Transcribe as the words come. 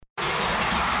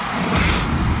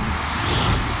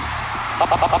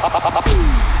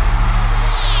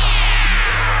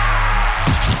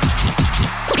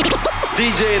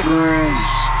DJ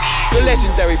Brisk. The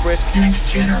legendary Brisk.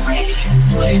 Next generation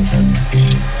latent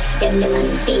beats.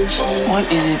 What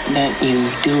is it that you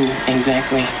do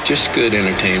exactly? Just good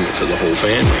entertainment for the whole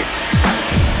family.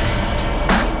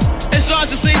 It's nice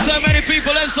to see so many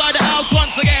people inside the house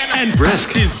once again. And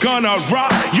Brisk is gonna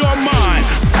rock your mind.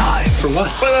 Time for what?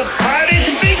 For the party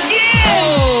to begin!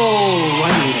 Oh,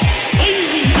 I need it. Ladies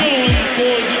and gentlemen,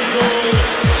 boys and girls,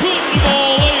 children of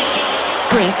all ages.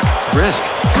 Brisk. Brisk.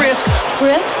 Brisk.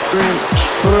 Brisk. Brisk.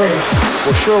 Brisk.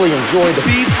 Will surely enjoy the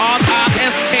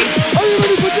B-R-I-S-K. Are you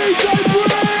ready for DJ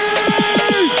Brisk?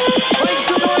 Make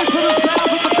some noise for the sound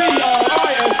of the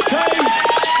B-R-I-S-K.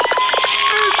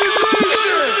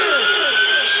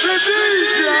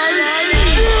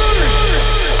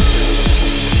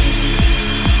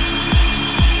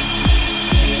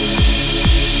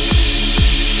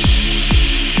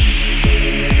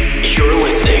 You're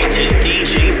listening to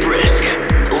DJ Brisk,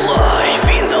 live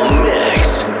in the mix.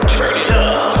 Turn it up.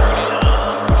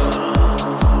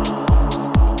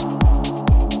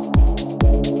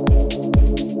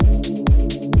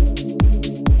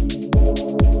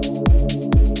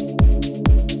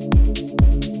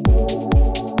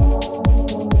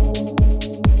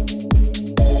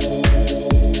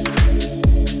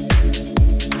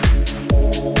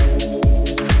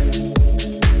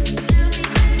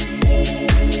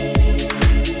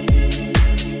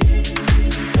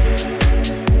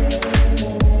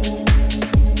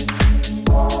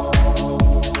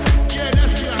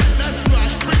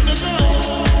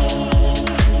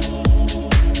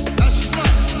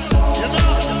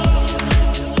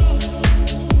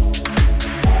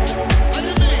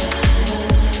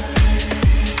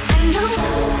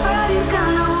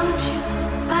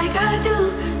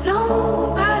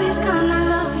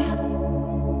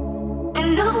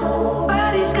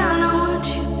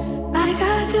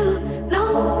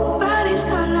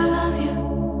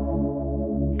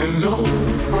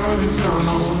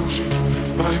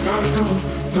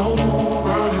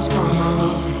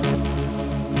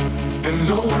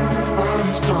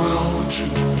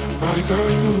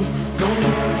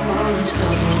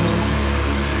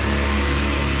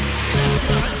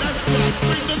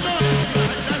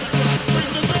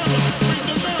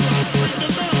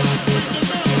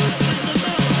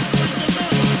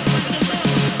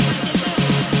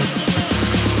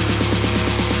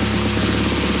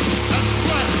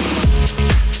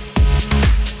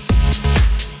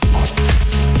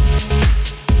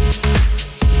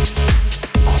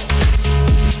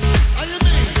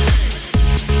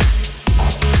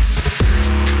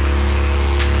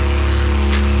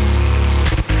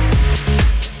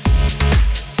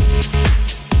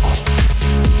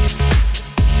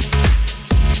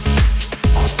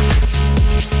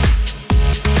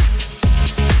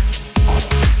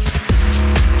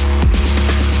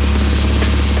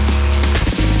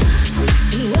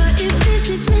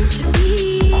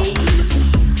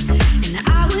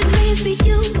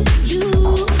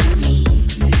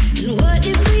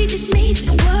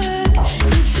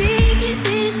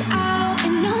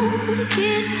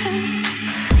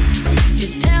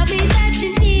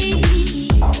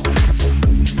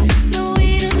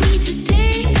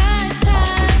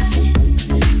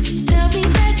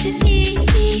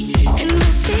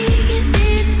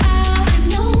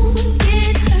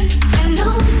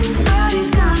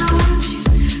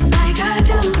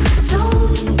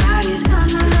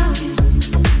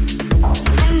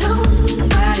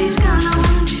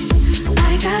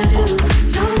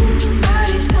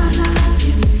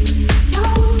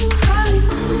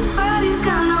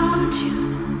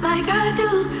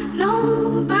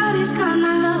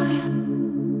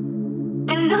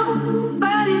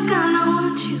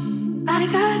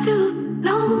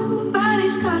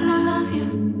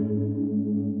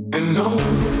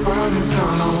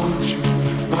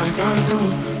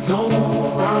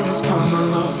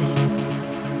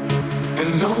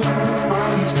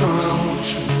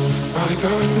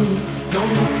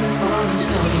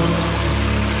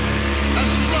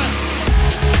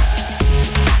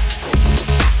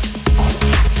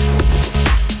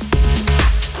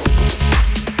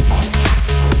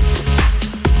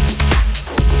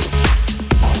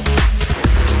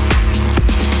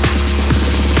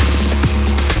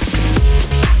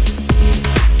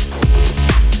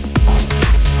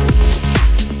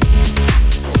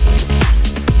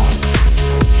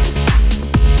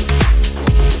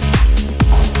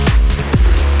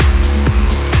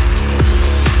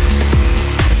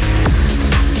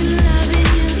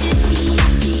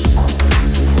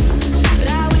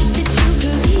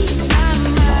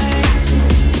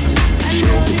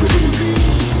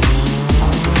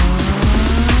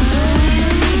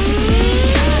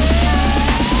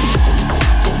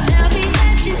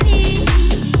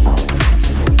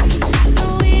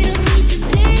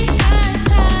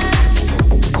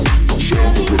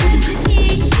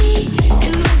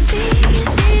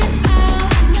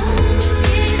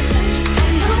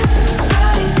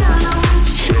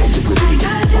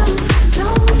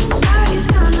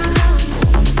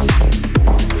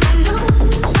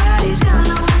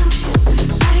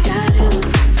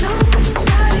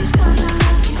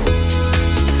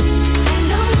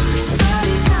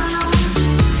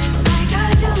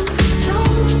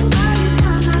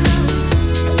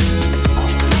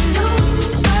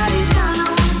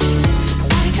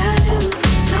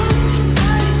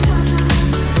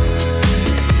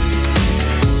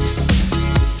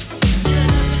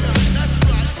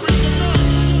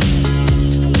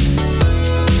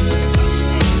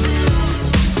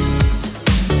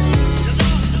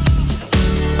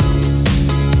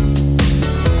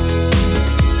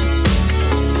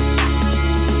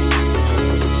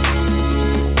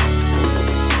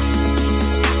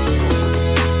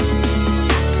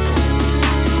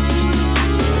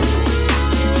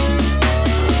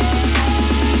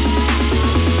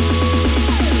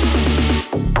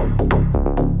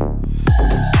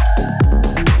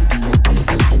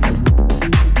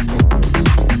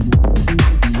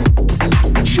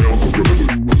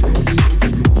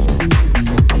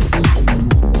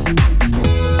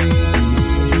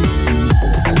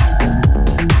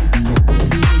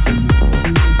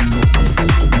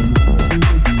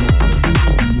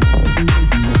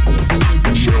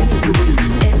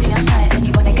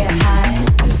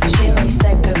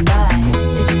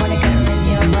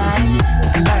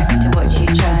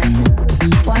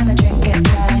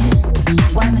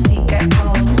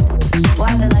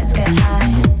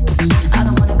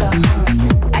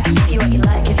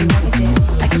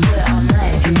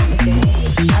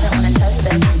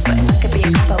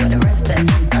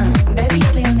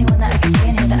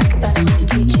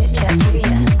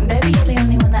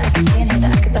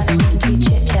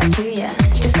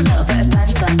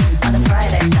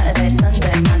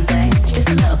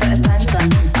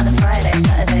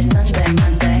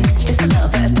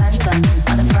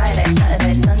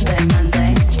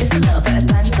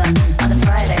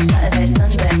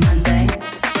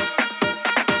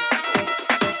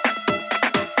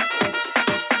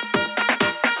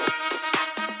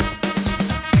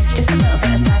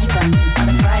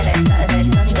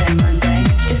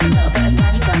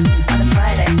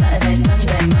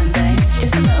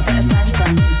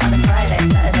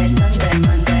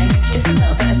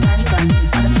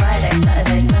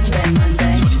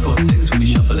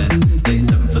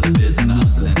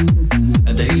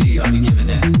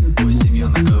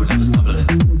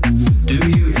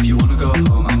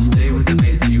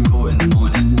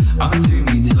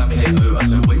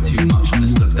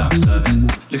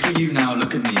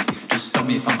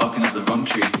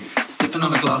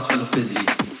 Sipping on a glass full of fizzy.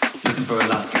 Looking for a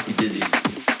lass gets me dizzy.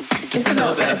 Just a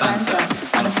little bit of banter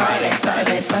on a Friday,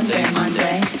 Saturday, Sunday,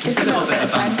 Monday. Just a little bit of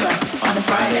banter on a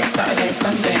Friday, Saturday,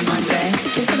 Sunday, Monday.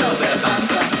 Just a little bit of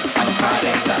banter on a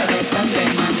Friday, Saturday, Sunday,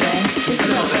 Monday. Just a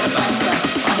little bit of banter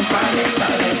on a Friday,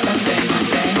 Saturday, Sunday,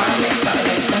 Monday. Friday,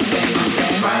 Saturday, Sunday, Monday.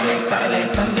 Friday, Saturday,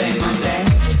 Sunday, Monday.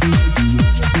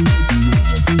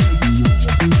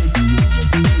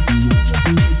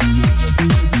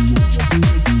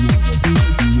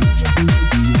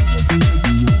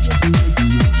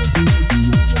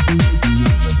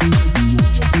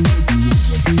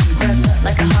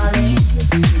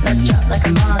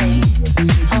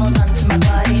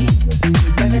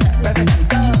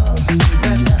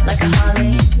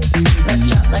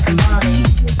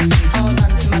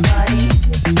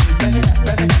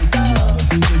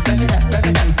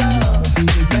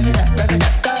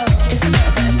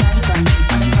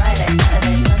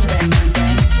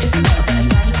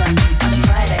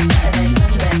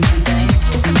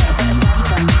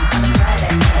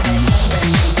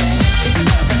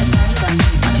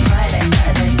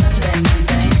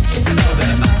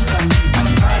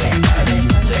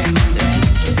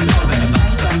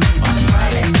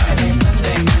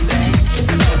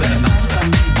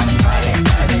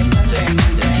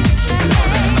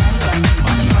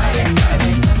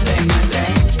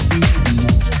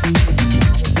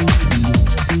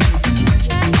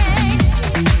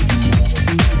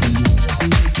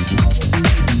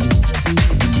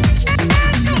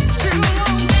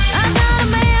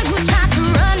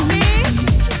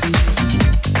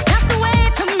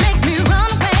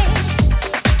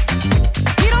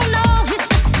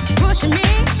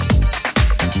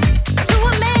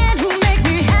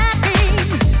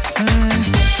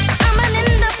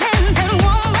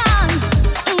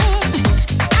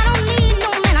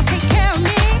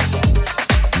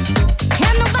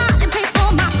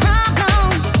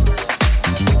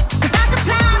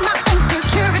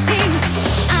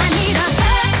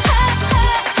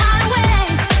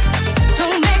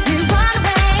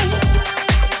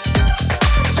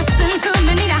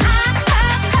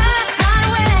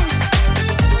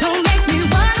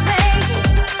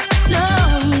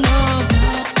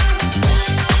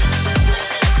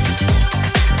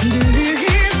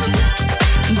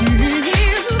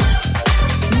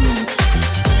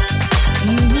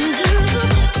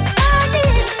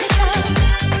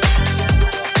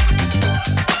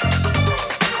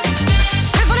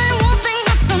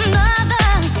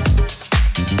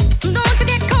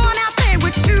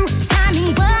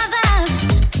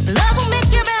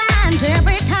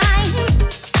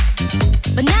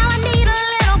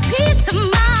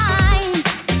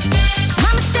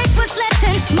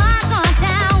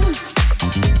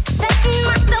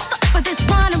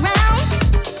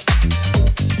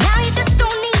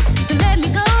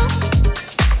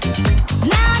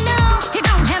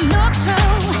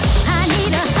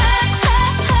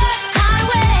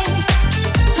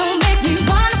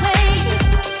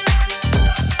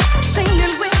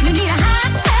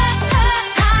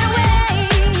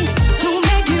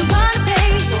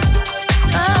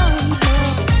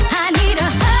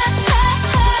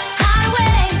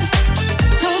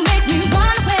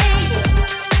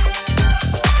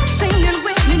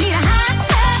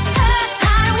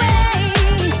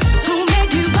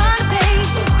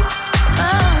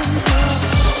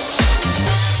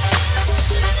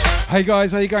 Hey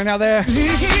guys, how you going out there?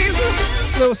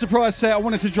 Little surprise set. I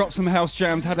wanted to drop some house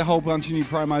jams. Had a whole bunch of new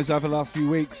promos over the last few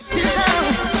weeks.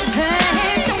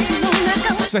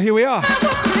 So here we are.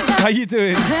 How you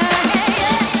doing?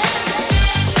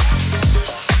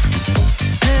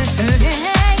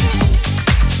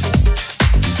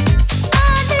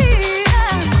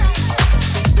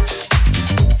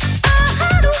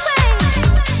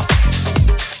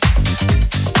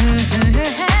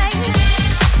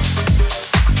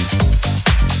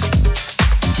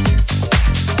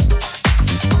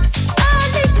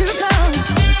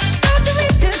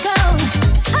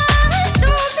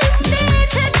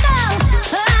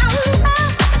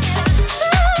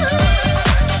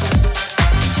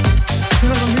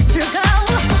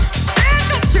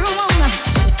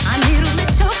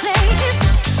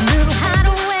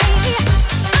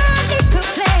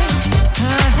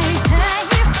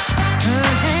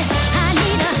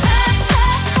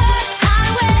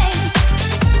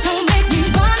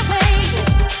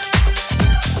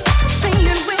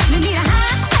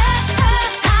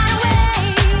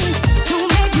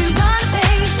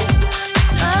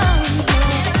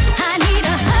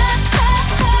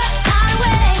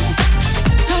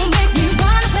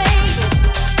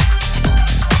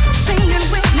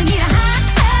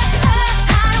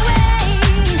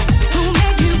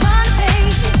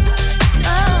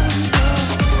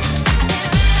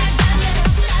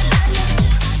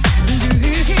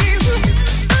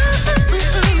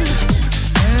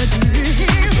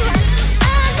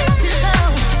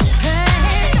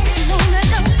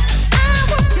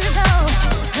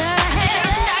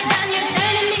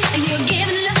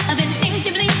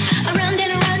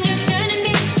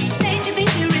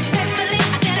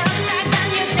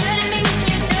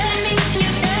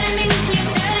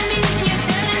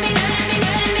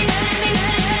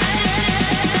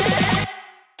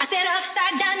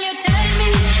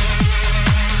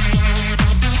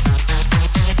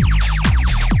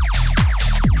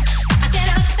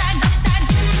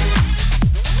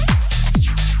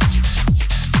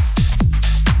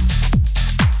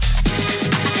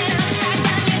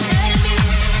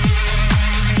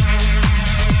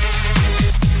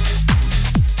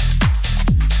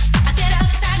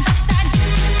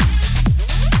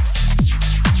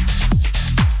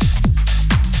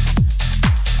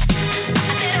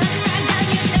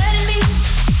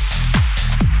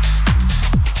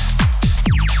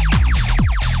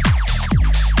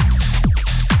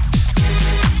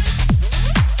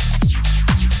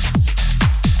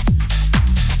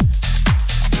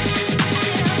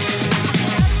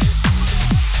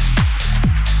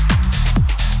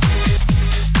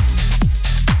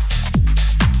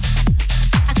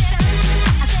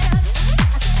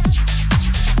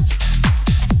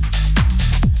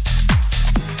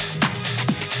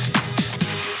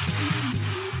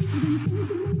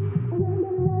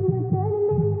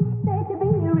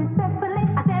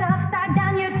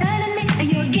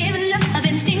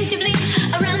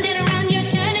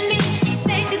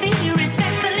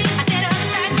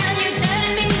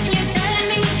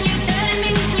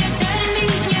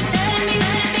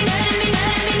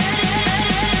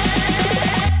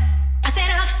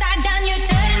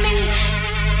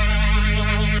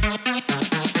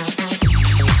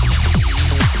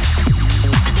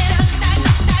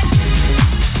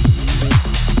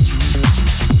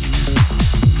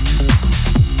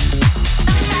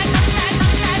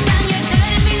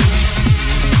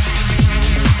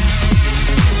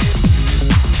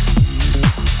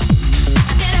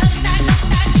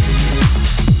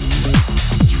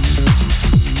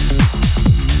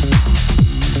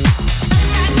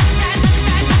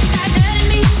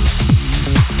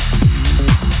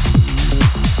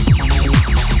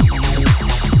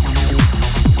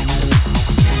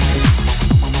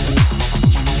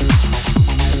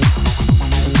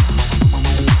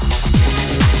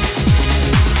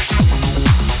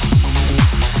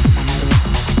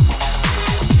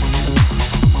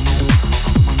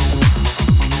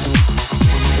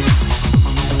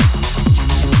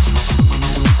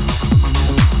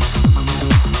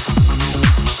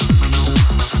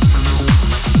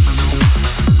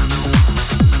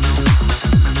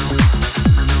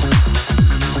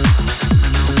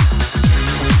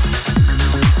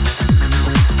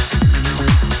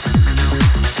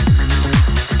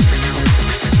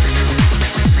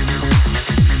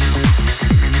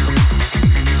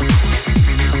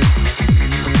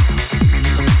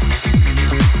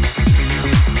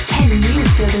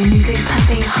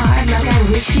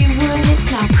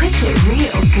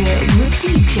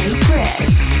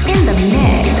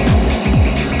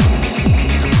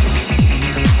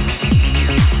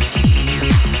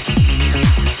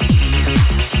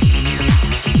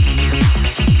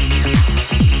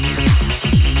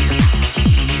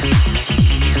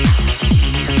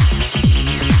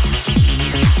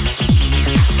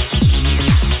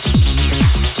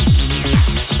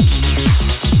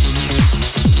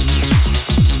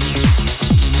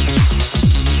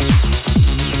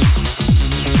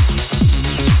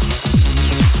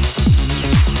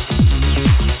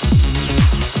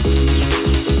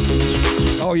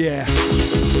 Oh yeah.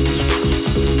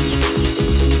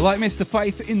 Like Mr.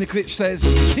 Faith in the glitch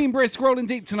says, Team Brisk rolling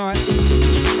deep tonight.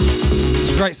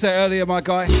 Great set earlier, my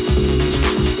guy.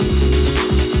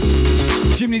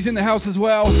 Jimny's in the house as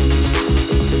well.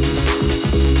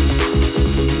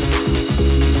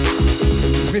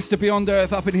 Mr. Beyond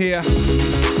Earth up in here.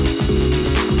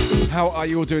 How are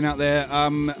you all doing out there?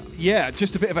 Yeah,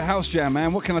 just a bit of a house jam,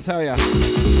 man. What can I tell you?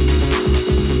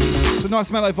 Some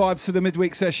nice mellow vibes for the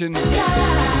midweek session.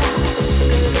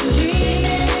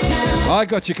 I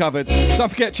got you covered. Don't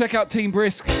forget, check out Team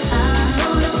Brisk.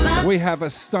 We have a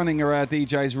stunning array of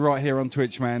DJs right here on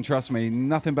Twitch, man. Trust me,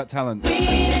 nothing but talent.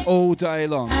 All day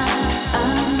long.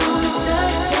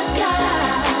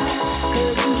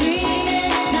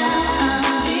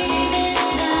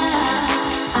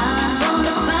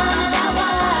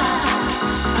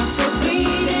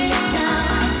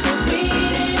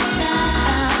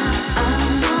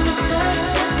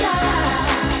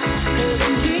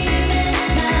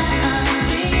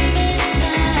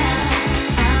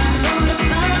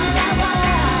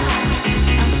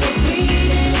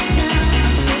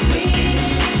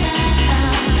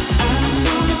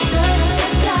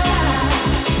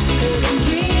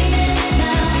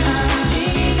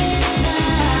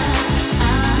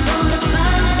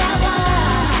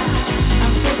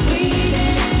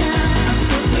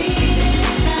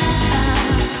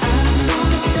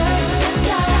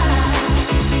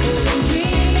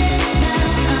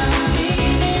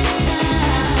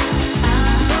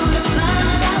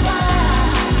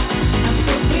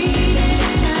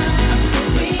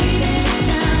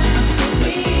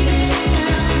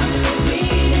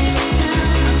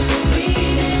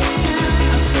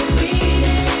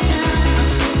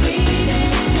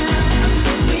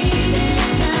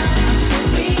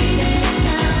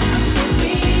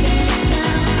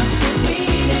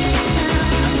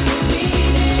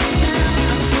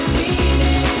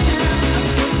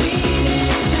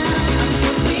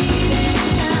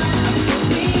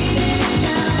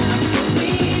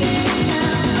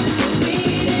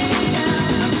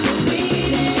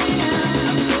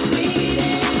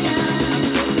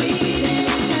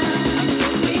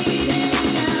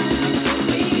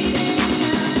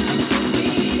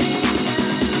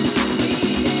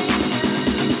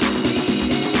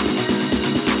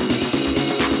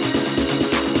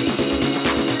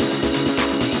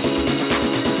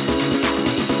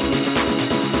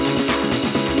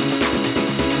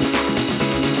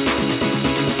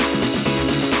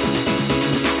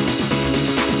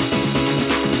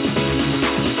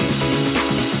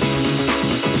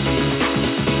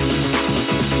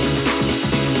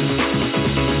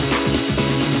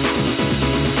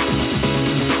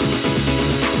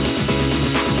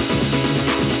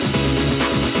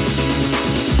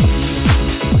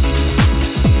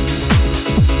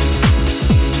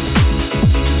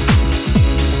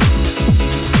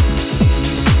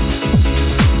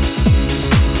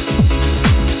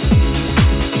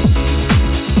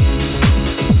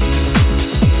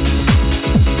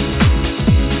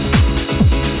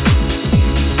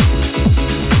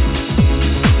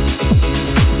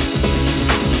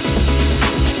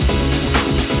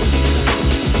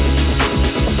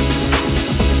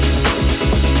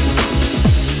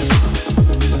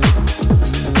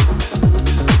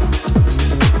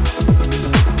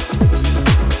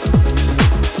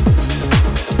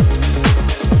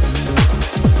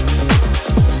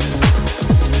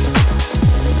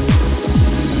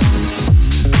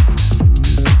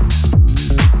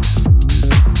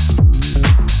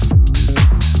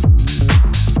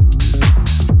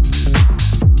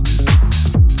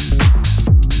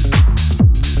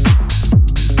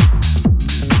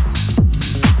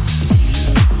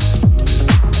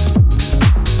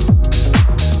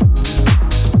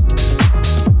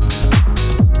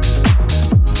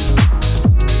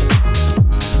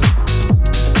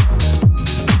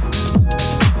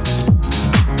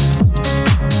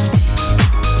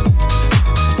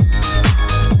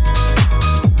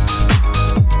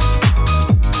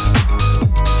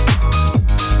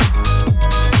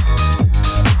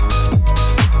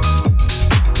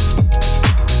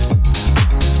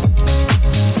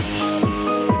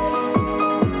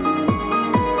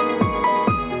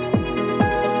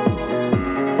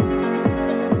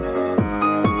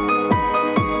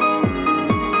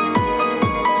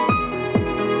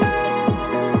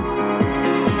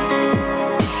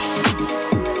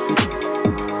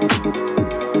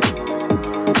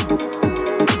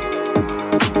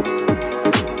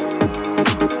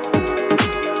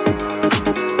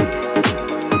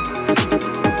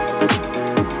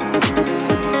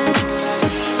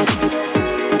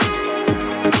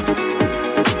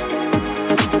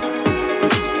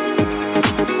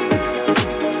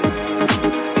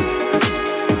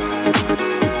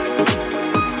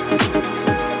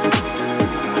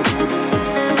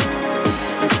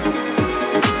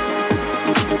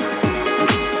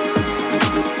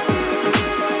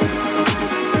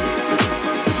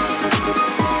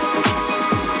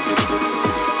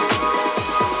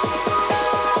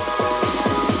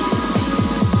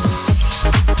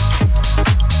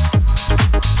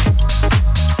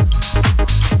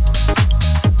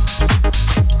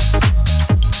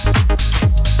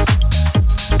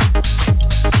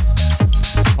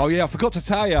 Oh yeah, I forgot to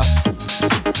tell you.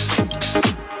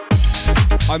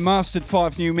 I mastered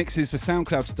 5 new mixes for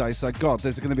SoundCloud today, so God,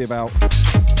 there's going to be about,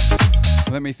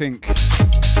 let me think,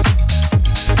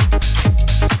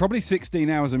 probably 16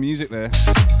 hours of music there.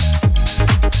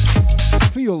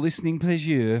 For your listening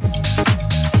pleasure.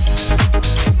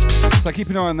 So keep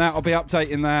an eye on that, I'll be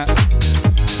updating that.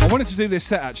 I wanted to do this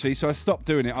set actually, so I stopped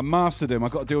doing it. I mastered them,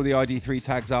 I've got to do all the ID3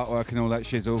 tags, artwork and all that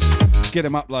shizzle. Get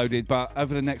them uploaded, but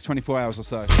over the next 24 hours or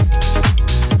so.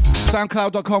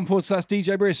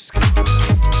 SoundCloud.com/DJ Brisk.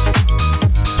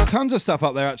 Tons of stuff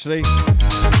up there actually.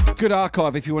 Good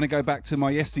archive if you want to go back to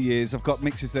my yesteryears. I've got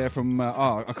mixes there from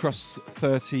across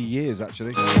 30 years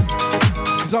actually.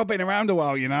 Because I've been around a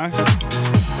while, you know.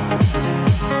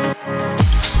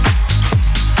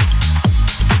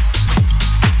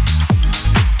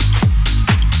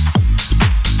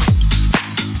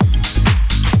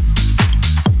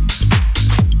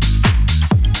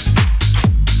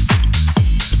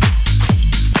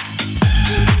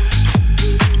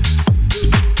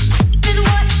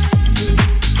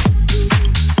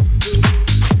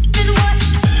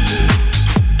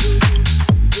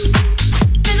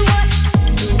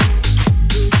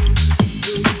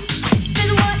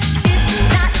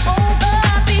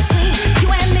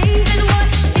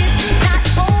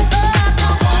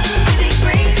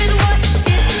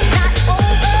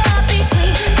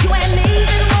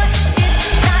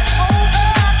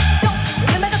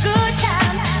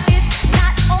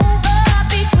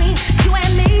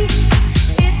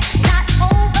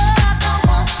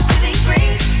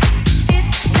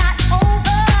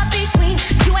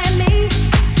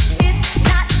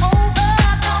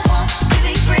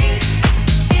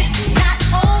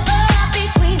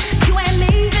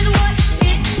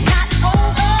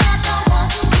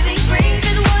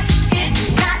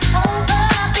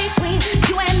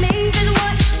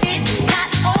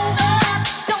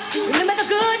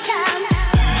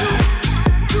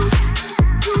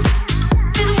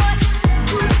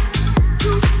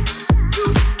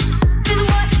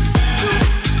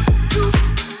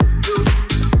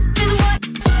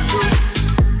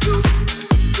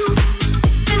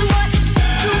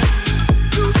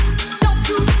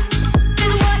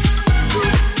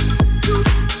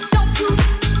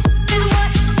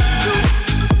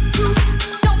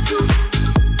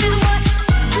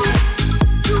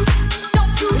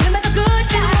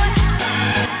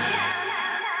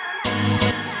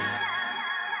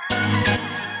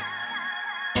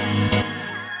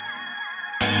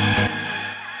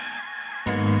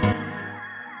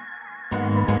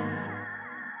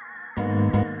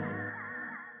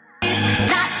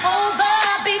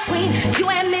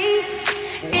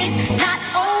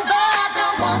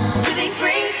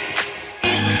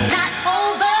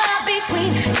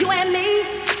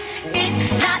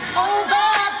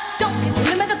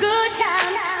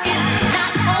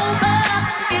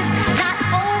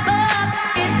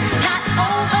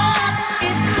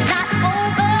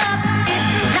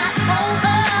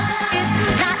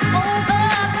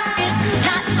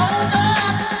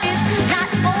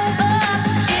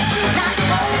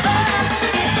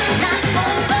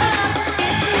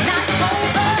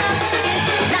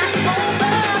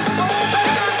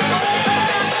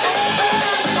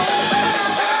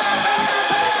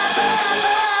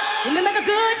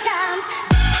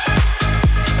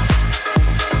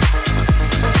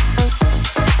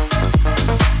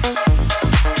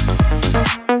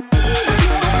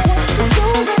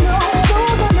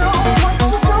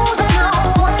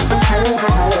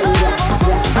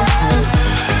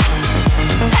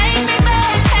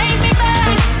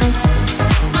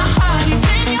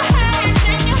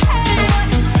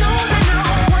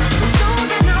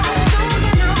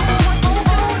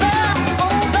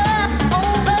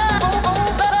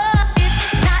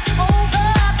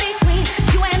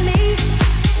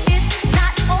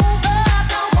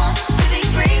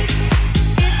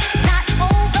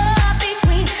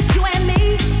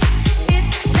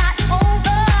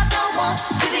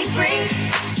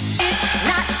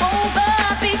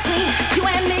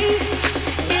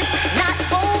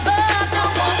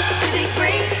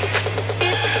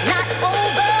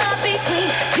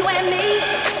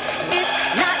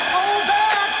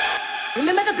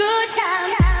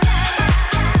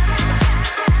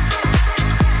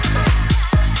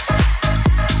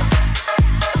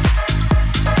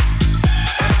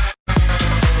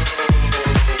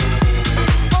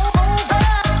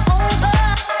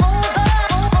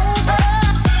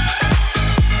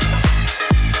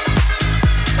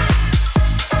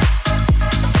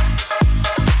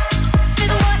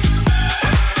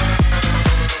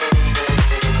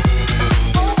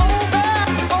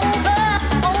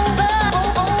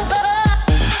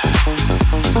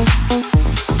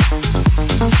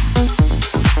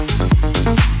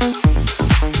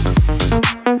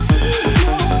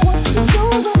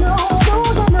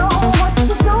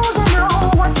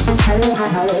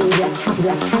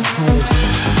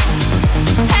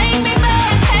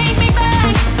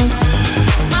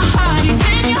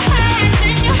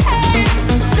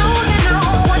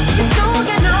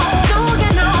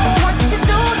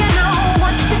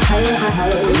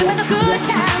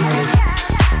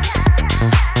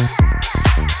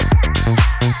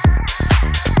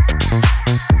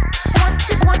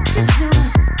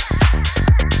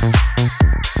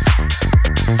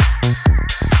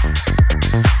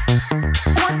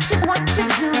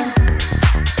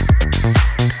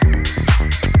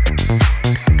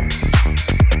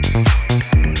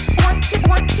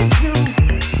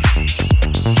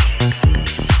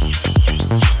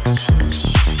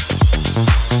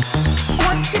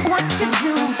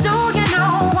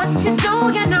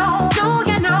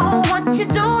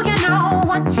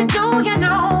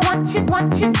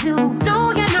 do?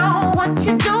 Do you know what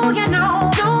you do? You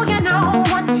know, do you know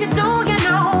what you do? You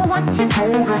know what you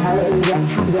do?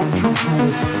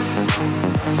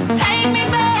 Take me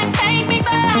back, take me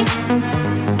back.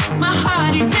 My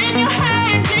heart is in your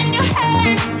hands, in your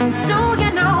hands. Do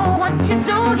you know what you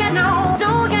do? You know,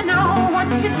 do you know what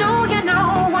you do? You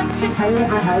know what you do? You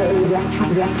know what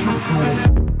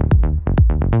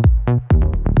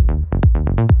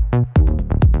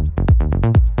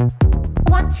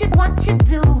you do? What you do? What you do?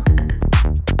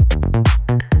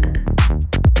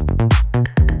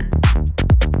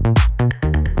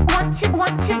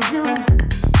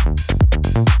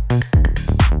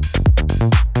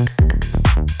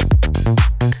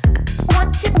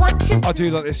 I do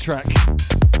like this track.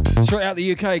 Straight out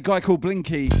the UK, guy called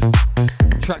Blinky.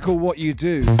 Track called What You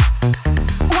Do.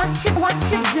 What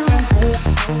you do?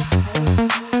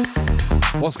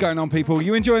 What's going on, people?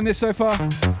 You enjoying this so far?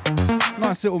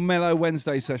 Nice little mellow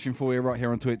Wednesday session for you right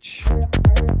here on Twitch.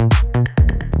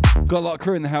 Got a lot of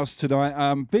crew in the house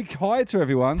tonight. Big hi to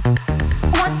everyone.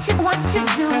 What you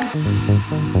do?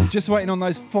 Just waiting on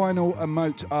those final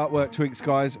emote artwork tweaks,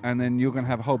 guys, and then you're going to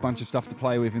have a whole bunch of stuff to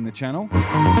play with in the channel.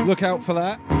 Look out for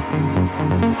that.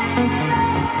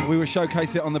 We will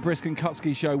showcase it on the Brisk and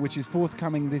Kutsky show, which is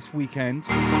forthcoming this weekend.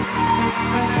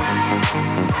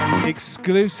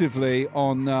 Exclusively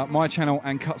on my channel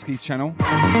and Kutsky's channel.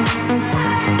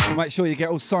 Make sure you get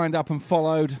all signed up and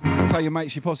followed. Tell your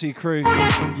mates, your posse, your crew.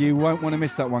 You won't want to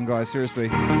miss that one, guys, seriously.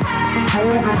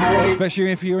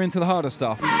 Especially if you're into the harder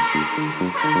stuff.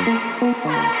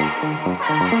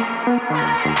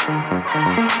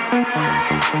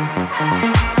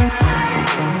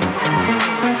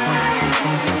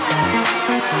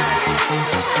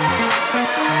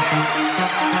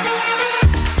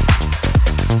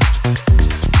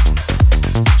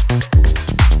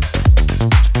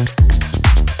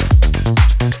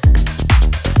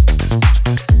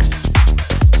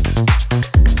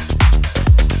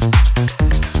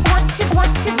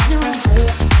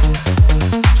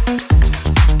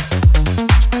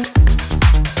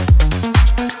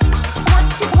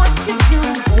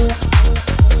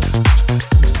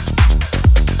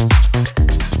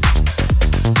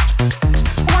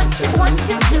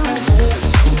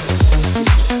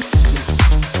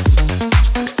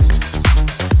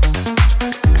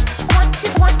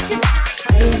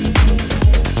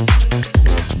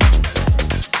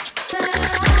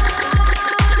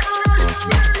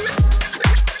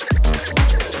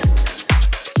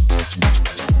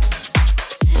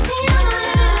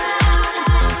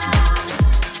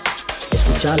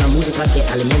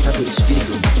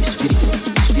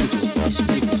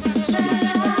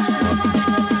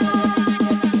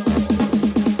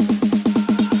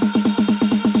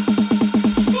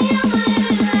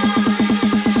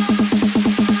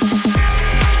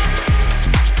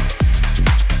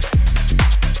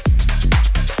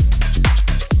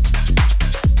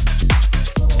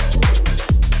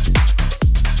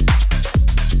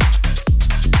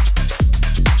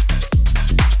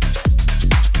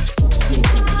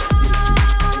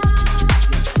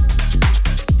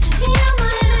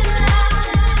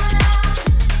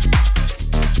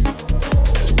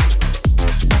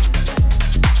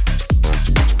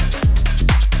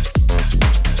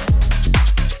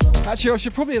 Actually, I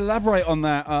should probably elaborate on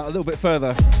that a little bit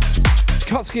further.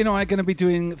 Kutsky and I are going to be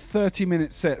doing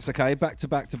 30-minute sets, okay? Back to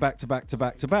back to back to back to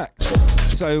back to back.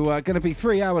 So, going to be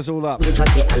 3 hours all up.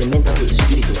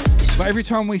 But every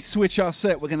time we switch our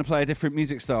set, we're going to play a different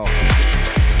music style.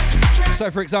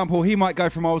 So, for example, he might go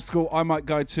from old school, I might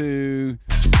go to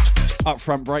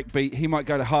upfront breakbeat, he might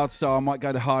go to hardstyle, I might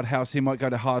go to hard house, he might go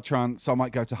to hard trance, I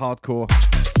might go to hardcore,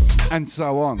 and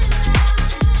so on.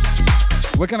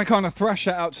 We're going to kind of thrash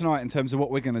that out tonight in terms of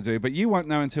what we're going to do, but you won't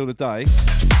know until the day.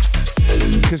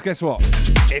 Because guess what?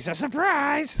 It's a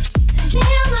surprise!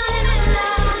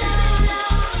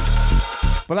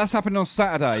 But that's happening on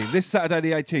Saturday, this Saturday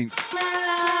the 18th.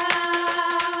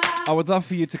 I would love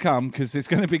for you to come because it's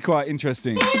going to be quite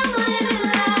interesting.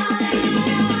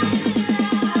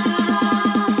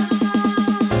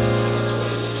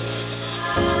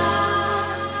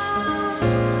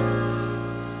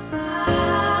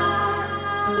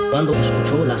 Cuando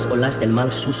escucho las olas del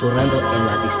mar susurrando en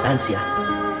la distancia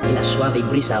y la suave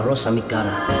brisa roza mi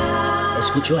cara,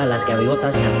 escucho a las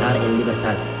gaviotas cantar en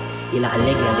libertad y la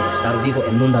alegría de estar vivo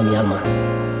inunda mi alma.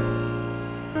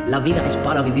 La vida es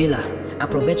para vivirla,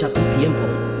 aprovecha tu tiempo,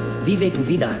 vive tu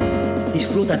vida,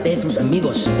 disfruta de tus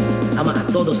amigos, ama a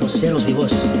todos los seres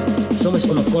vivos, somos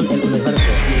uno con el universo.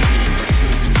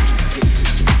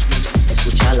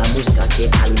 Escucha la música que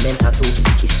alimenta tu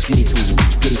espíritu.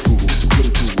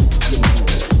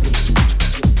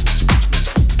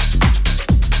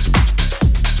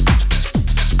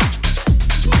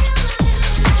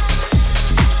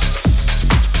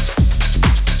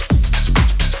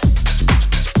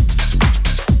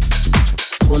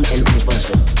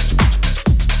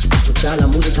 Escucha la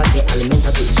música que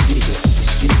alimenta tu espíritu,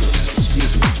 espíritu,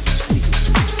 espíritu, espíritu.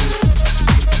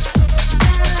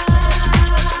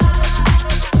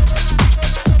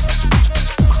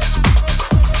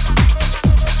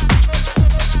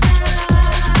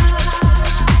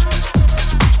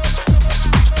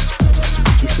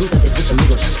 Disfruta de tus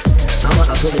amigos, ama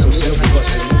a todos sus seres vivos.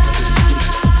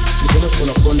 Somos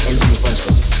uno con el universo.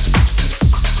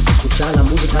 Escucha la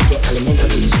música que alimenta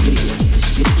tu espíritu,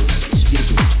 espíritu,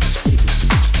 espíritu, espíritu.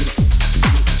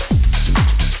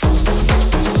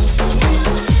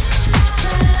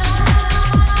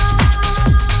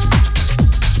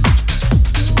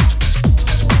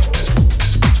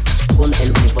 Con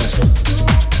el universo.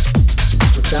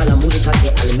 Escucha la música que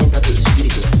alimenta tu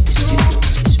espíritu, espíritu,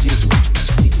 espíritu.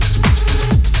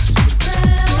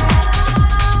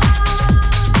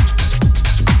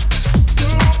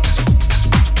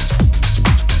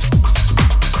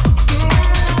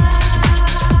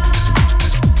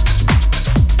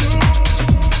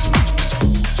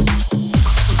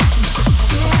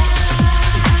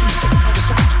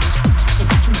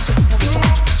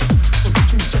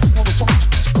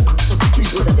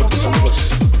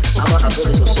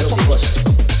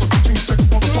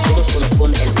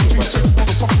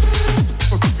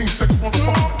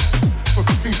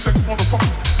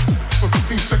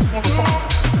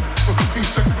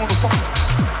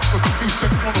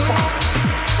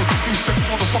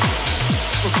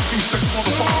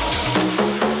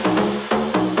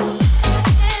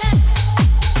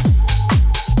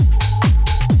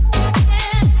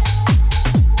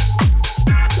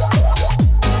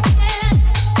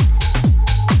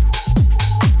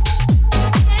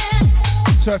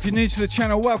 So if you're new to the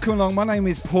channel, welcome along. My name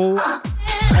is Paul,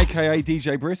 aka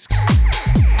DJ Brisk,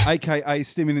 aka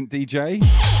Stimulant DJ,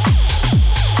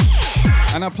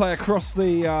 and I play across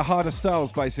the harder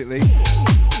styles basically.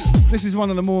 This is one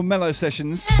of the more mellow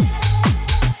sessions.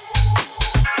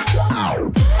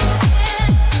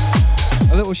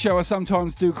 A little show I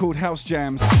sometimes do called House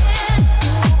Jams,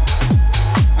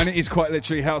 and it is quite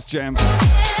literally house jams.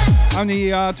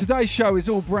 Only today's show is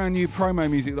all brand new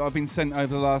promo music that I've been sent over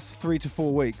the last 3 to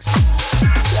 4 weeks.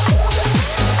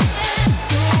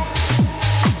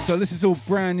 So this is all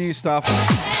brand new stuff.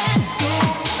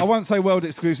 I won't say world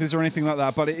exclusives or anything like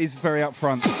that, but it is very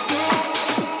upfront.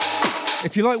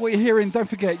 If you like what you're hearing, don't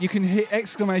forget you can hit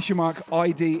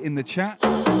 !ID in the chat,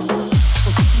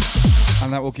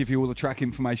 and that will give you all the track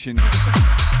information.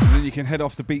 And then you can head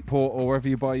off to Beatport or wherever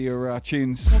you buy your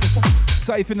tunes.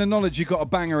 Safe in the knowledge you've got a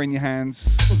banger in your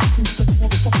hands.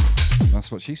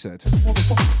 That's what she said.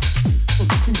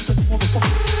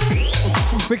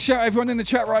 Big shout out everyone in the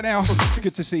chat right now. It's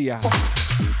good to see ya.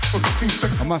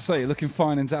 I must say, you're looking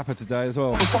fine and dapper today as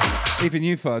well. Even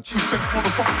you, Fudge.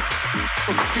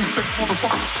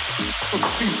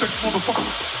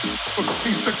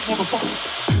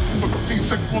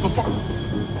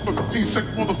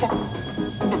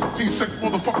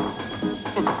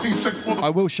 I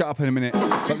will shut up in a minute,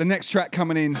 but the next track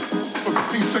coming in,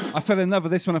 I fell in love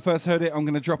with this when I first heard it. I'm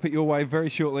going to drop it your way very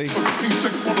shortly.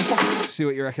 See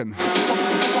what you reckon.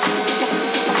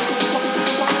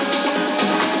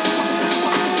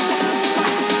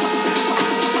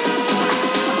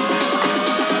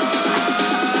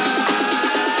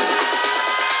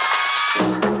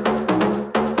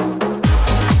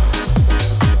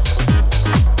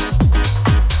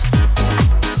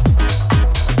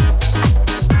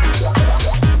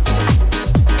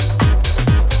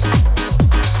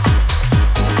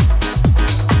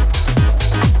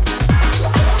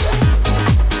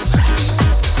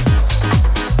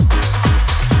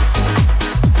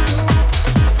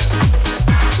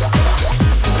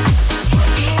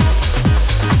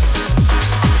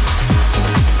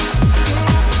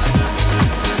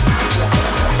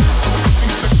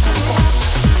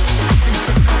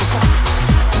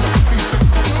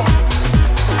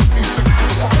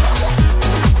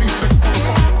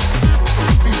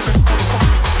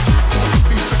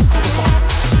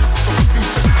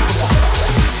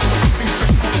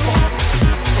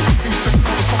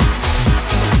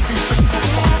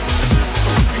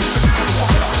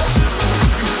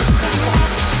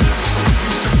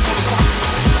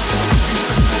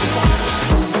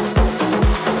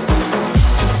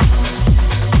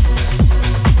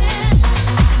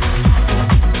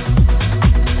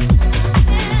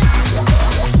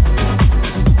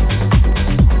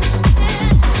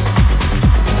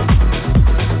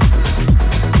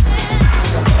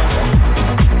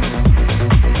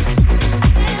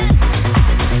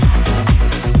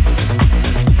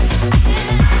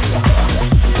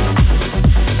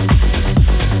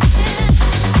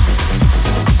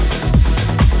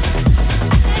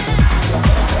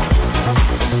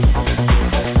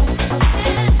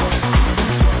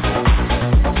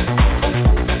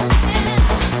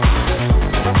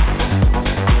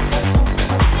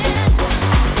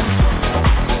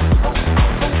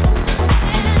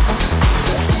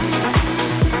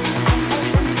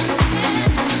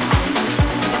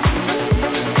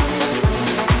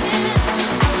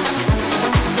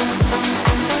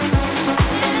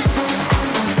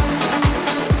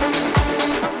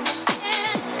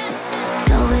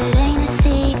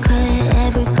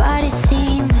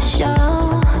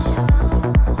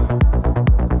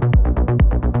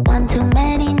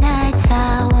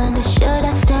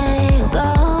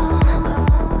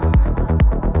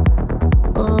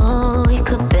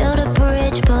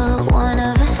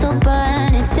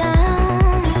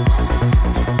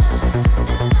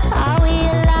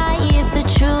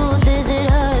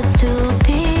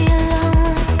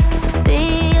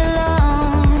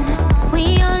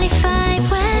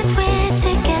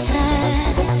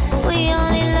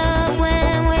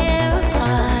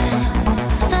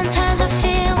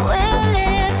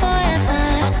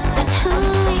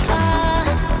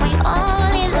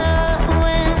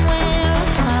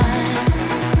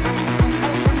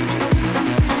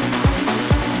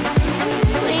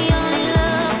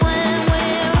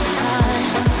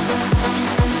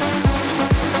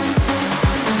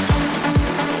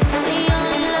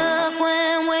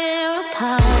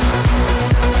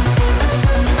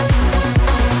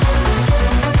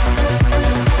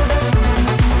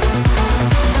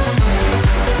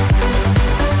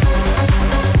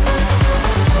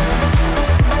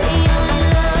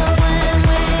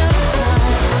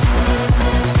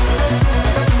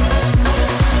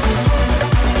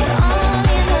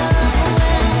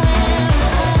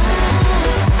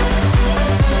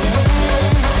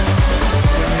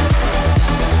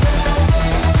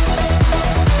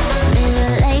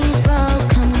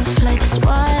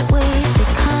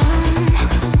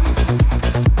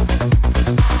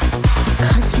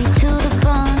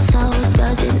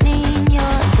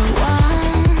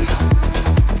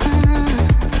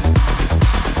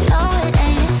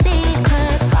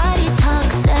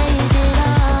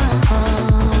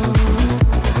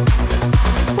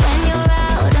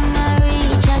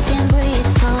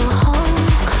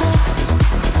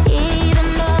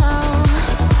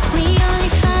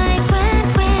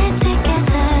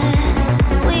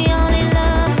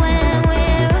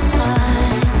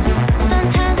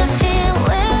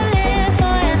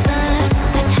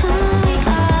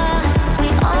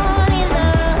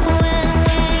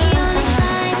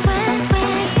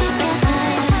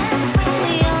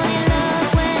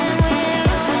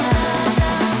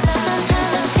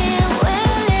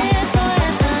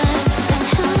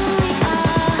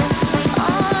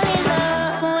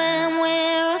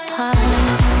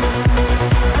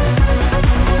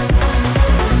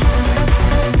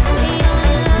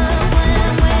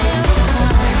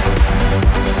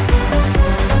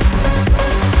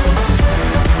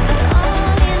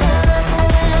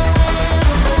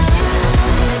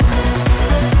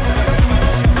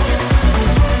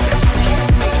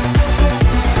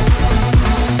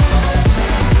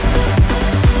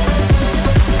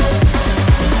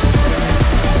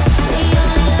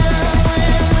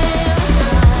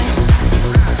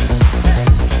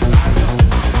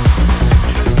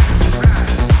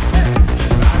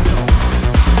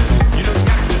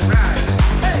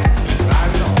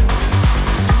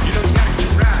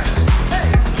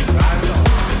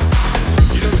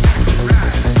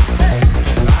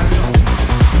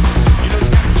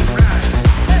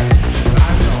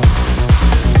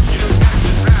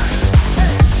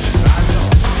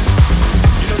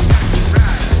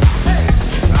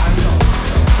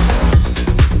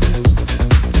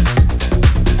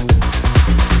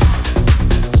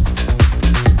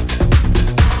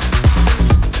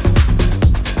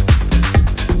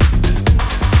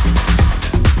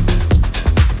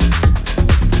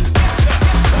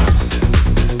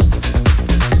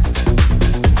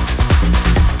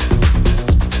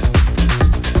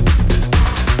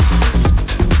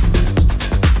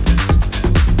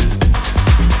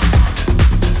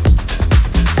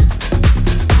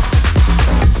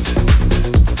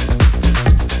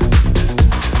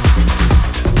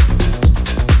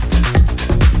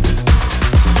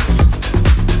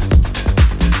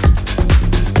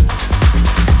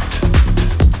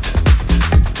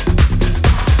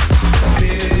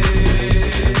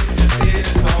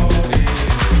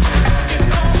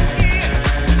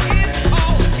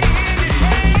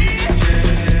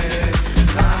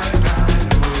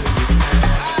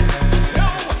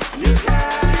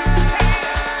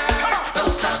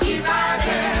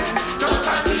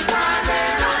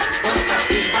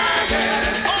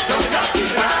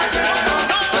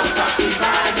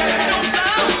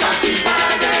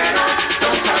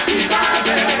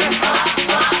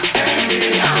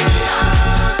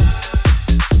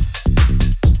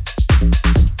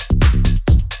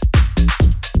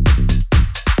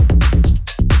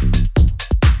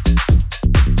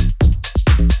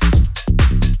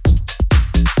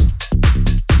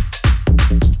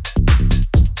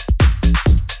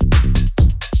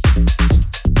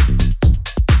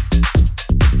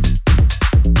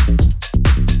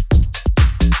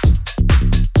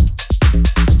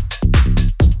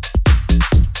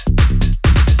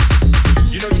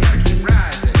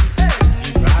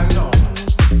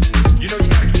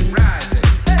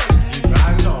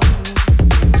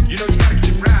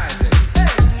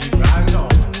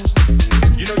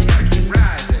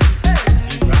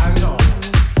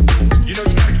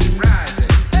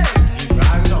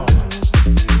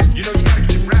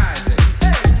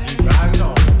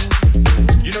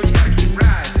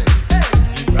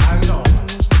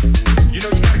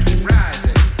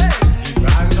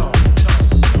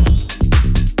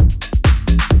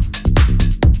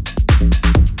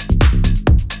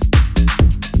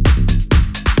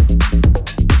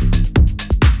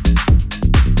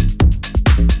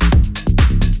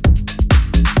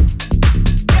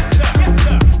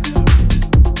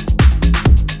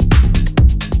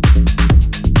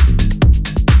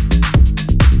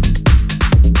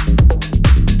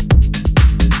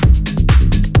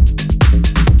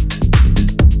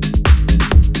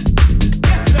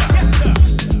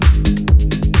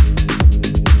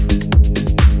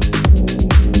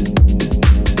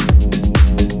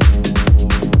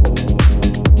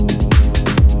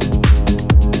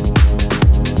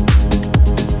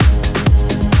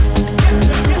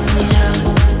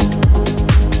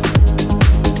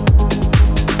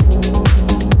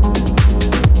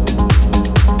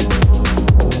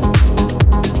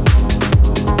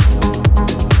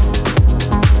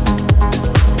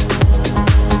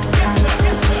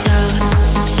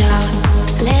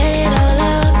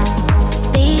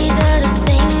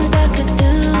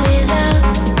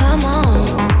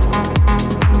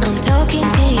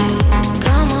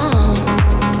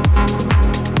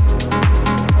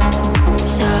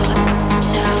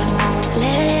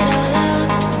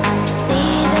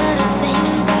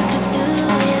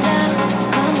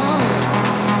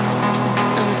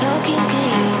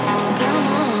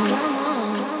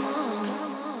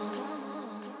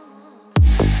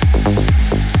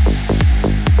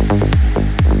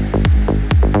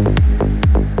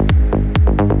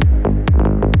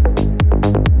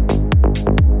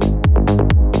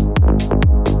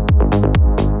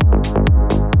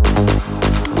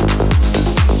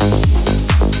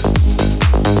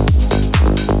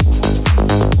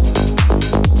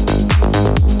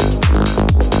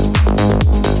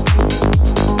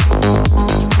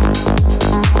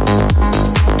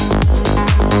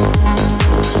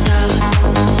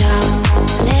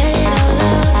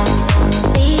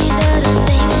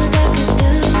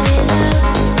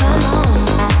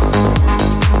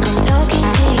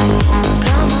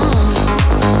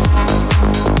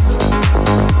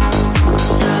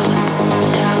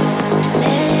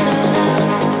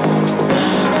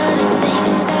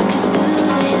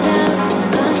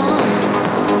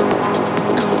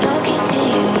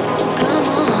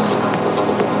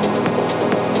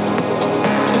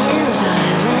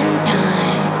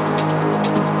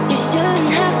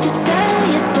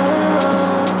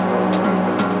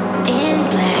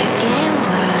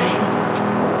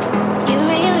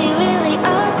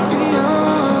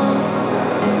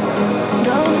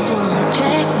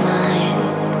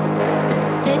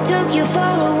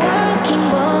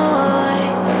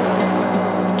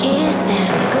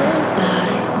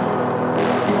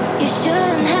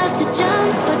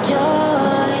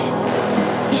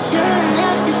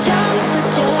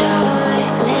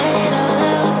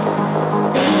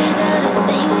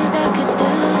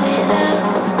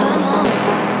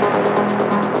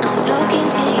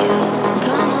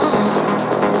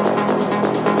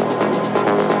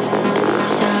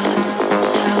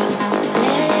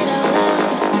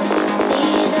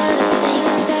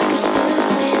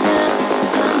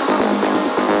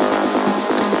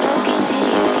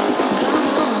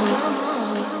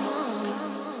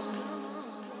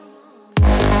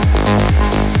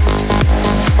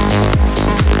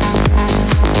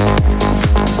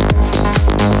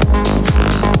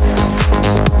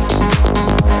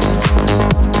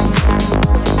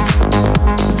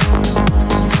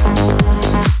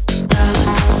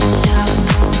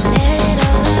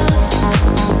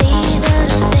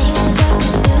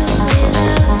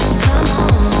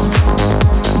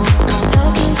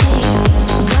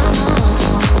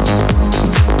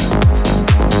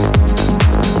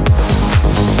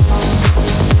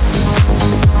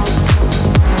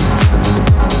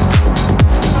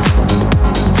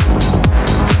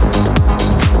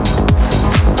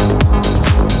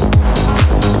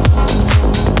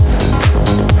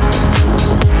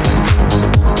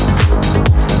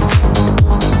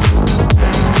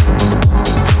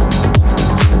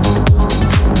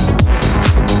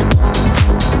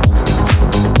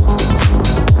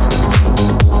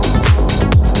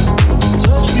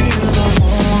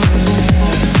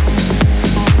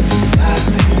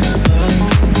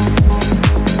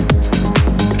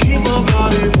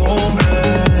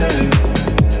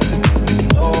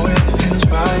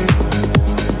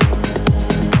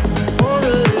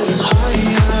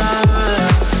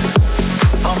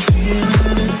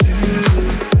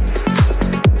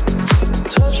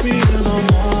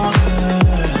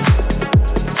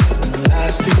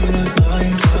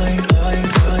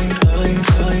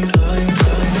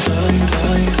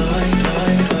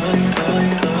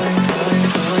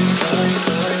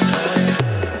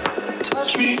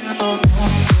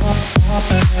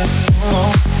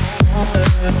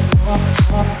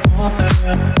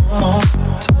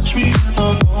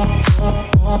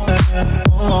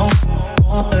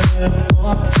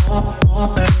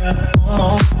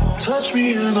 Touch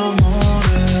me in the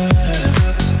morning,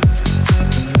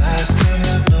 last thing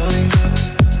at night.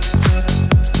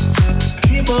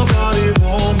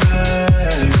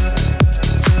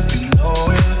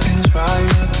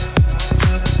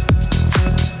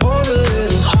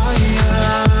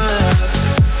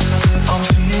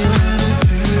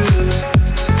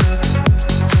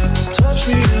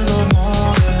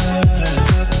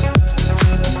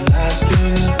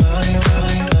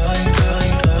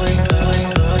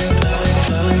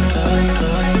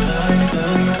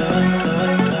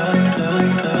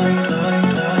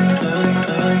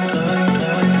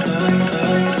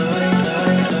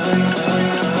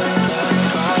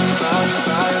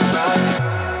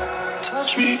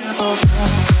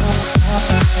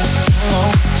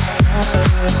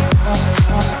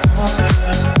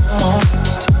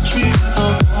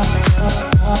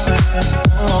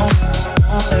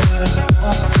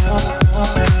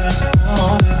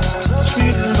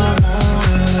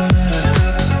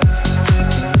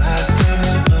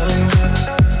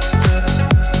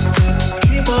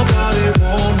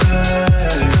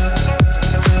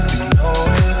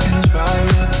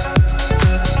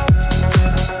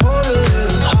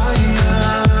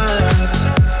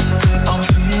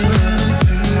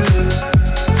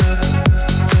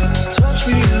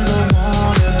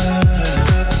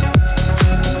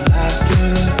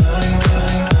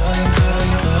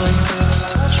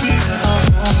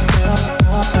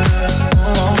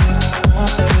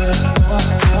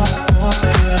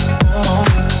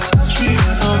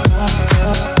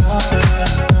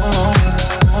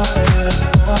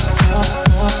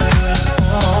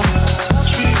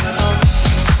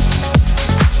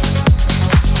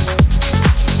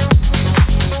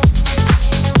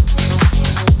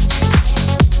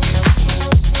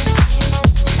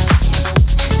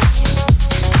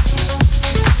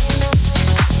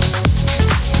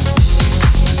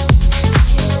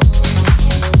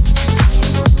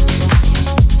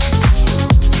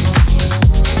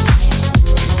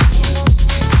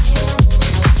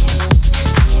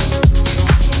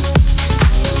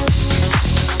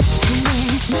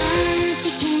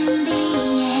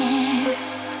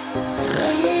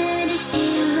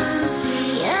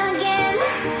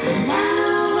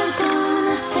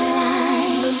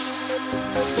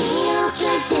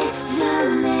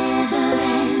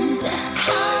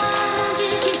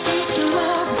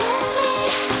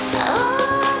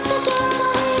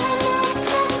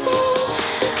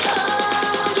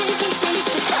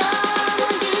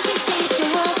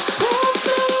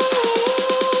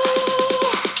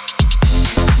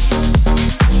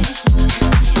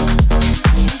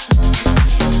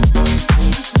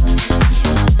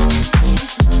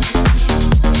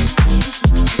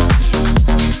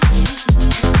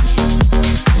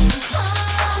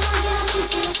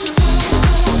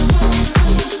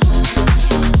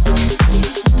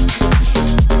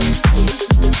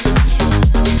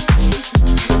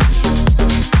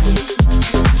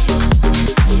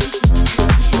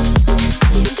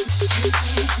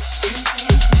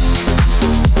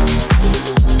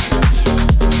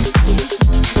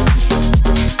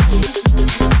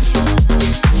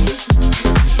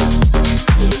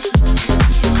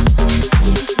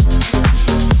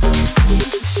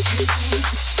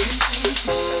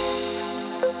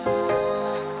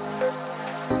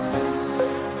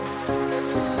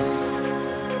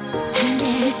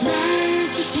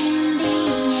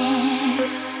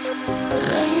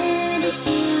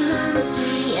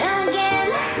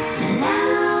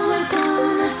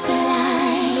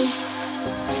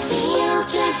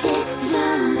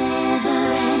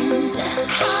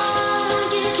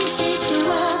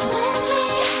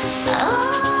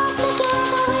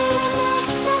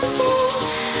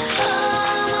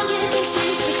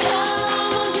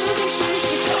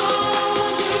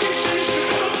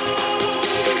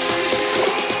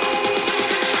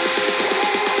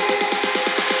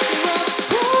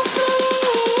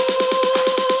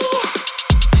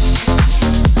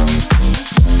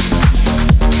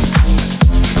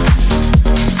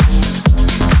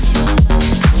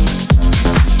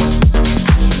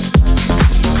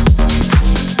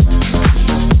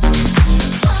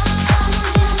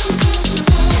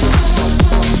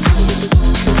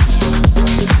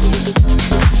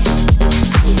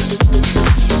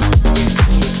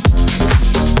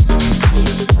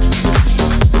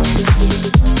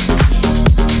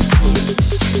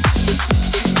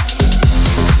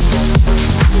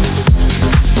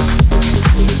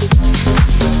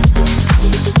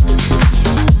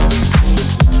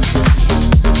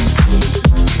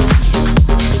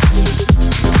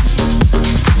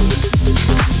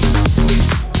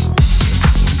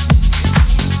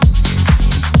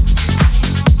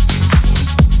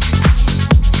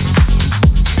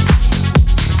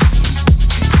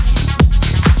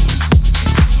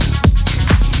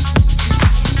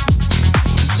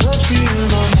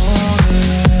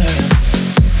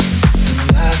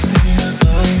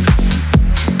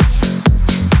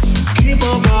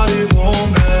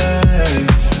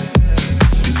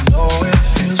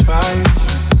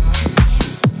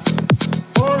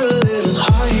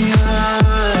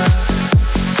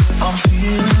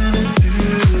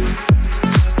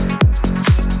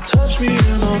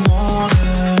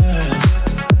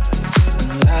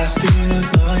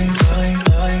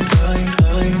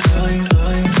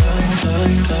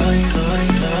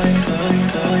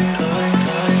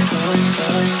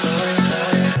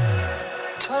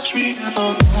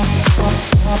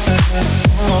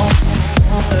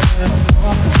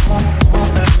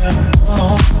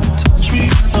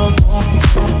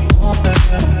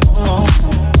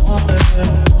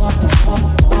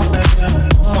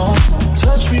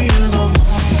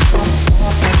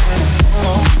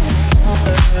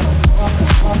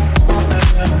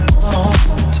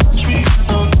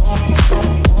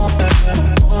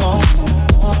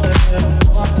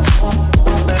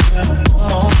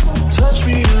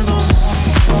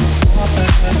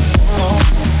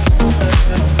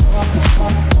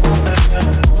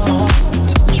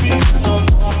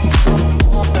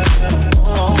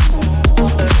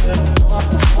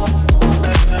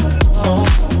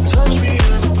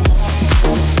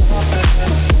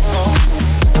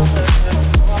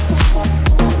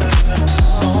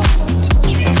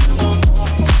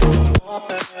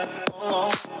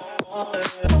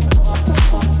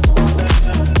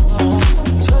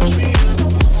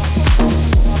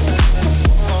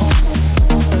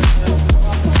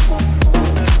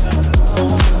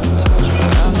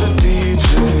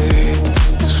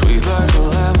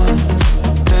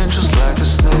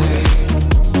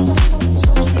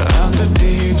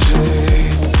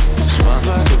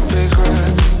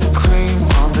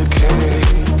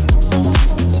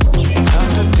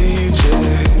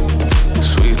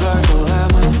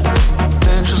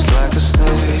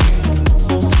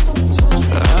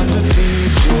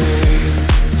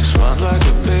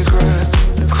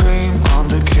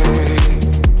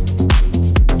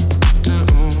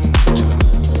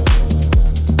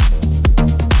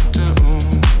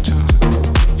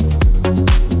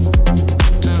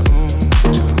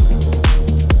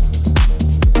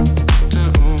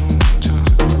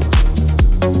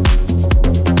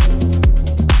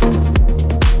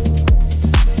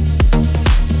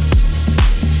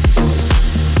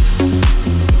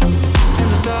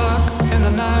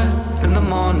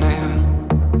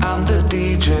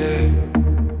 DJ.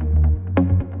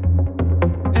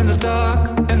 In the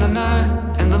dark, in the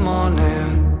night, in the morning,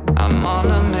 I'm on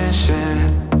a mission.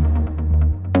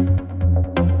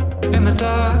 In the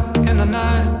dark, in the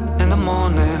night, in the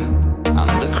morning,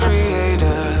 I'm the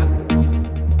creator.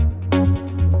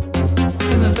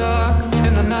 In the dark,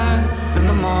 in the night, in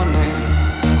the morning,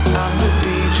 I'm the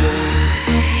DJ.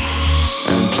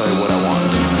 And play what I want.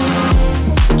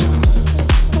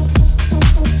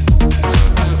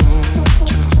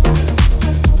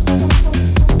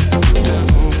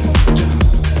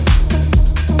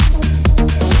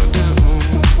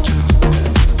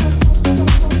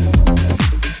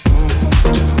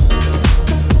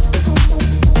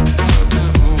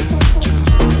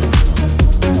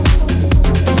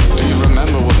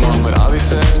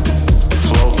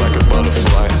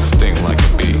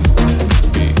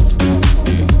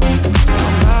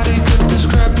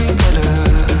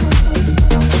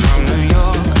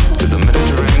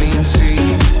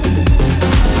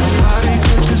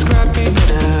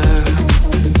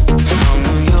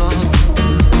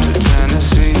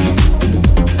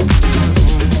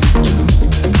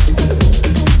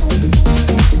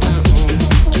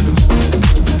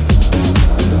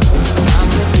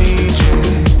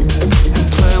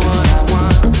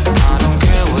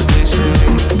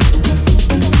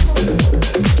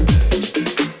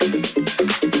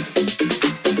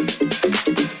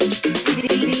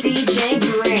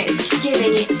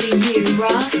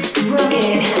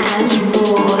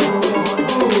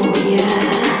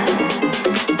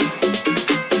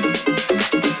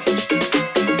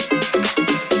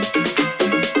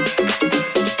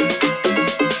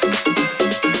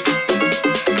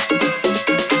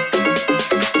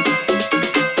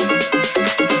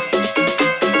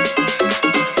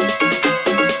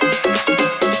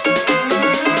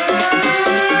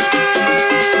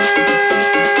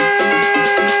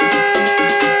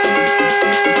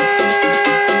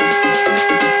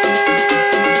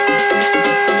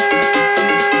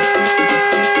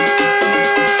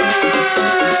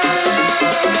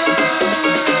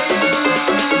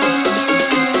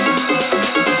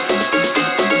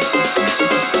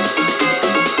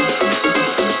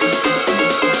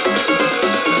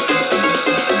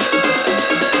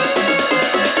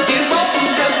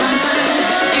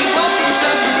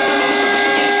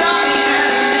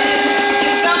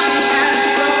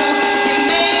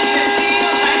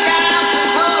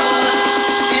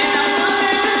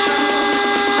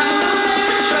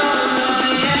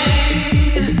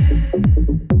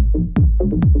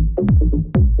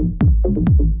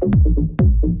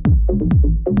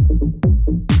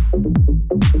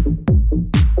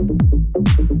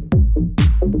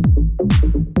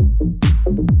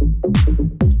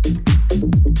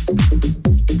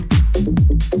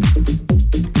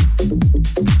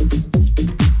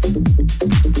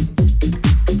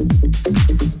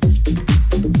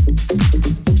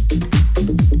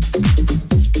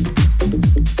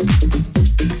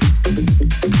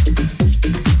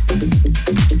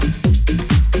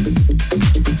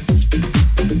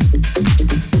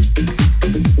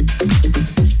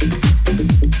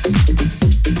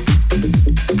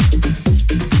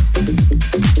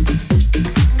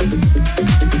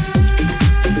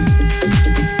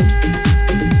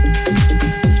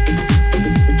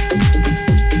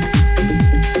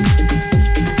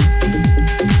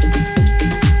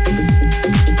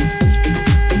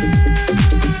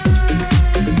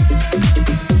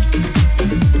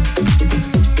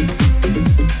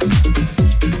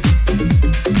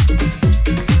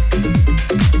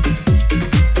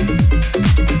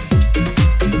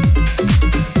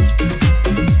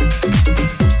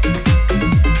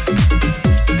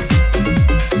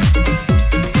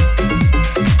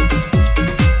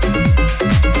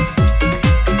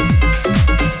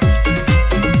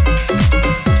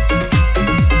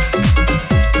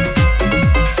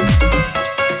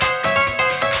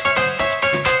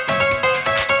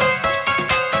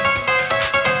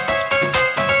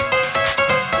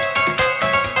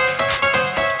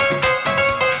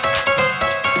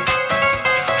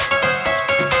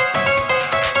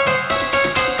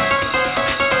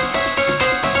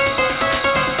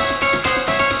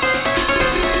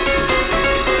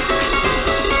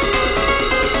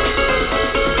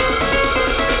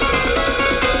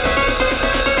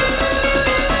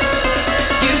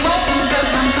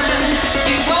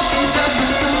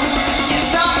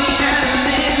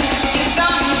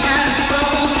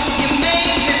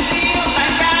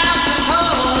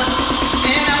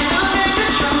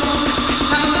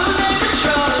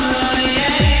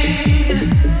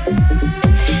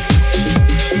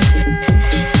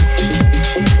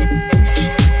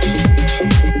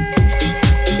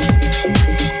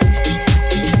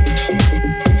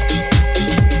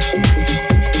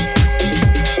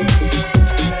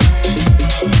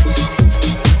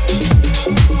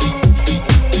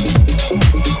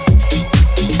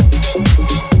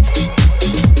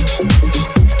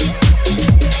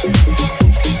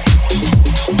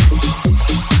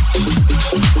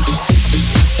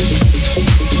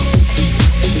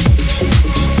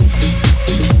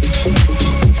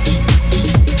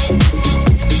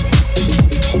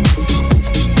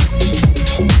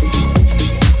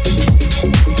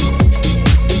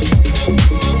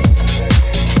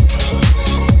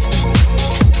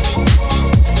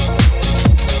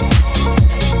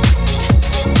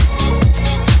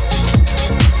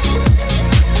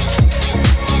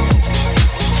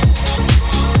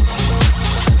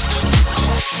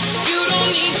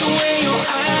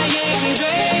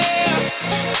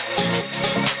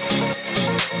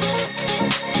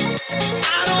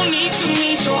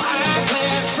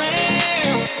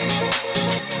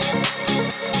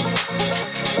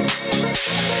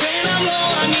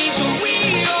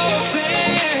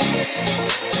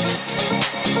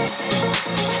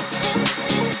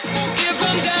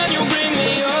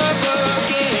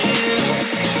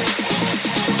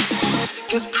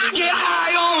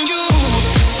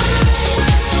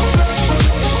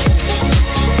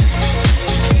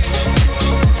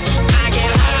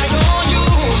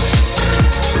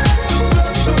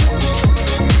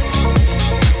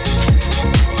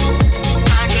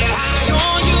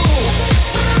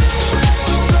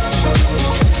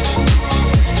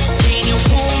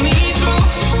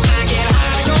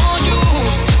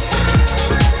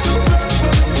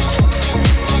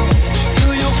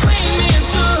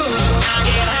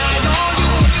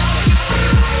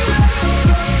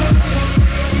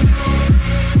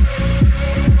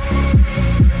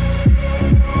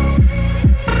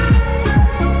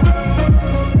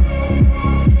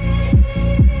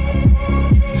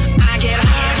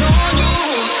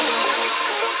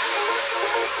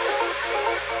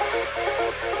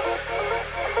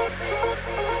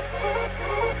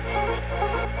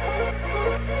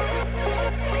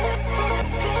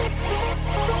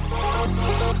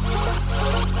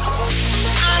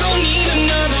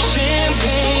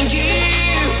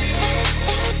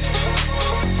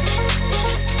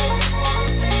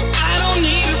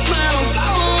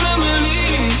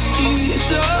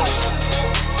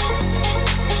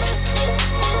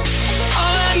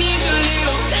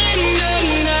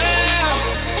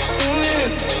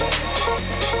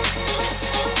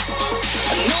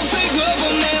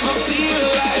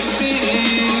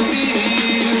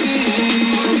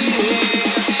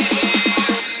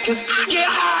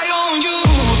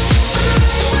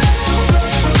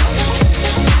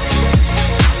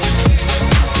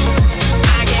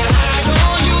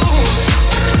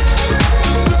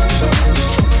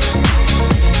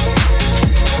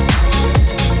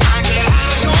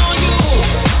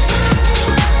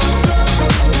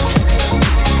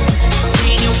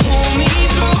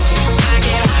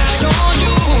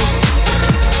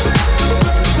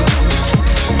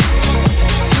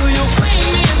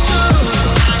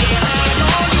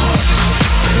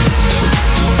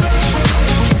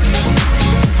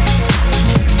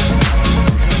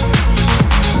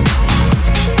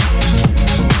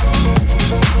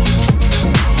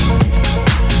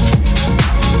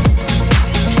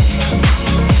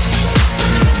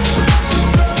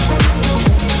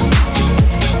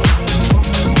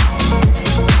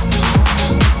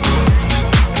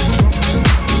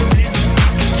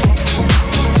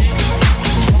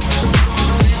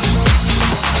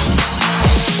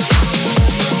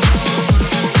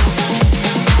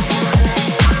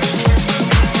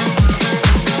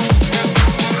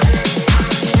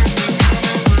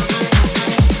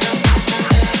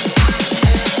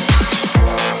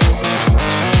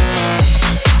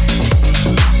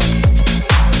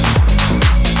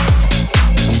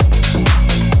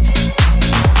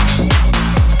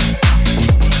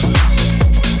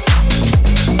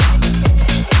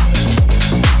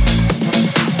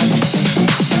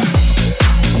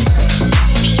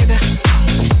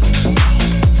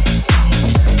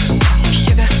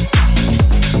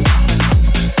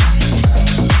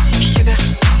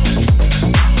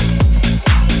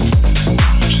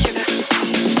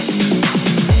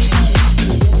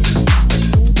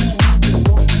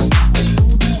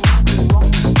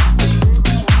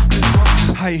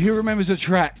 Hey, who remembers a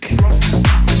track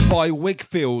by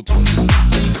Wigfield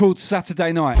called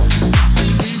Saturday Night?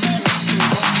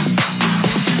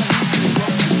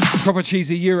 Proper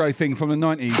cheesy Euro thing from the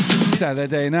 90s.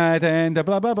 Saturday night and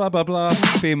blah blah blah blah blah.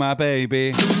 Be my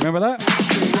baby. Remember that?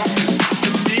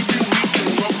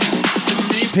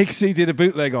 Pixie did a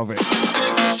bootleg of it.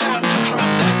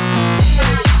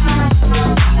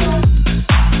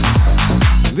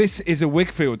 This is a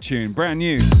Wigfield tune, brand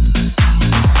new.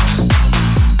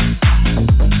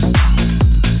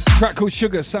 Track called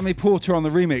Sugar, Sammy Porter on the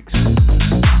remix.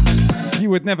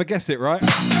 You would never guess it, right?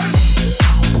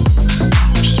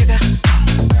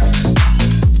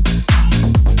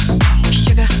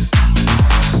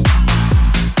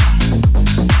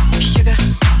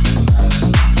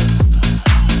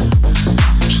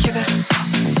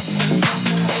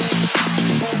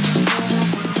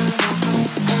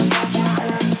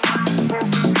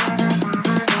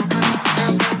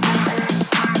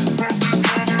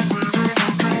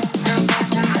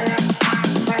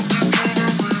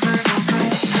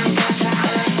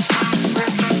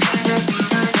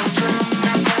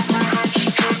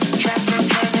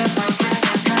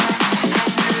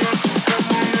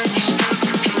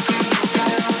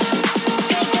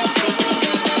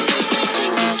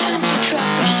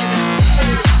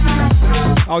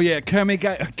 Oh yeah,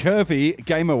 Curvy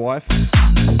Gamer Wife.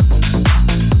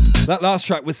 That last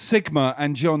track was Sigma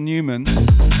and John Newman.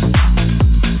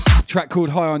 Track called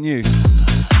High on You.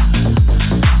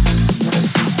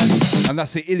 And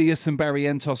that's the Ilias and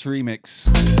Barrientos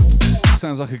remix.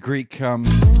 Sounds like a Greek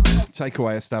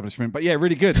takeaway establishment, but yeah,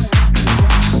 really good.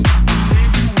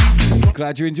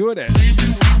 Glad you enjoyed it.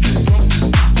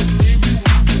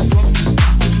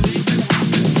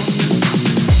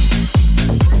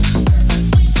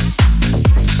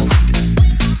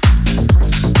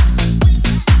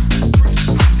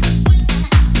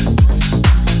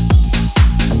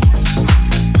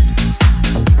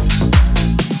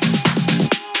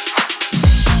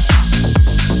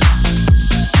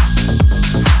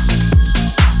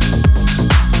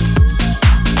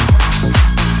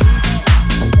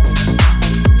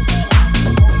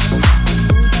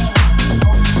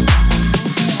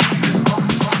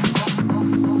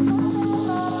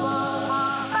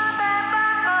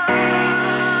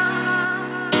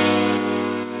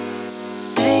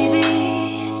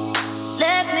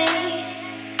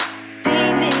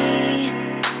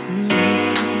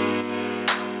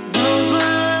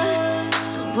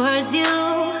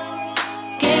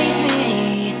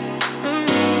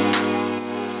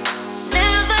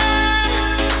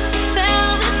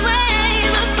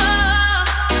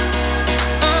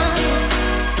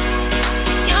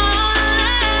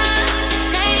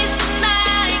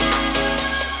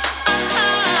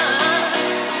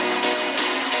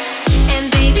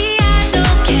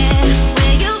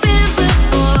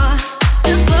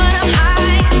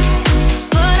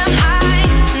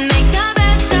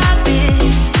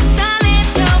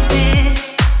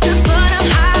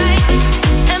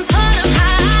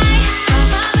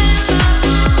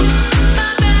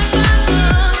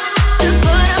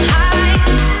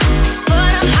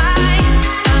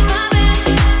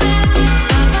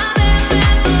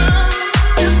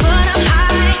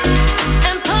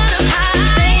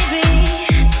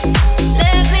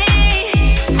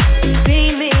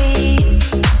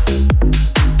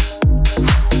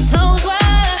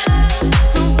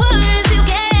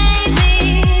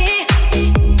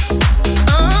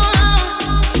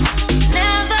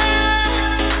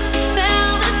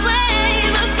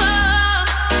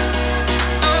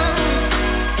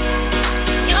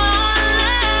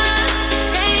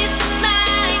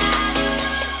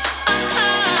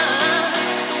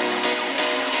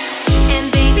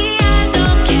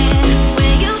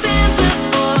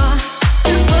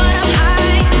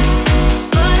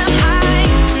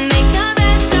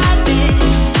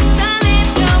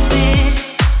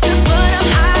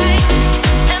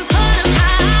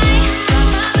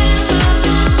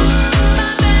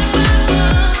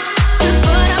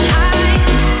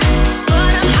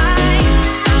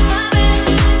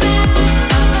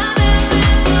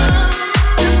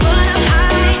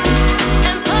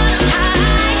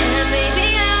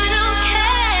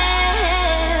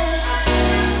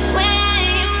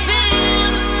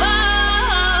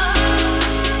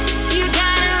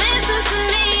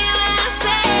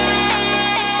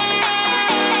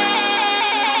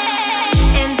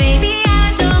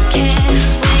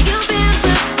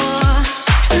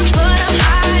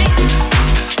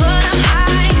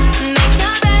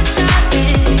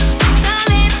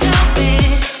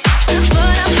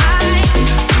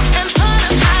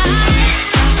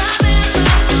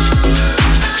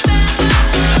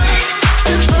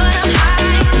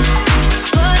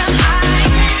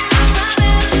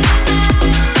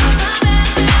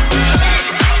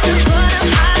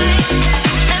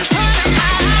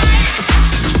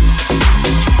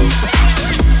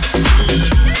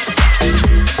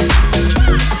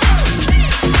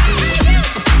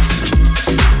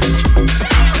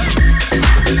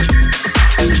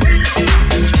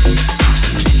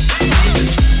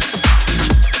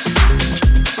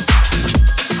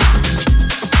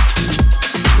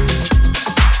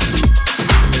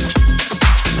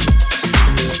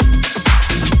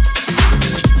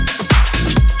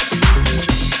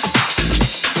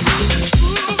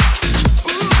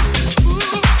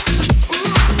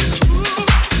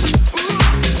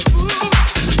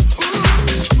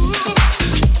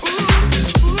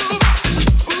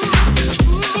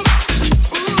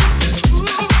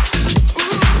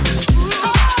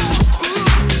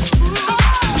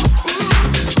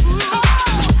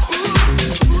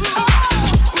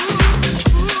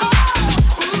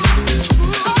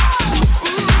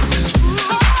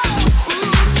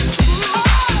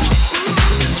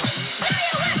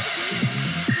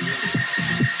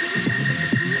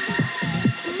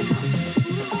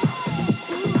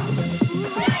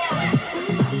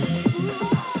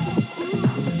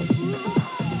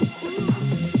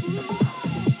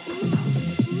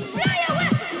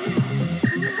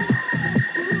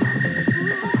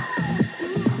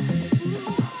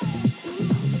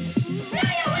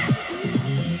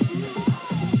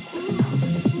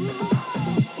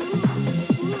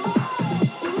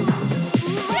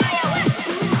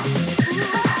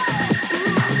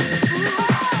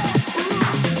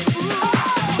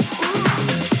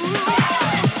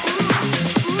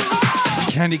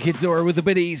 Candy Kidzora with the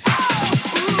biddies.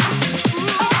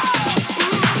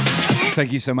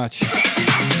 Thank you so much.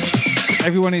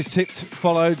 Everyone who's tipped,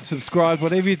 followed, subscribed,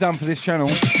 whatever you've done for this channel,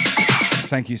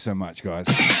 thank you so much, guys.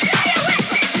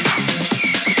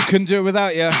 Couldn't do it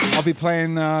without you. I'll be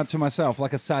playing to myself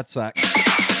like a sad sack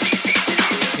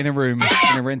in a room,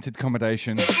 in a rented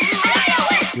accommodation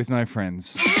with no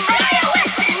friends.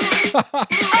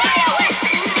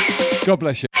 God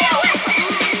bless you.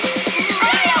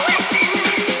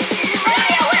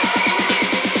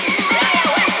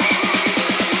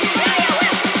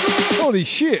 Holy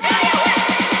shit.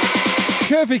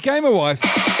 Curvy Gamer Wife.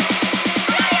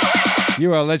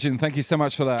 You are a legend. Thank you so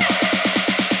much for that.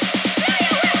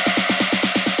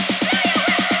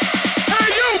 Hey,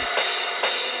 you!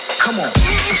 Come on.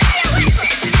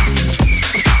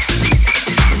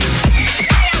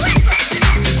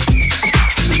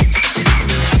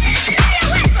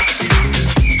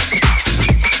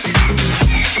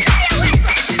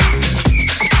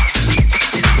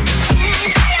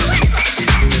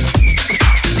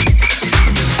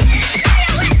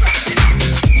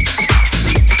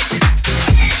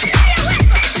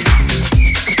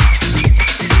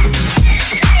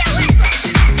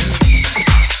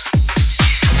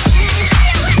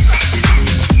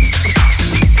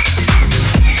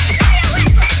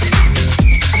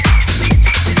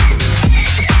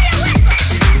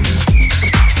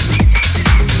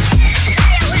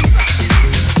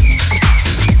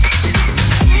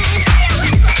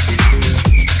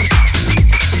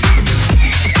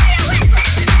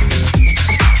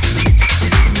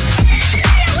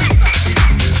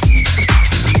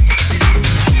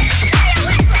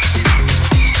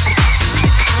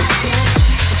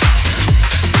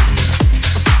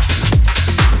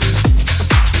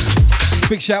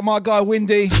 Big shout, my guy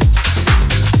Windy.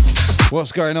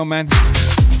 What's going on, man?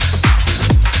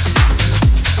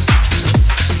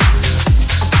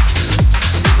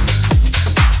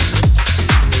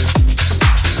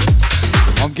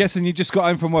 I'm guessing you just got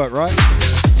home from work, right?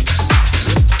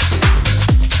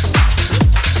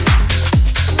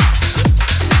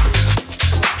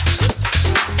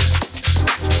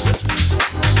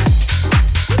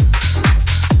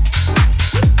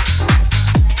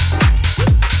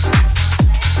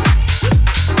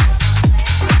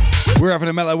 We're having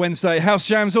a mellow Wednesday. House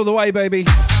jams all the way, baby.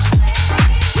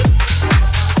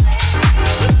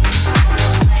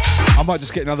 I might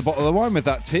just get another bottle of wine with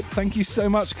that tip. Thank you so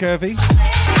much, Curvy.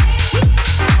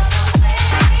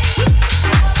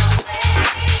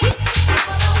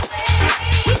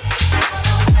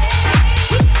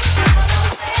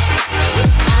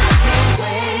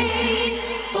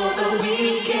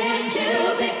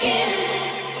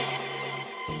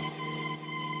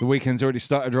 The weekend's already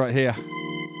started right here.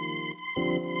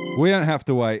 We don't have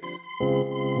to wait.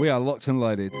 We are locked and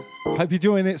loaded. Hope you're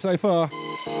enjoying it so far.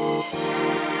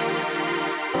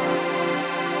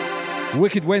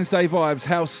 Wicked Wednesday vibes,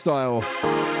 house style.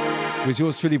 With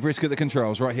yours truly, Brisk at the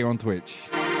controls, right here on Twitch.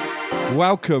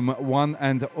 Welcome, one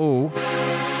and all.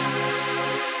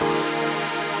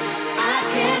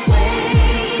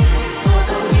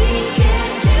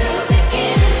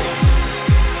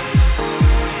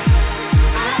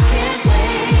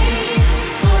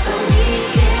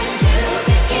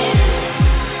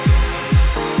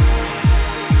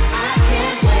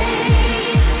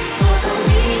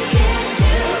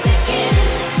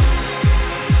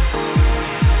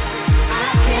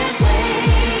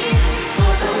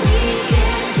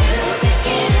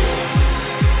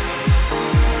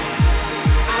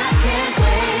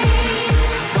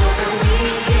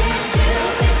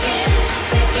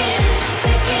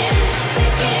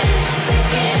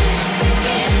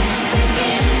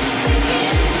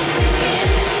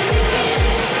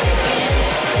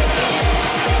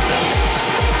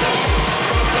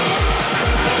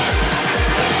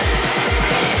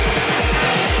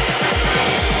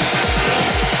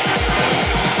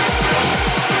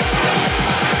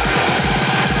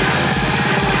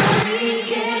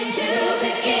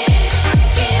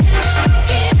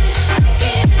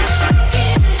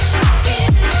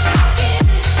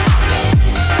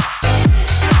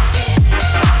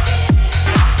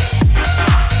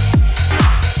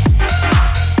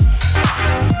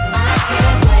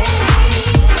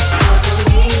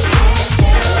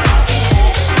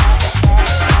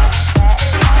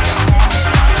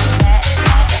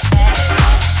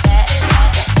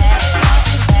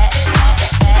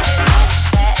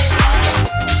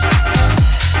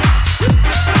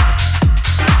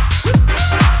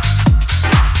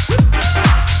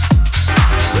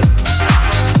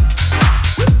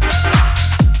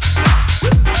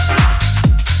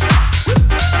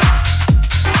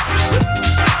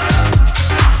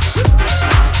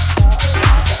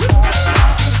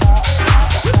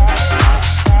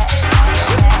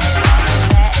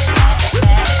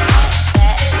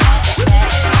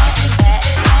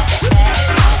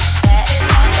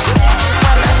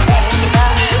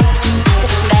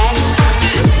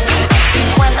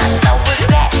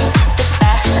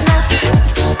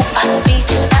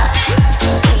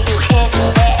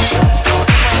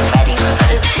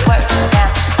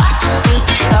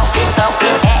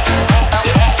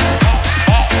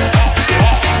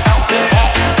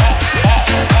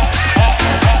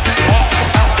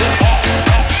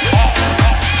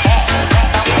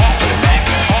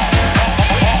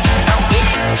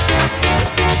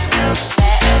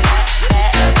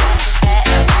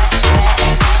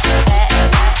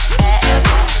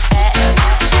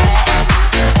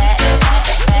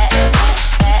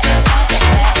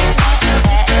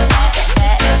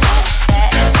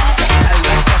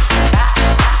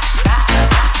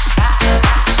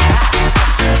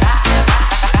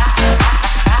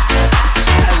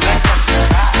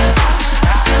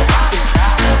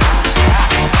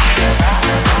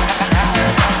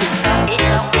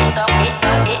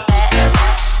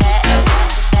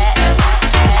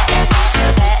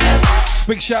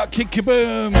 Big shout, Kid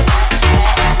Kaboom.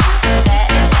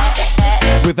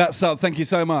 With that sub, thank you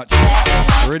so much.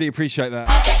 I really appreciate that.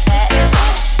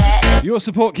 Your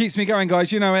support keeps me going,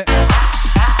 guys. You know it.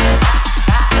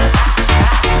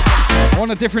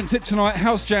 On a different tip tonight,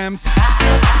 house jams.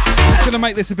 I'm going to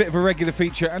make this a bit of a regular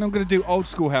feature, and I'm going to do old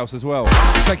school house as well.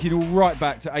 Taking you all right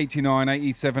back to 89,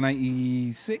 87,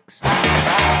 86.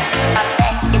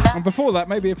 And before that,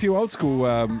 maybe a few old school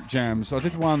jams. I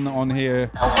did one on here,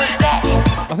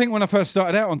 I think when I first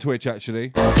started out on Twitch,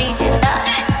 actually.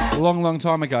 A long, long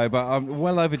time ago, but I'm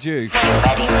well overdue.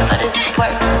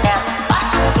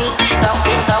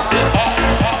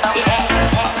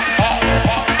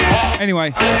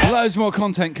 Anyway, loads more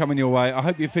content coming your way. I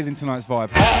hope you're feeling tonight's vibe.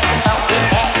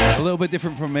 A little bit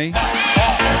different from me.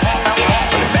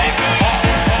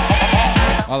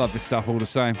 I love this stuff all the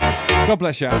same. God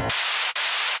bless you.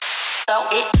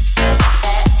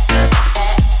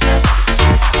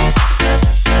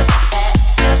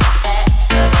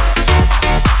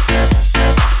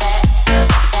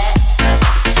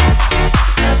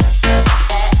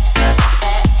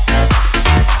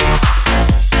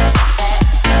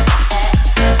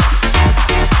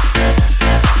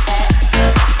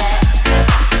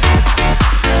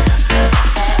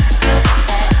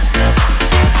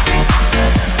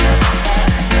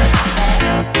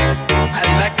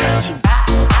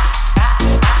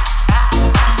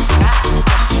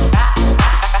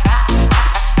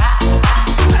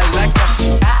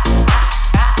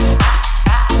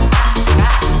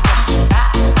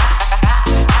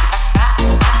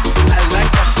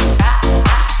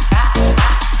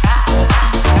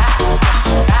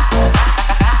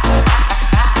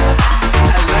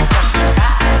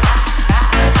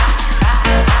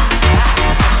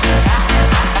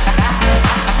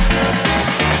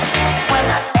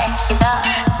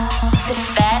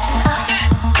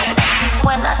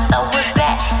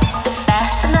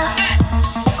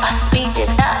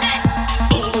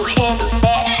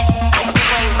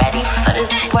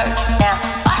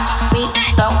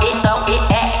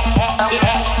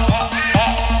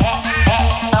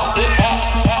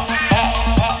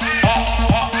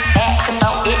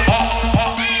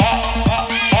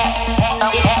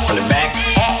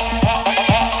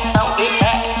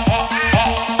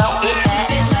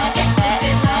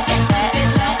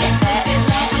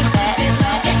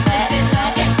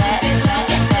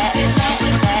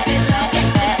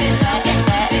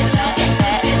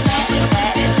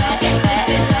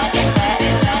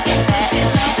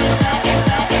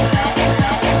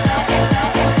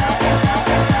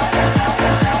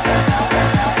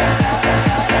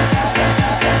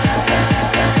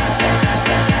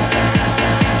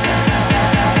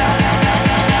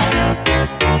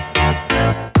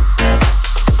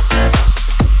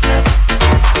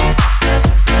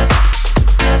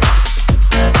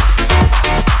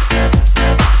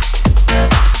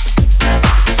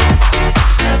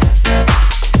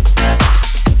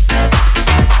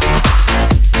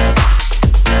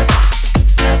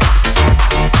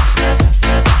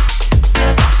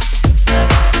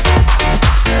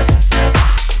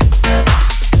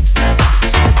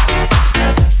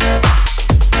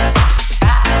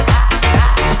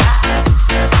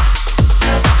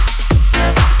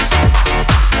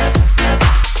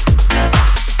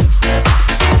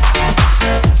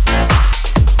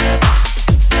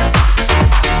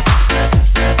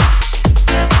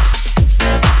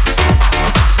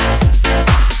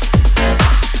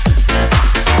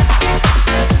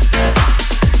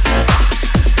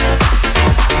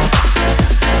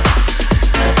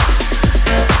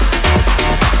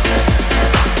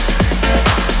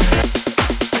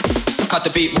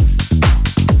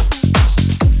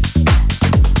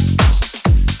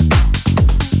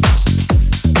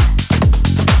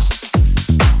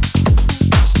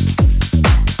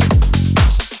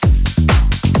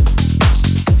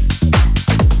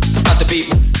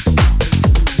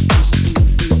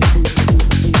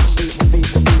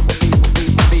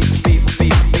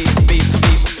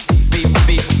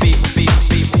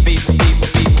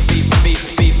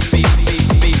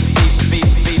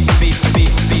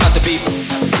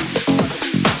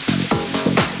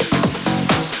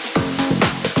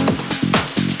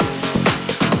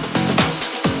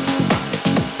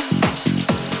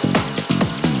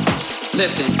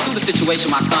 Listen, to the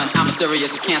situation, my son. I'm as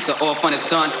serious as cancer. All fun is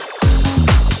done.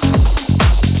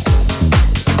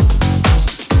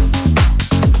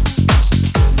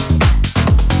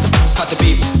 Cut the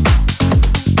beat.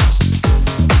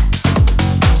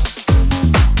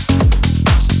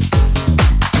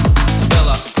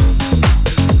 Bella.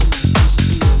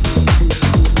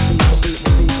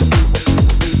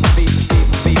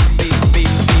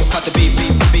 Cut the beat.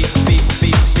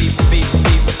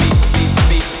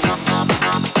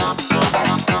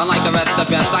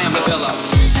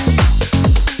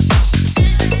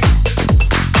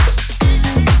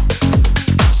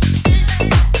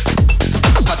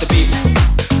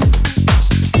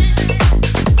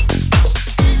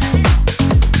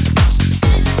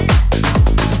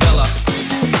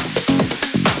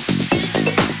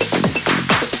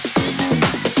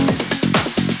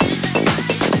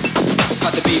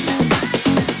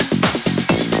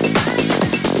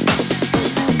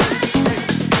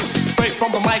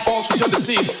 like ultra should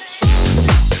deceased.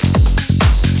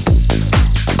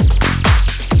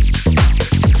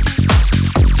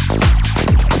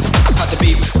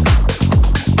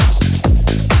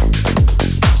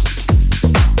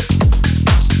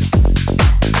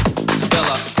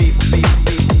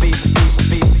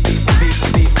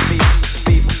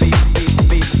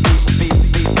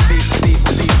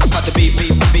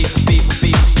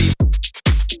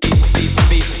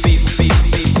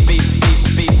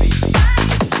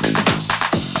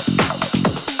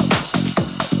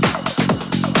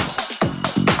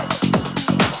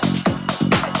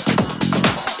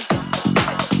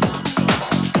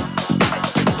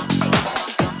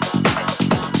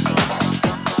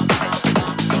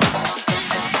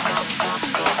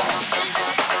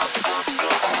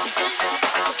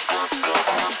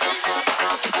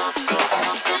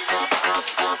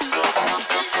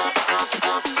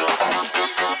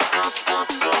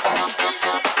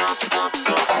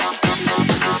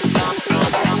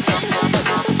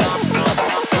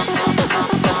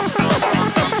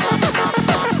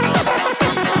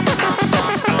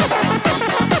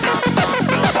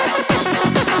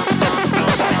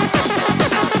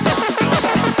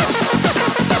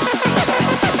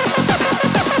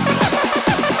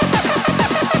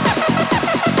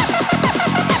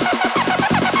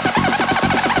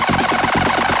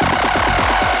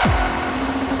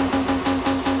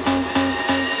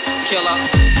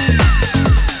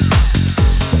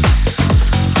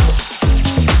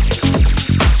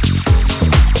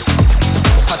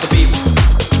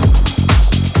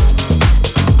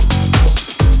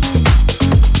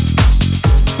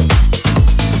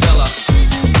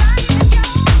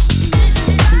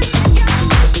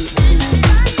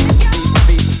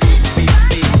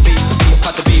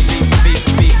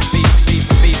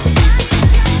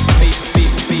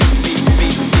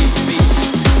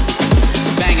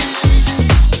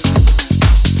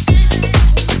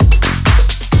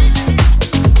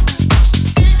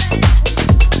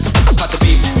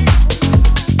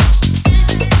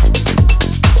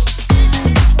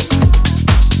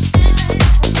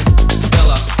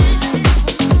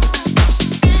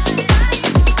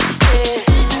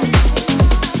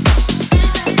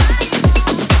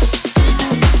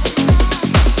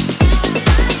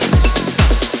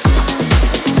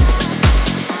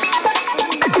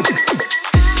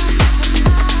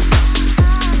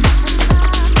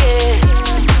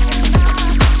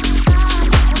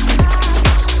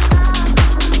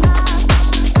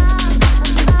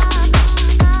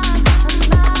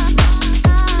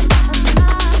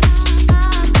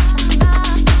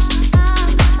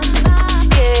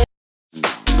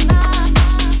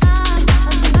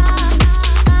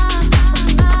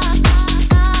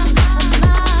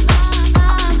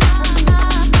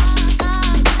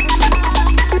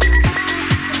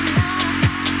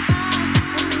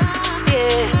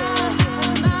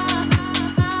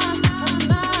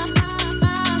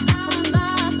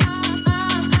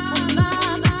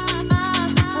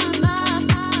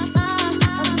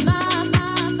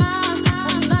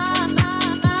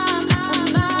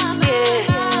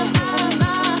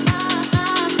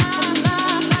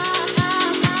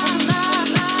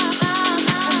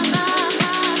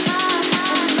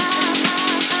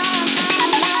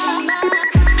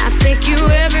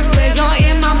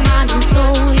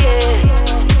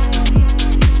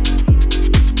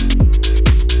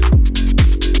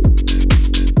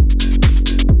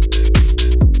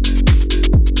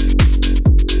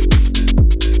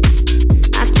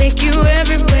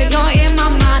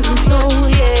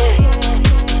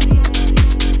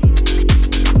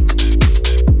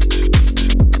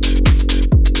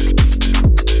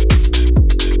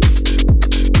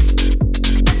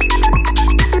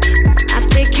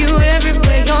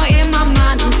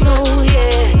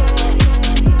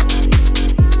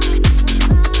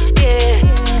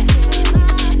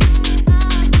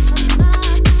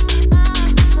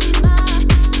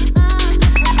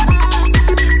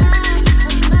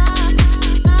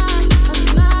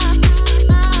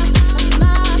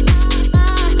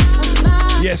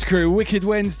 Yes, crew, Wicked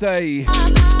Wednesday.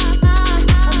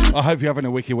 I hope you're having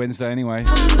a wicked Wednesday anyway.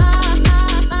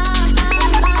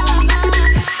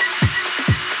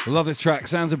 Love this track,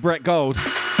 sounds of Brett Gold.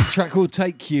 Track called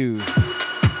Take You.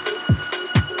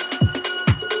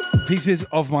 Pieces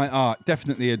of My Art,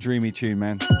 definitely a dreamy tune,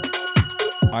 man.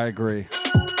 I agree.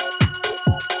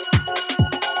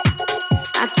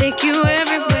 I take you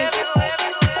everywhere.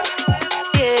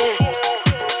 Yeah.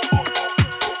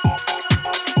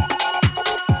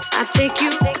 I take you.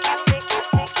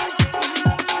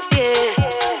 Yeah.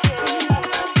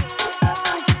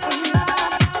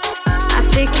 I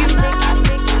take you.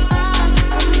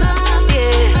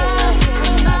 Yeah.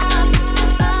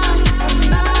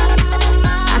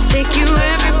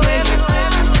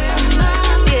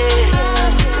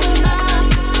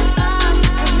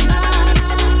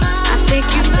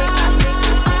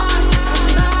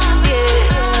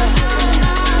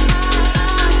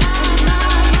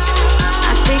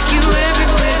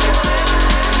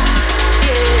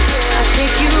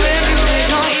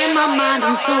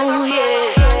 soul,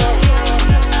 yeah.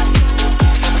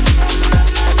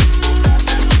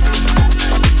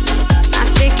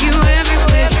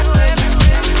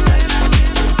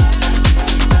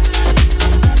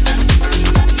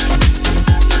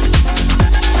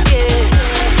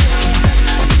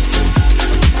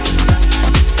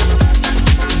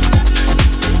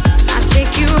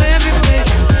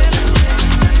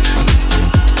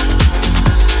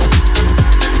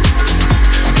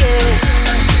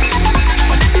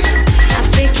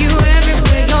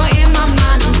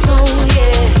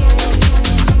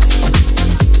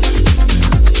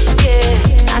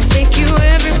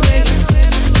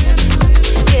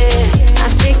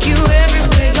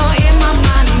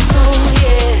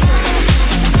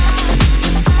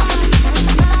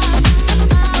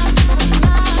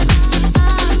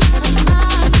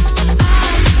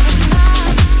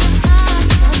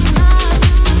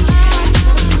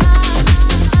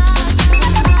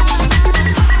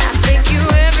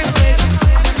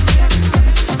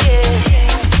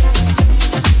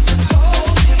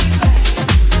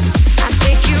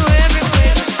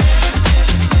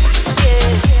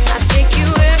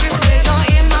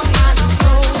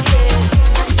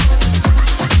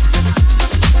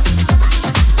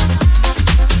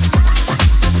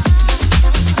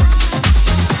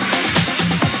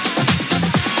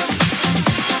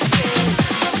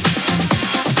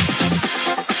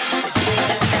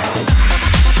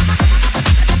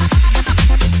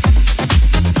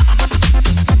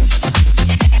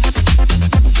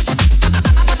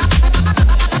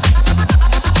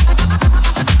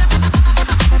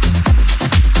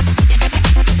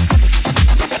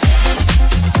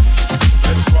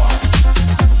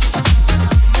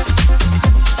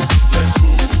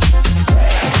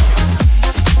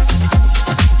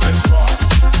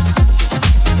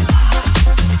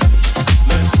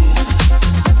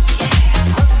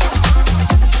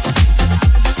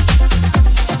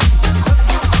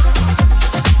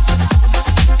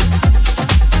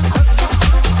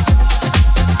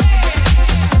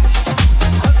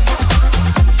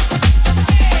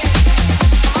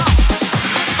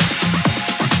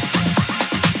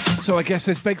 So I guess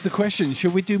this begs the question,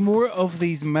 should we do more of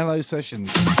these mellow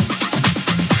sessions?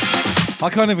 I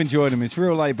kind of enjoy them, it's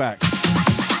real laid back.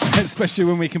 Especially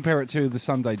when we compare it to the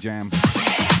Sunday Jam.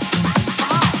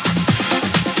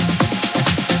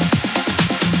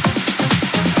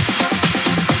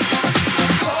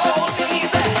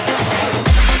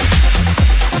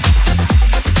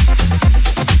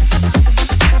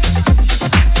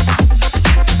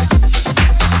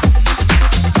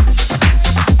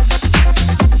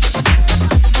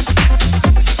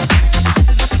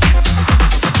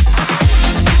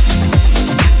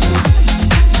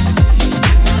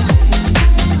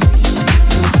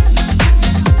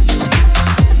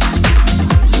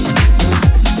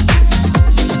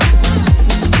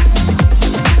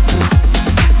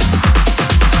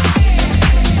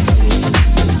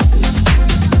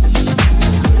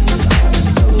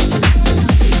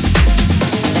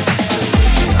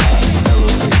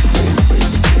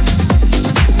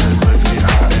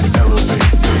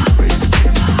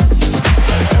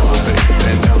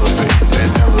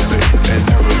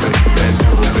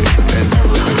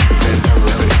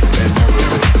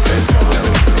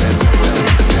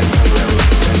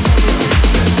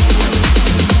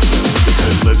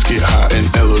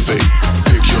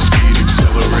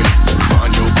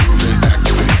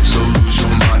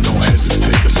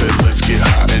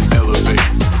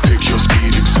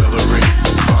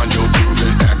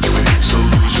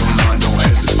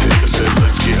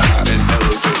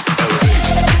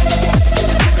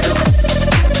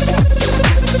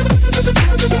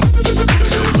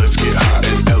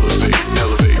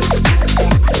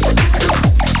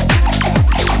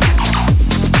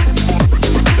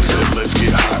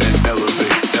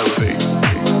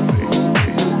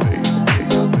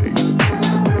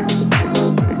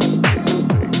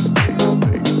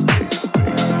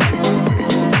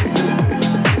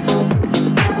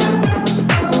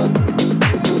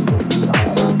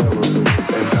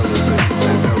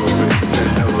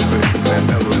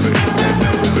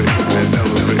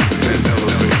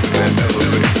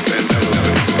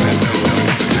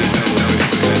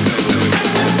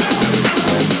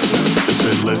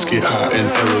 get high and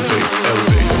elevate.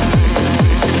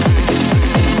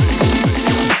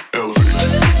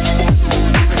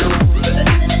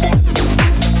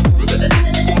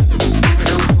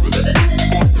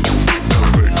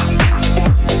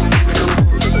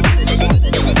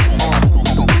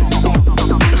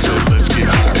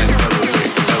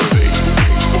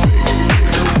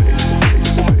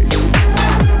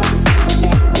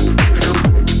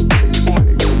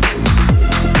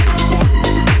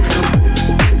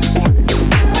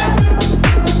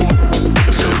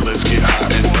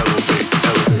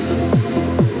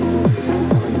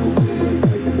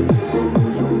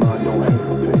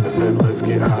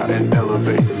 get high and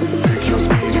elevate. Pick your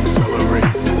speed, accelerate.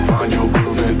 Find your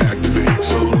groove and activate.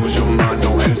 So lose your mind,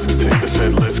 don't hesitate. I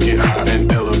said let's get high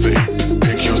and elevate.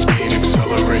 Pick your speed,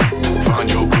 accelerate.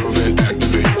 Find your groove and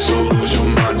activate. So lose your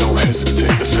mind, don't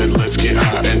hesitate. I said let's get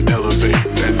high and elevate.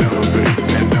 And elevate,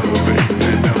 and elevate,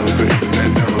 and elevate,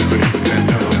 and elevate, and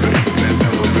elevate, and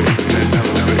elevate, and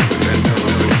elevate, and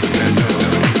elevate,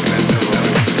 and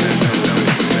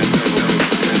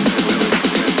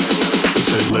elevate. I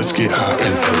said let's get high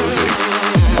and elevate.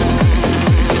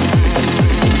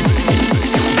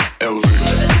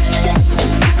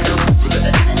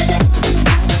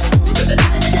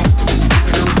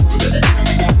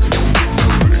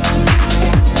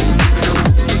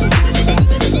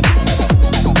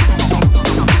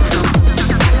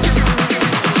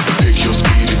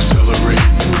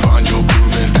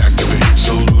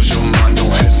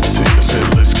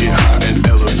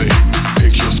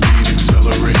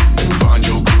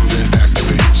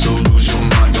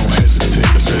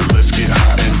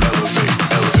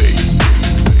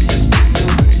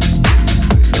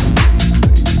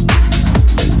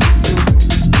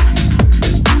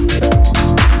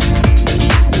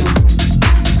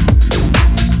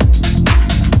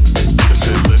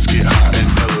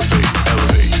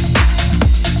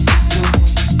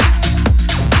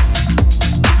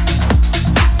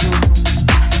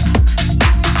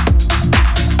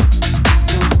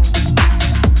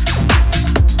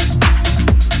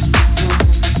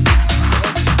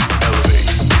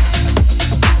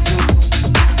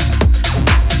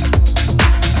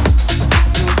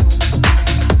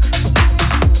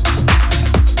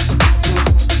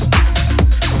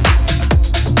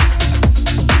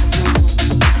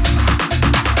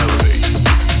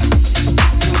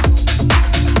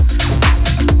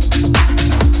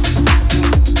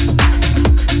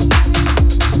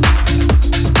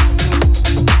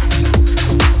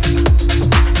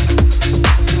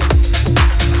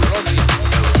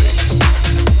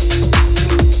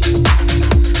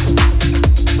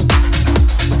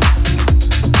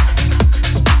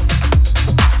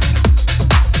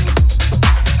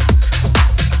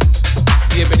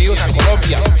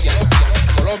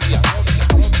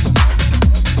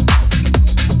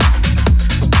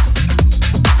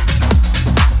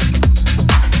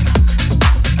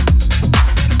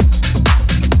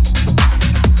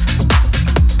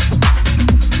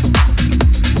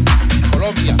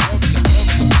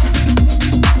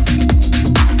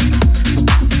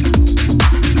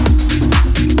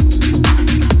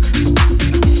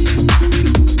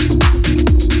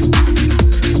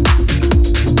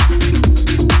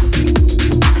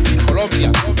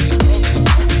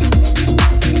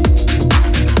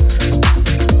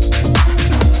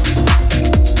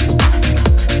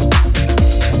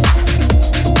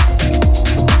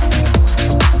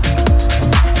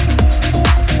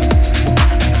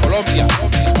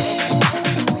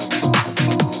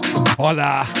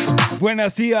 Hola,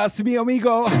 buenos días, mi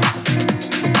amigo.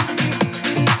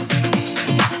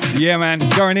 Yeah, man,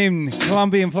 going in,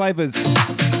 Colombian flavors.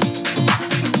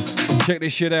 Check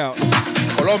this shit out.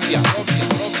 Colombia.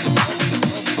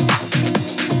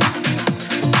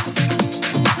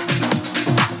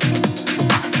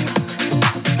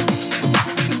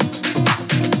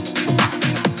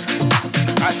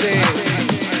 Hace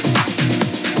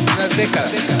unas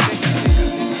décadas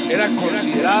era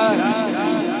considerada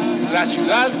la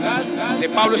ciudad de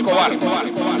Pablo Escobar,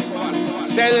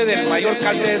 sede del mayor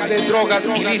cartel de drogas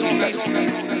ilícitas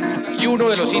y uno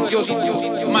de los sitios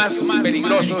más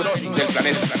peligrosos del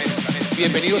planeta.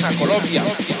 Bienvenidos a Colombia,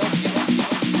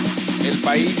 el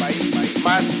país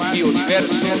más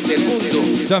biodiverso del mundo.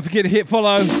 Don't forget to hit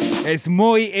follow. Es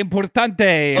muy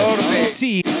importante.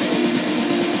 Sí.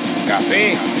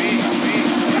 Café.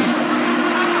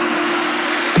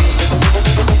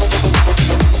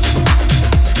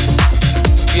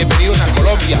 Bienvenidos a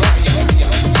Colombia.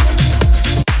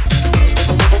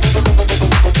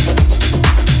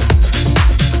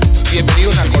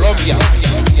 Bienvenidos a Colombia.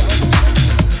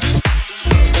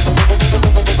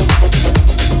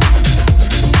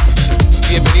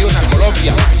 Bienvenidos a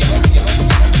Colombia.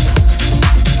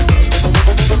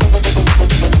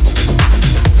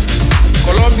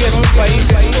 Colombia es un país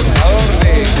exportador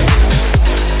de...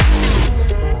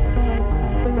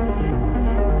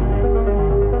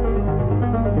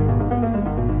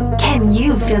 Can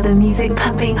you feel the music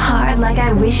pumping hard like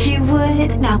I wish you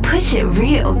would? Now push it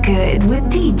real good with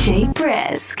DJ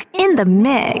Brisk in the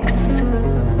mix.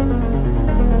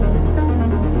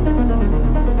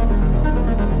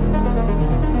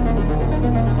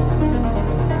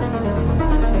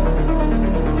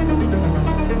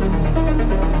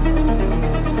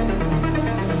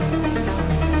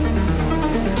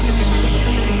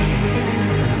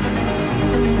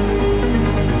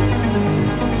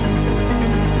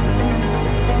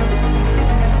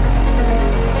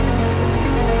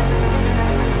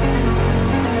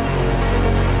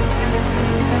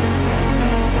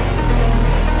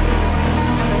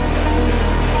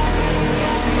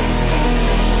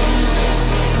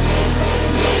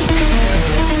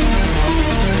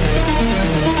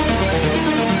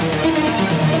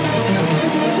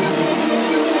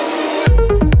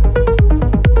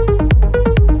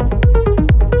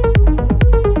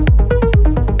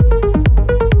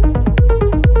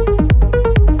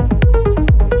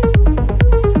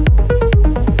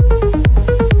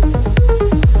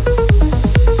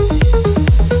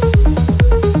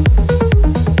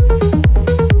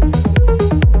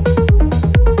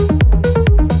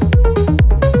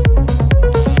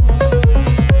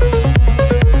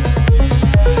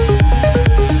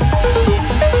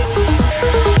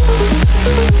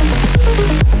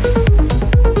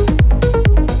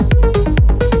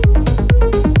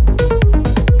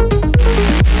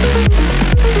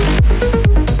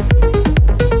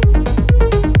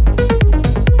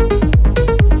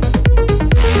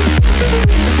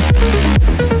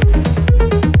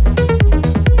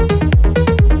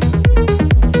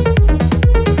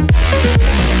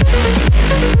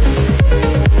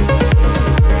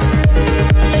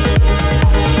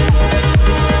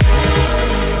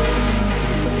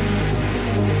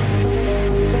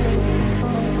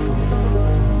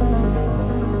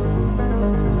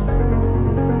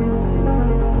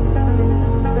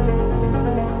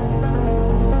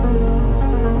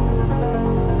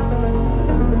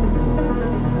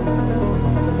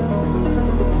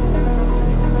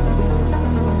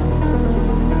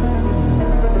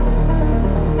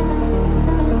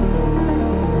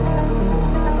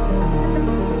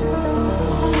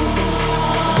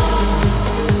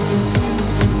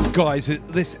 Guys,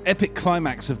 this epic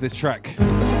climax of this track,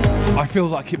 I feel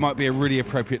like it might be a really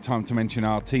appropriate time to mention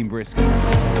our Team Brisk.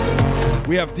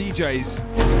 We have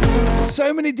DJs,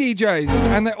 so many DJs,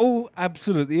 and they're all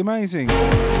absolutely amazing.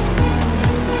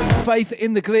 Faith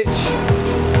in the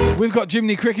Glitch, we've got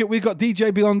Jiminy Cricket, we've got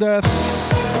DJ Beyond Earth.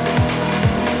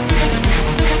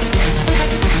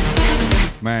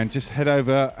 Man, just head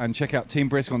over and check out Team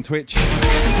Brisk on Twitch.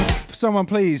 Someone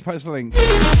please post a link.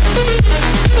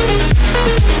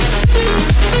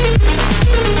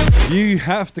 You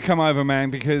have to come over,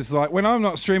 man, because like when I'm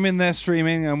not streaming, they're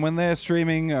streaming, and when they're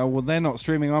streaming, well, they're not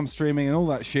streaming, I'm streaming, and all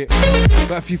that shit.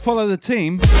 But if you follow the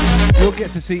team, you'll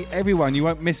get to see everyone. You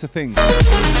won't miss a thing.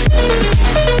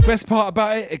 Best part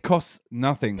about it, it costs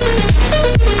nothing.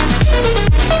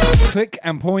 Click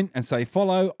and point and say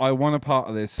follow. I want a part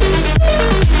of this.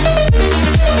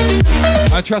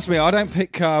 And trust me, I don't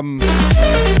pick. I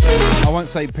won't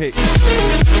say pick.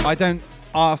 I don't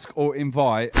ask or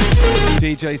invite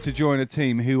DJs to join a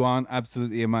team who aren't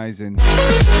absolutely amazing.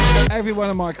 Every one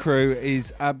of my crew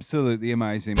is absolutely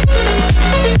amazing.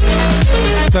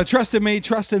 So trust in me,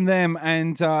 trust in them,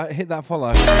 and hit that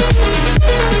follow.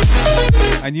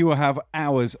 And you will have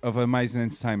hours of amazing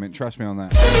entertainment. Trust me on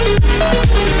that.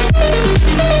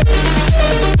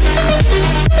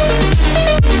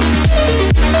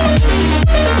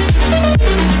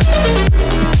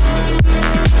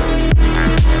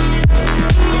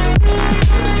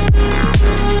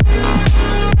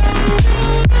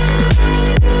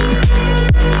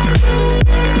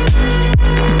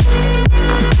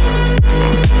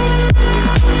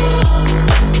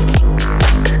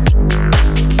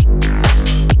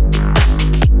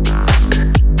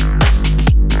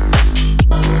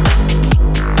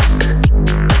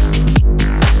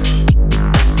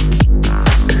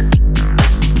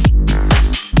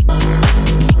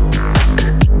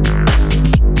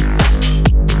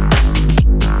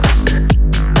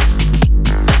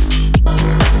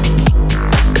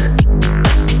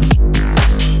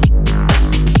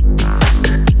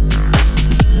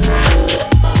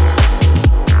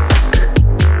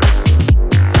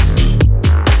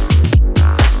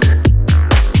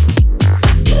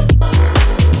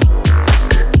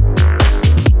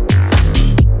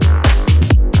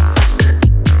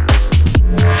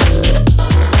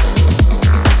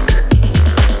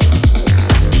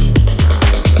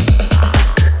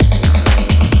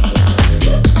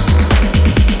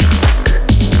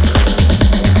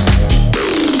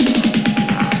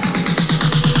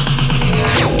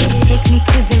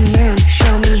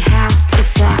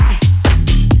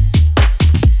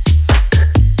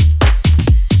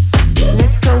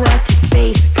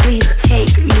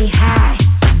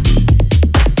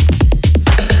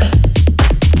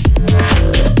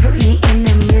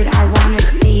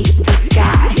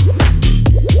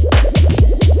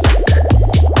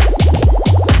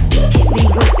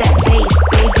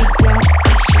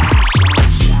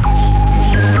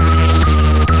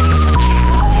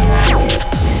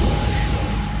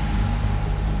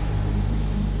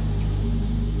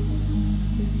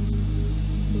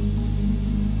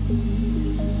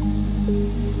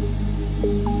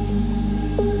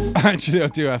 Actually, I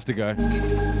do have to go. Take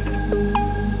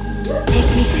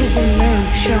me to the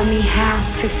moon, show me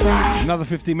how to fly. Another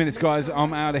 15 minutes, guys.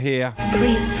 I'm out of here.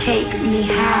 Please take me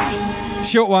high.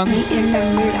 Short one. Me in the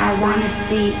mood, I wanna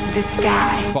see the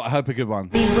sky. But I hope a good one.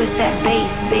 Be with that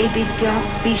bass, baby,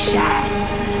 don't be shy.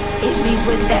 Hit me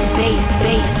with that bass,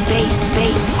 bass, bass,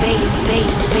 bass, bass,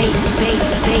 bass, bass,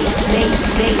 bass, bass, bass,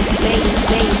 bass, bass,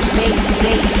 bass, bass,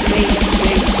 bass, bass,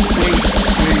 bass.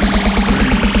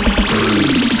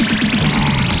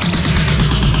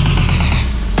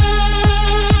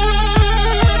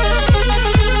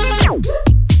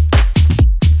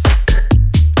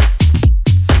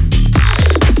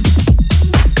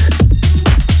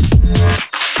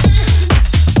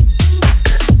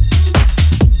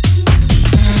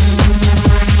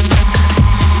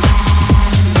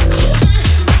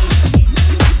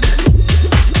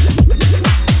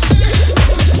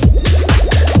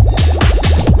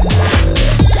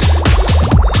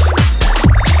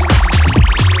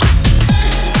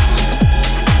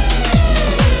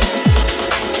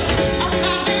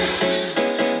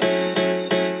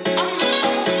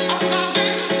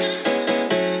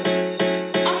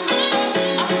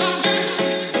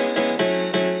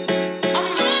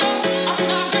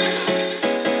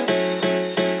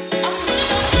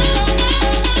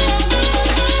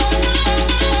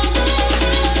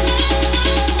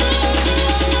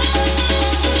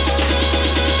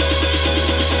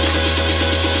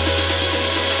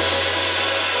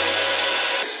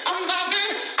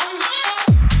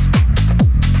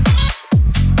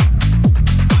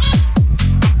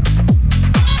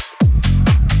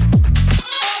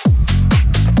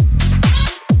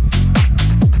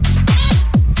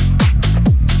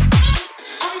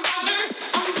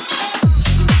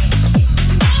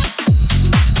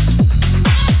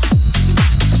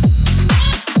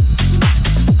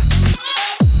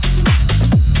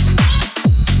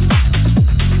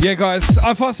 Yeah, guys,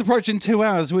 I'm fast approaching 2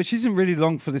 hours, which isn't really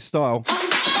long for this style.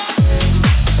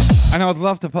 And I'd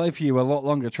love to play for you a lot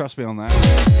longer, trust me on that.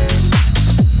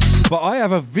 But I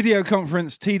have a video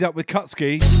conference teed up with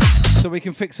Kutski, so we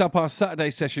can fix up our Saturday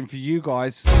session for you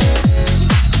guys.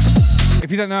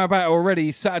 If you don't know about it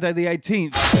already, Saturday the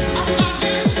 18th,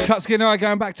 Kutski and I are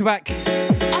going back to back.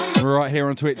 We're right here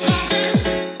on Twitch.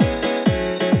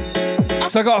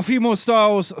 So I got a few more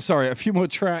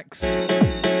tracks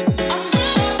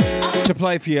to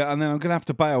play for you, and then I'm going to have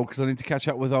to bail because I need to catch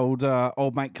up with old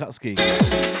mate Kutski.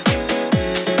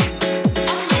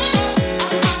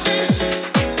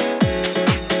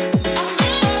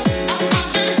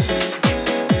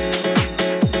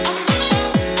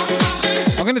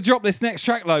 I'm going to drop this next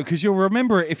track low because you'll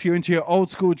remember it if you're into your old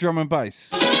school drum and bass.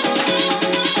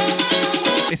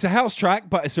 It's a house track,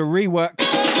 but it's a rework.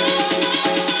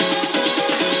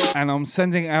 And I'm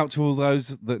sending it out to all those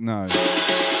that know.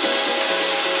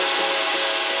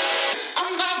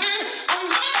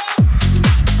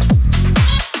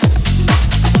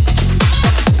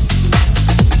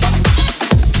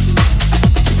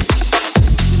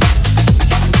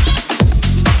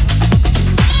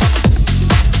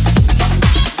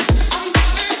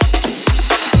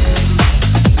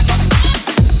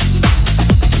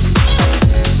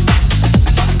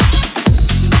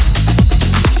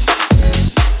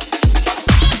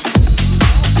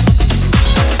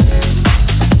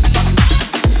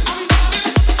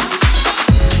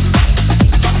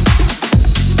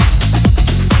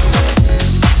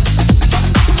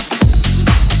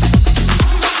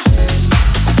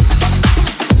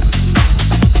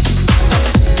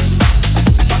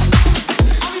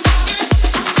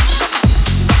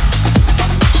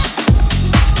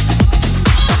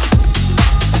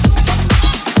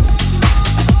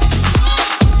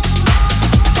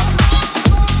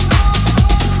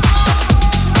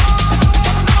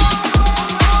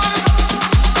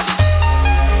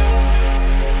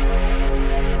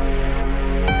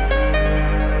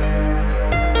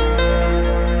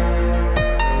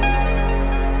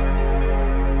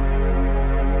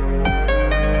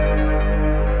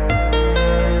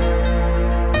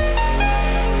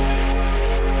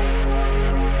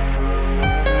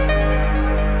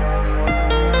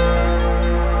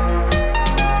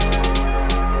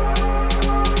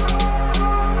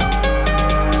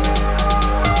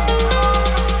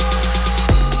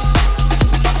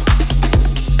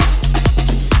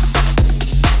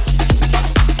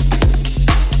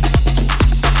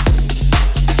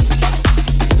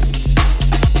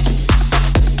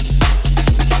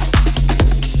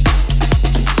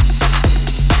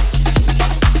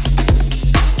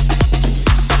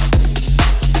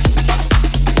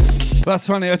 That's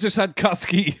funny, I just had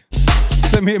Kutski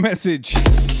send me a message.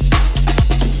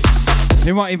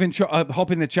 He might even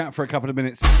hop in the chat for a couple of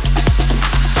minutes.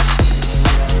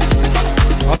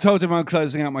 I told him I'm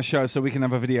closing out my show so we can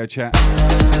have a video chat.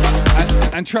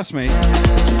 And trust me,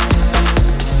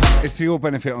 it's for your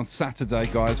benefit on Saturday,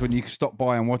 guys, when you stop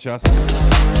by and watch us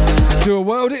do a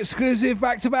world exclusive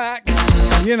back-to-back,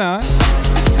 you know.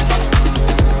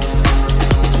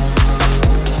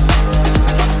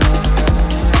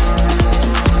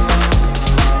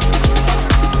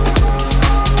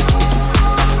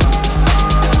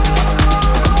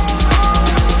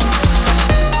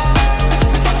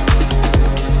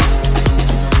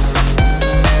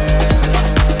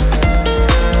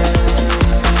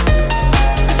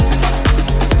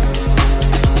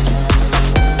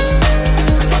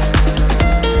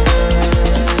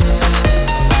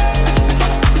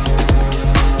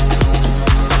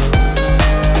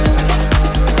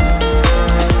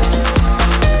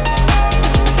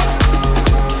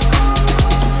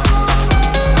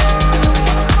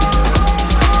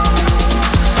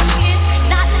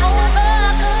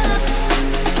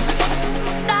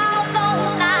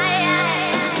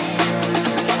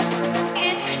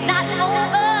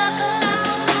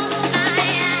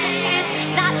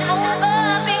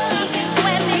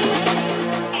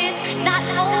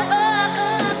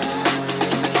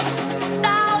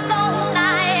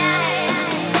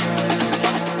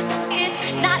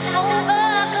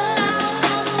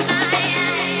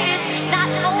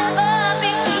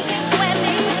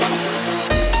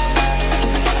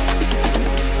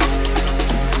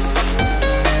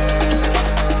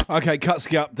 Okay,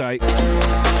 Kutski update.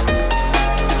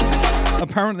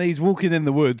 Apparently he's walking in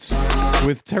the woods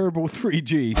with terrible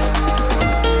 3G.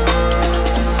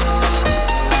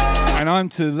 And I'm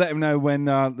to let him know when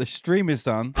the stream is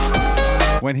done,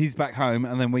 when he's back home,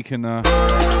 and then we can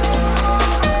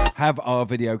have our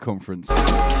video conference.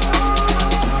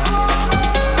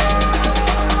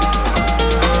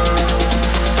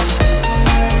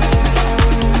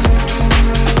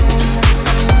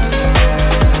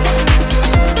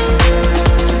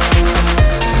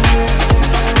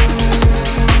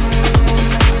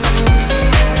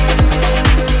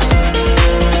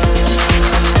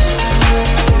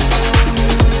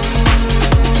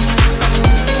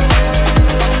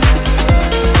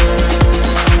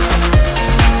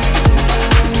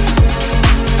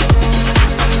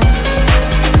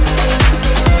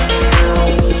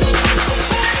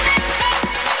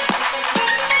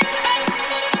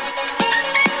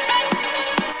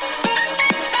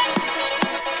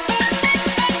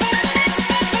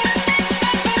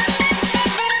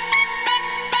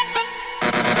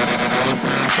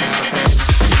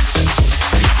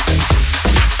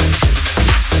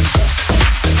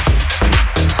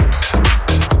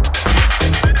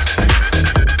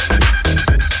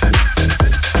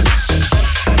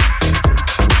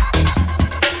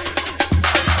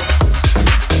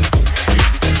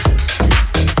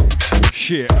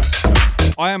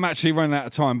 I am actually running out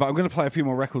of time, but I'm going to play a few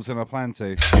more records than I planned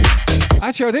to.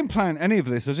 Actually, I didn't plan any of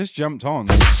this. I just jumped on.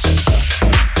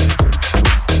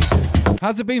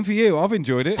 How's it been for you? I've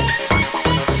enjoyed it.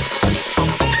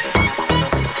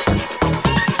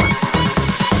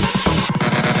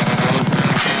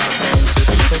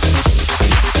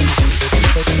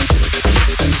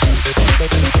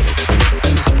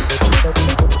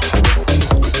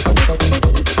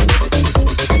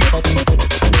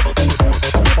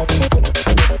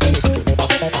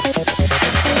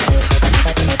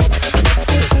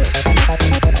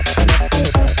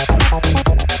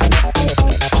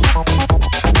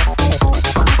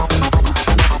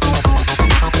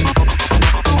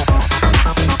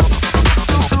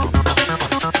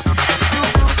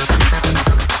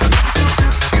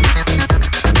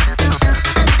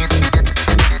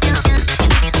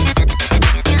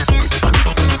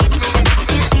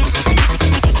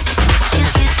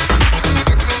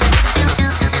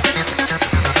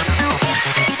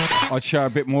 I'd show a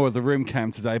bit more of the room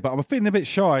cam today, but I'm feeling a bit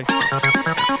shy.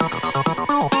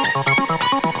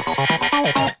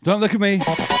 Don't look at me.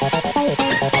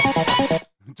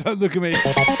 Don't look at me.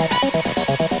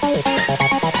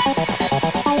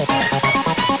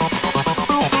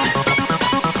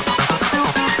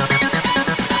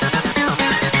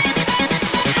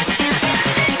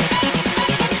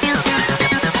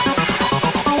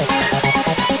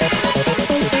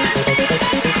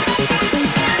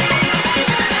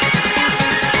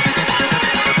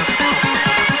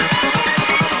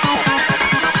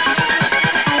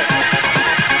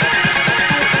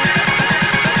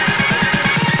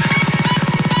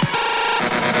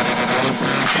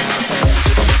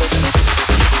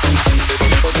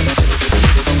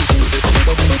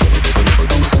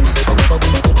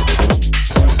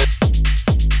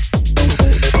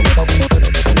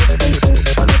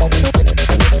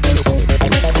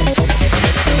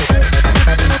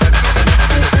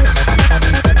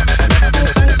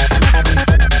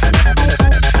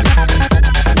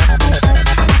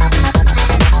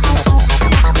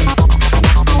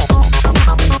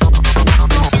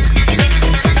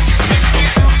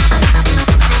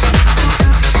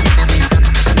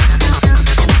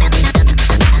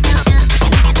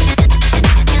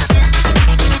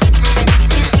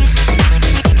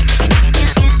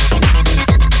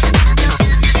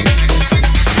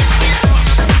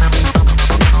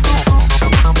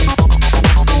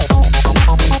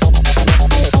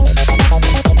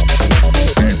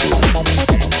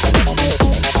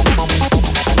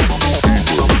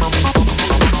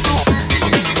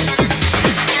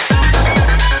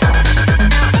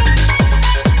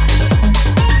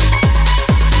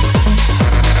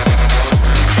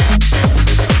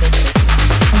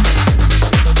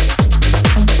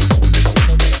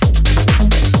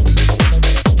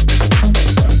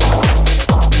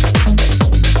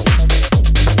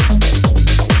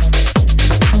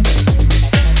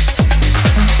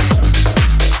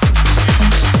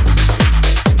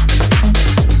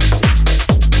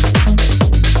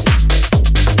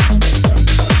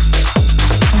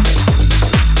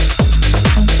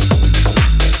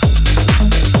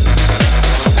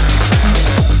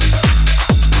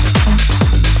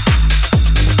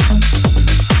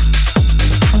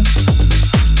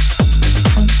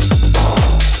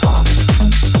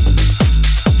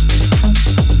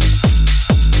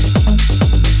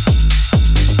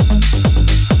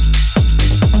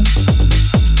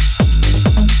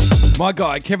 My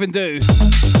guy, Kevin Do,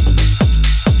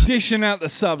 dishing out the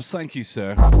subs. Thank you,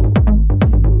 sir.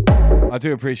 I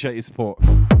do appreciate your support.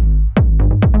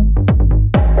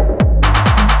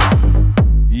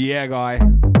 Yeah, guy.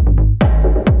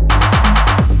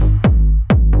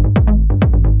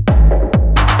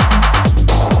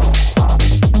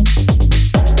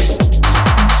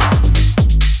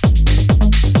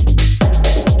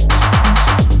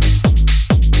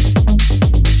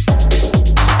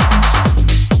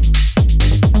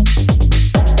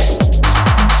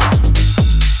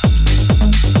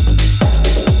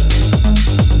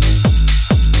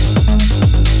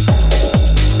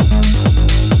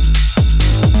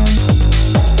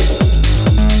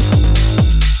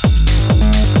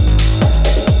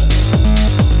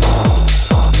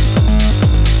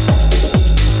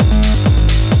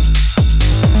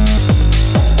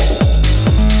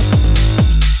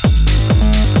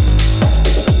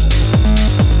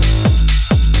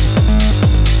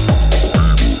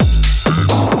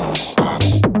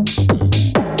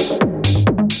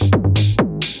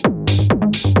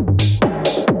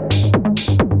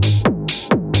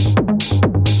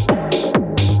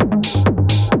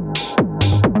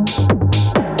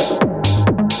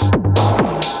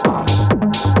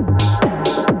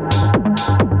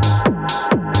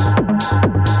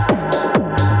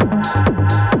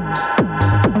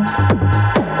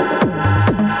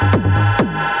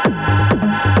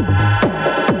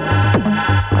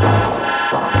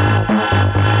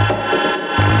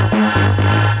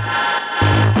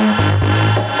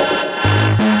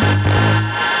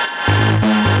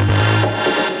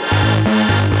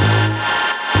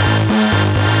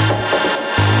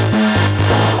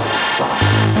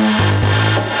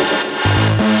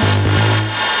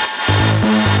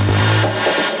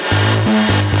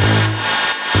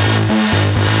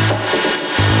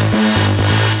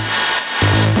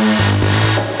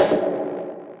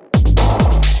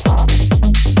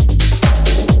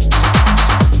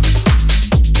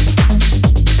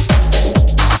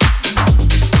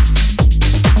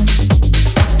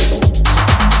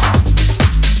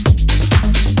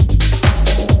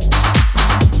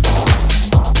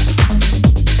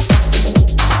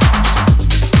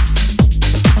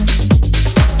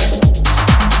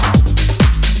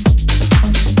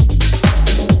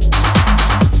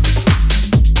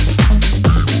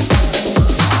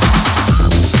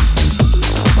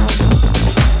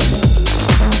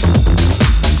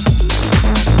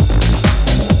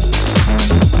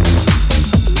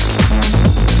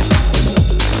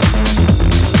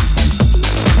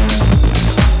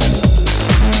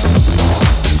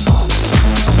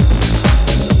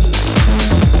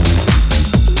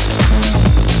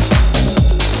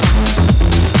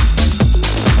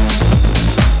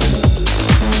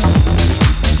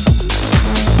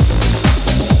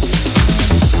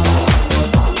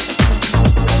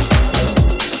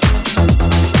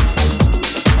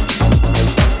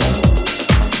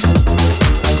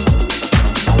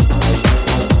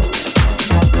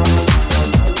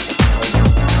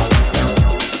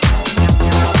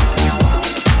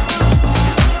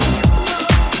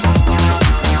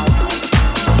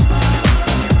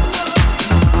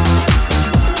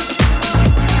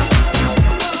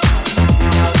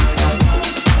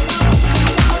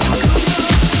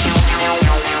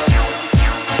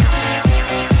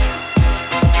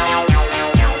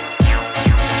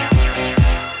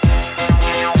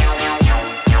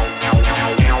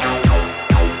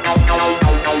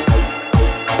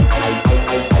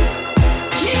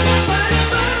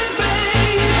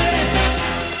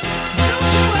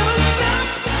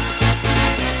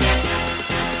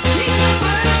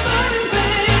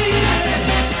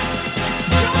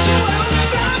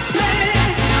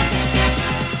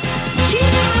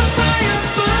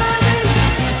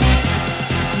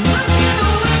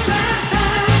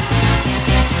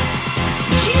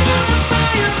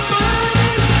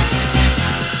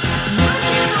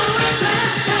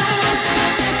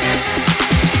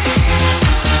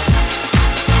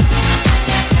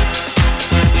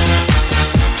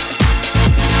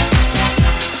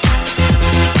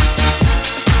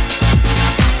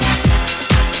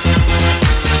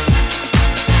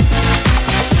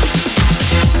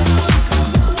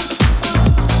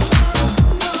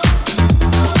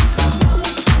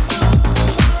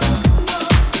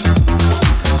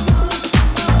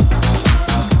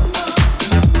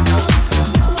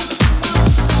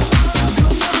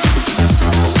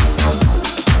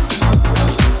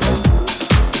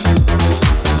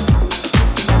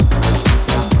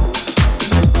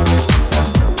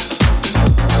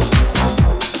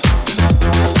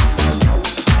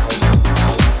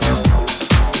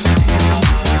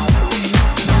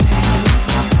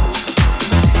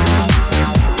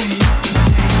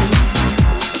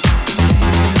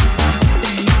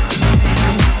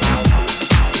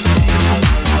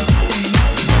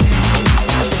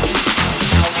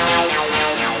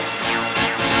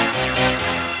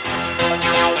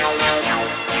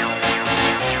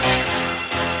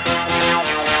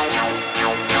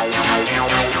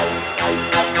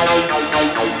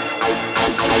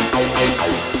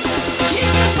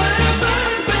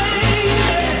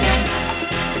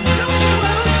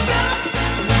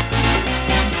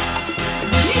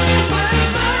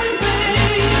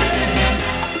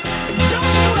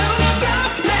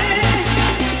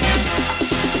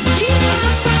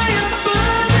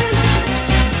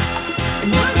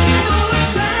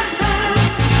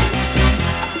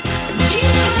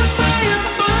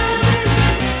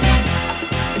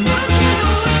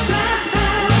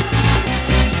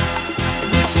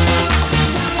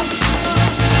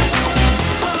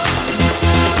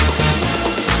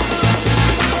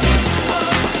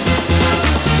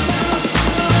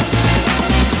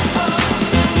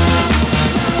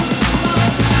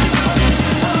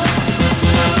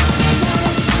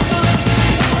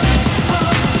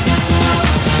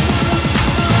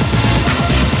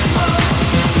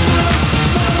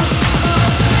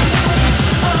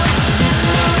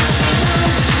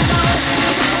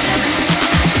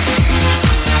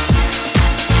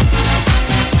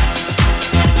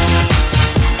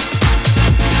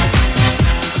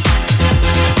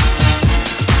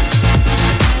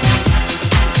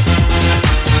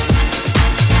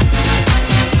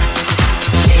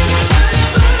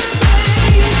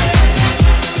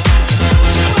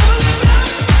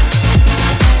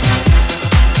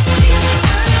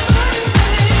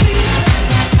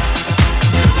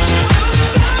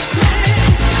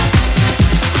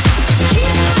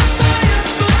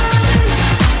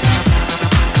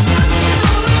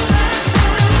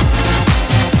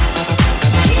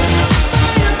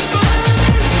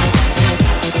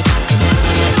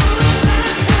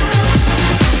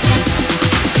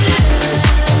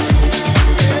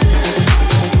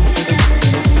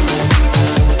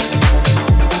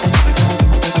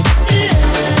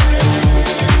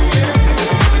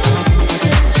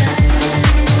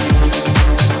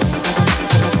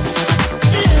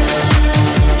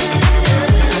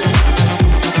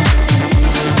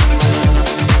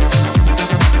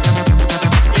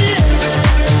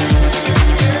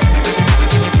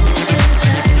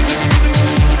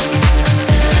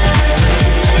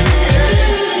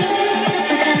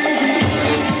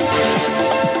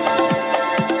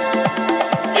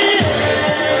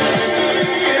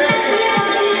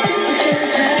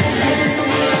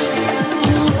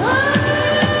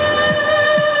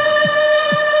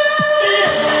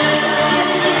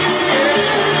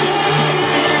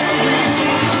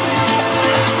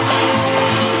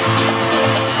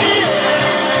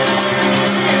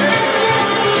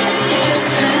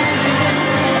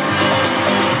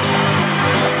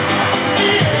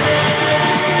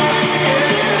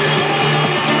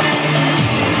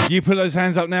 You put those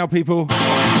hands up now, people.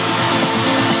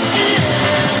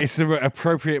 It's the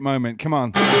appropriate moment. Come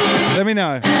on. Let me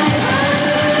know.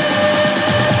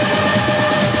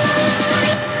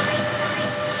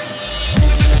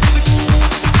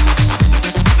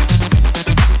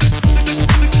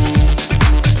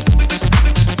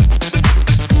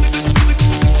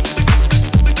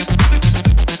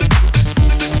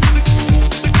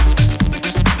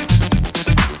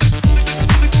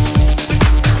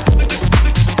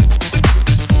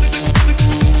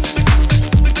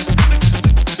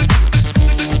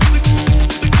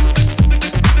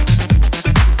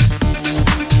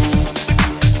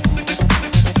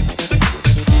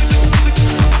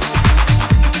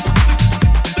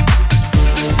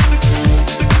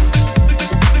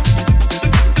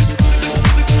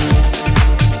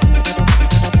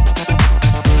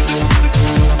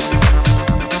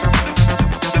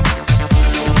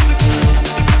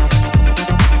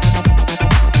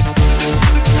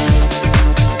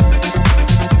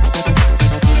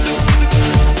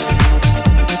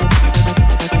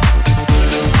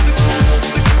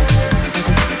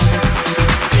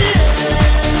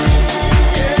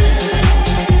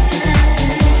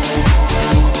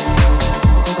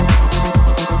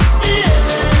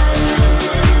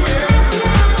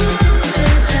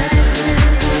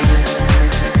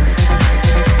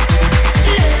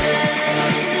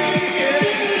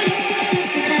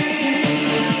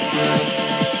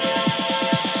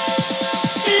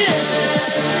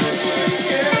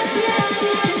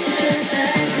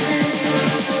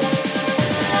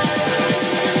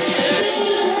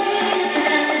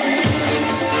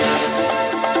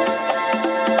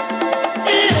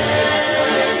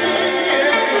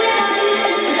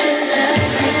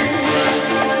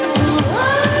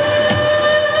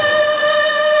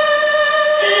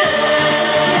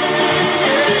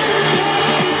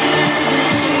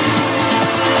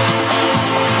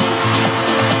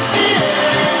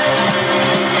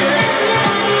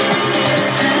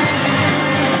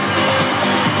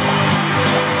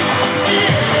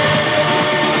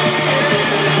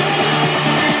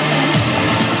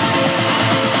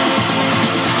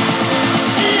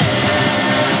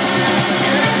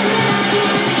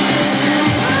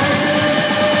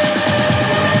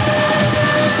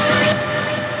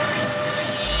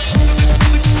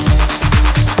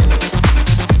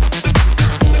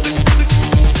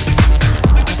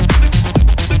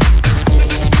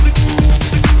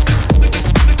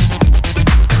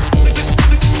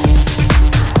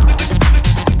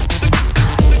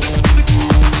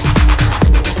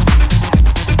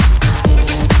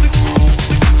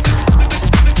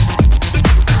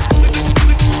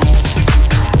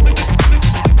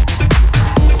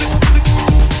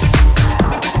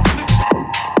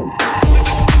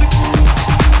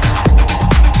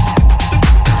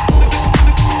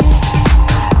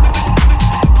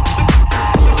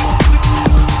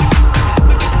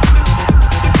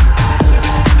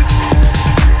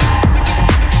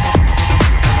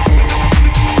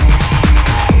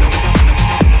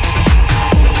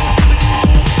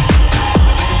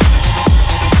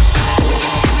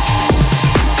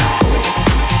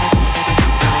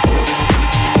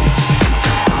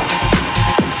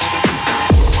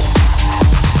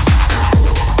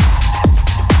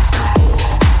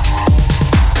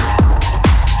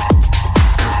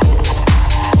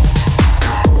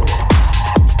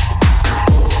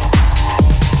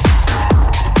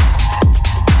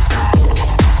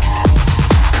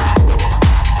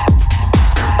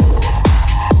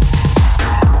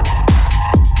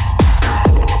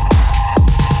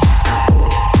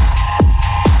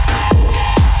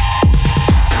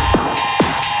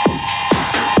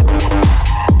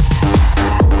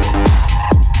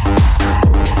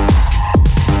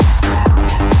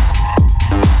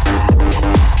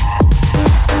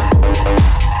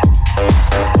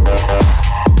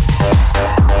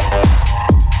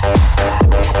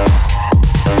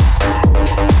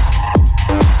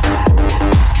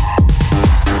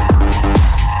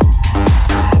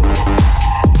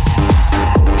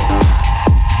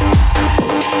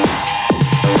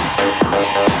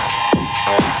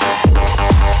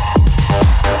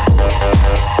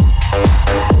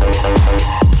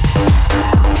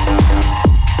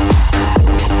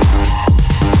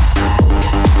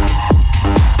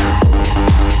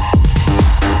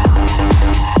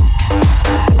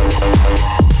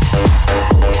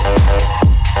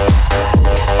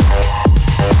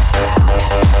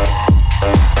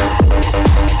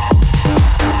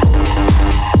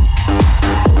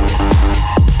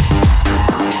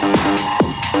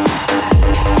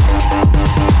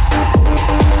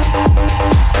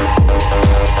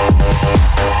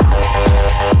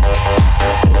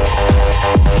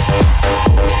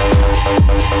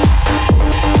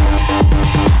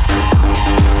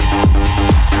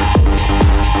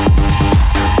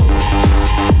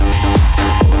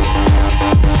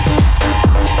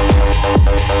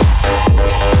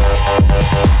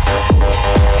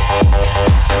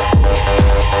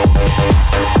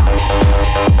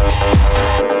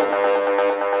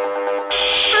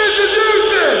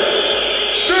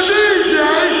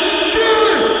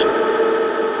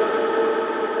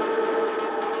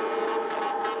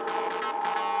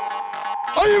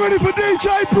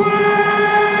 DJ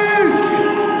Brisk!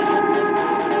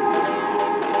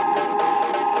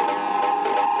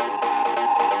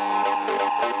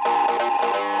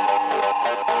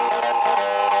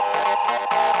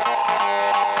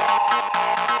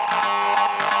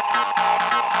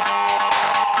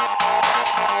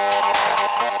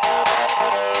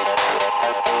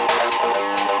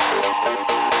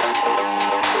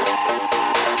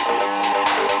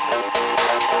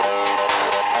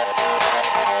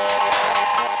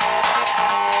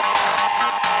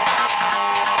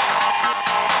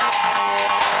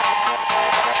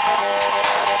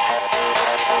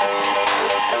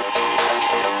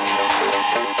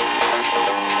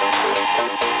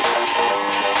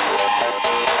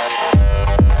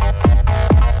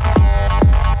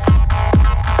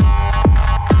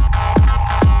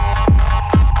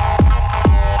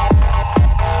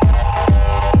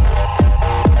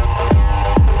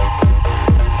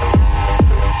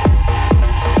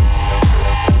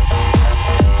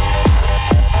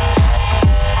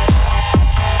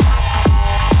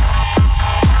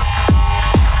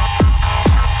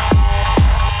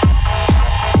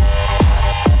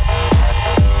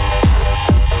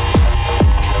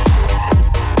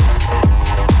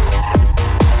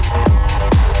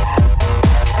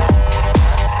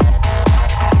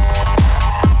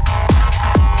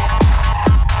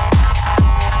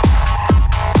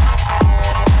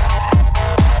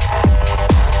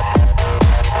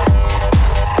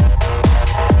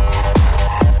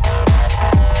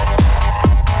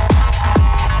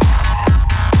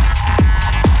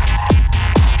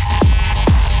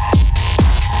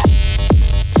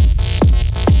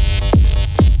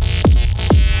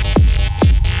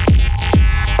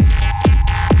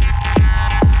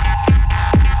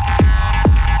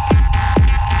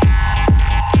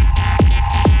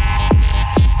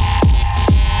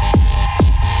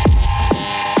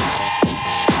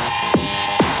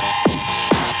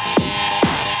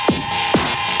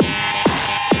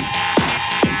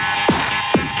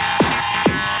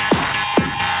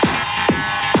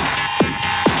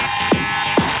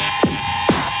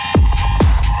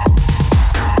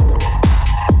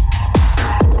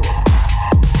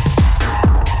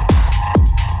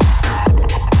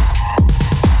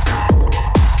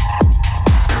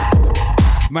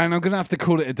 Man, I'm going to have to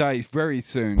call it a day very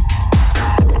soon.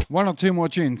 1 or 2 more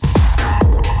tunes.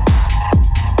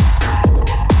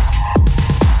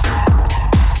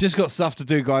 Just got stuff to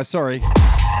do, guys. Sorry.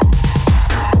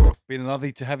 Been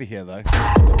lovely to have you here, though.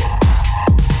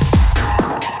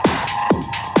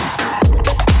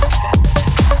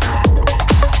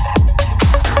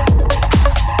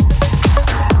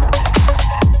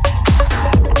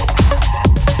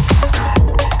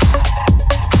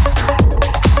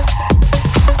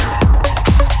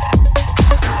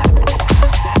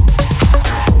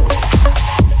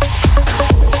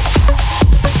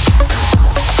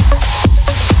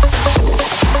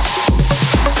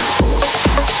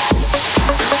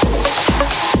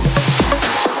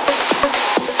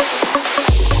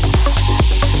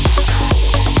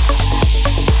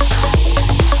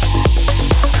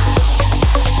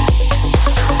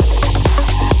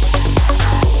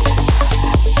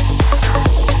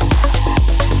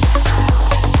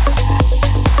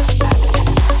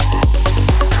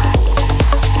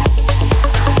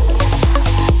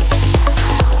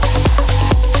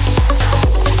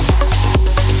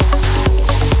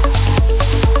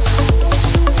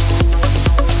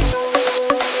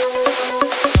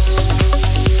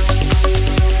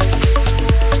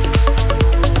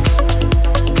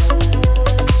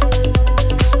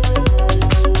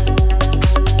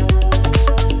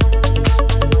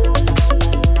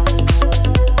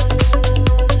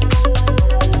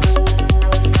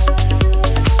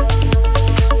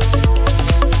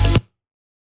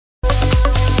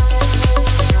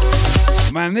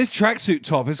 Man, this tracksuit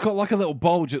top, it's got like a little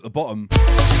bulge at the bottom.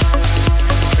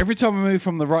 Every time I move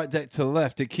from the right deck to the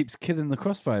left, it keeps killing the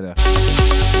crossfader.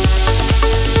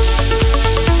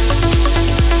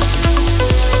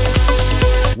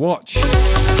 Watch.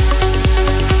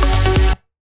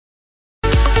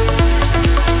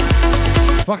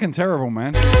 Fucking terrible,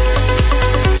 man.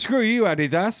 Screw you,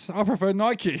 Adidas. I prefer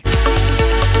Nike.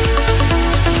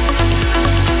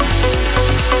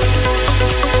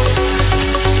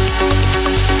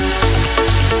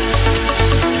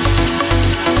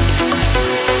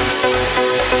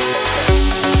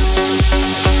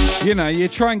 You know, you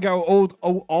try and go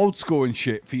old school and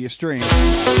shit for your stream.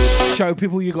 Show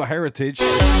people you got heritage.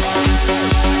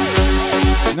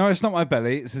 No, it's not my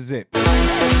belly, it's a zip.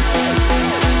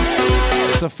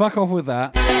 So fuck off with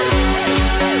that.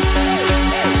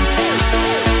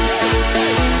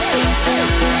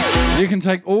 You can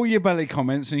take all your belly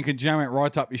comments and you can jam it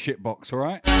right up your shit box, all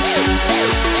right?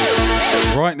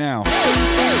 Right now.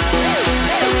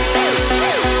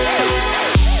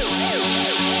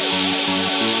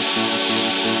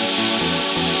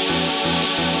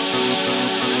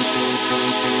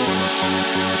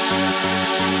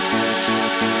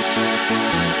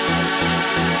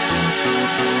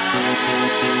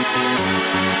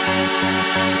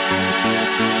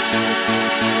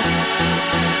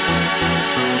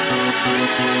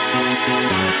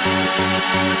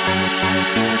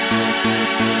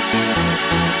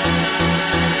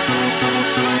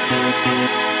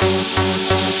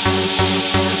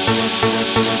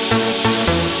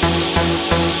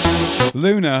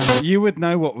 Luna, you would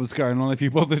know what was going on if you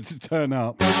bothered to turn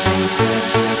up.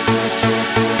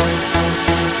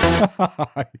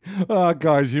 Oh,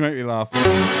 guys, you make me laugh.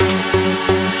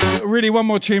 Really, one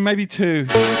more tune, maybe two,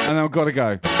 and then I've got to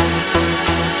go.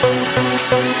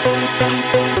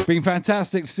 Been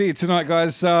fantastic to see you tonight,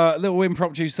 guys. Little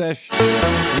impromptu sesh,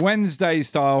 Wednesday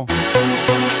style.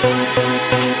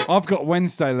 I've got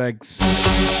Wednesday legs.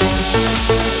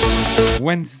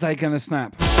 Wednesday gonna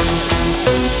snap.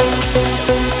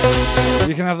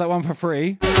 You can have that one for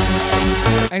free.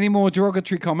 Any more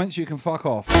derogatory comments, you can fuck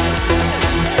off.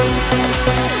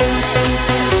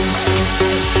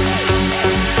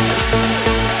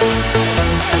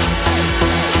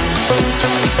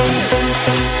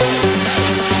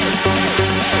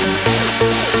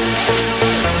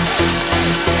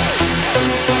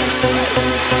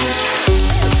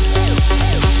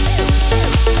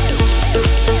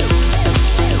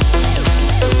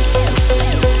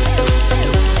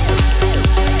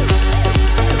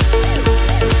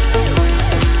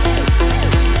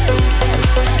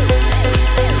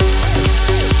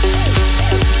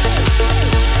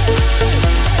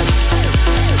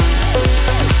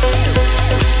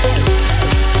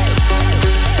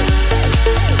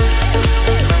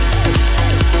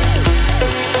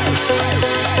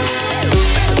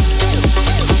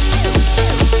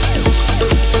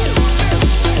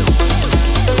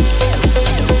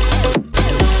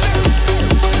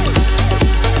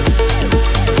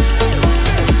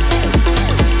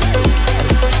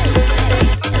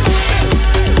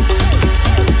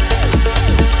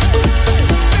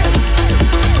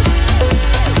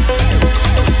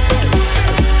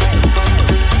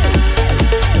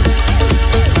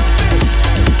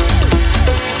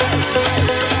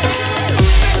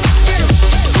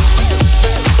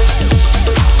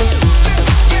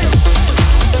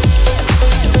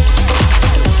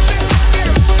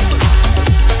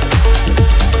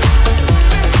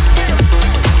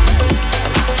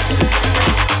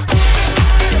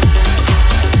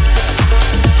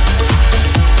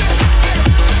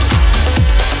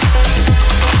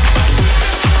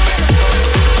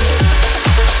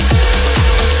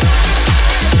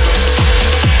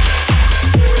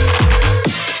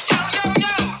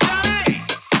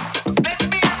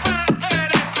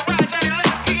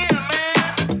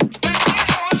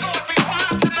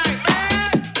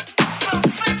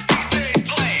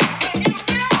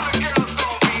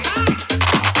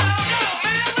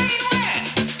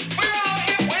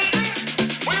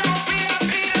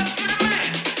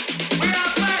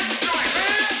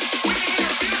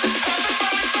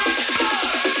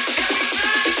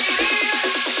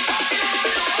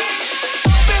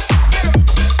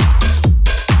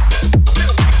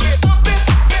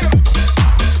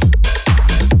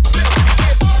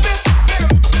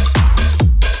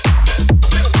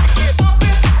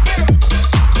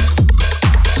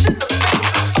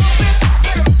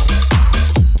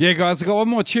 Yeah, guys, I've got one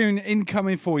more tune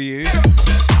incoming for you.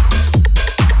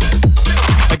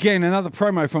 Again, another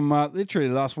promo from literally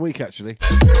last week, actually.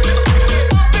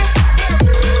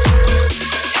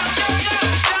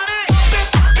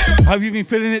 Hope you've been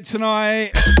feeling it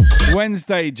tonight.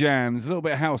 Wednesday jams, a little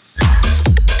bit of house.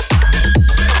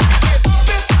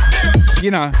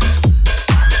 You know,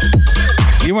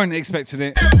 you weren't expecting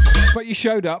it, but you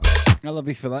showed up. I love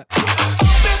you for that.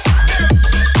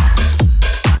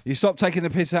 You stopped taking the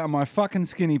piss out of my fucking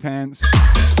skinny pants.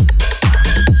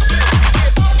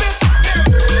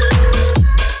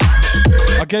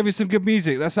 I gave you some good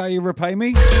music. That's how you repay me?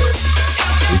 You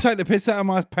take the piss out of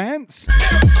my pants?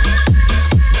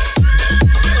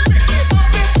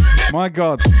 My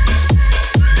God.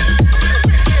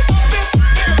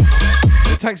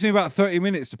 It takes me about 30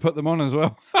 minutes to put them on as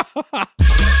well.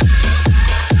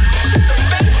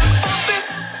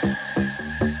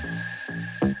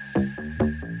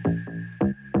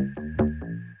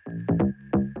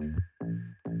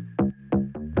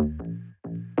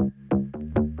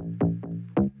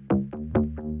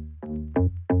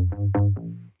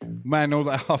 Man, all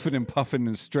that huffing and puffing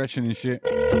and stretching and shit.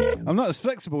 I'm not as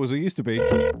flexible as I used to be.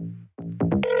 Oh,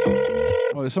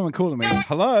 there's someone calling me.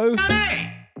 Hello?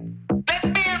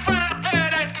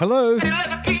 Hello?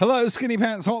 Hello, Skinny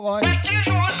Pants Hotline.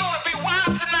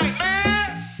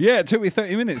 Yeah, it took me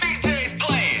 30 minutes.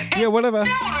 Yeah, whatever.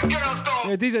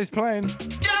 Yeah, DJ's playing.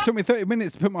 Took me 30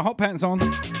 minutes to put my hot pants on.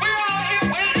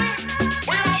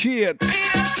 Shit.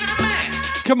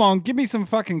 Come on, give me some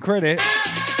fucking credit.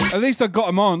 At least I got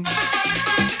them on.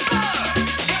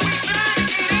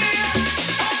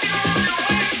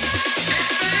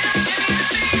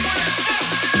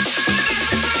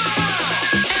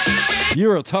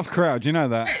 You're a tough crowd, you know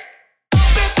that.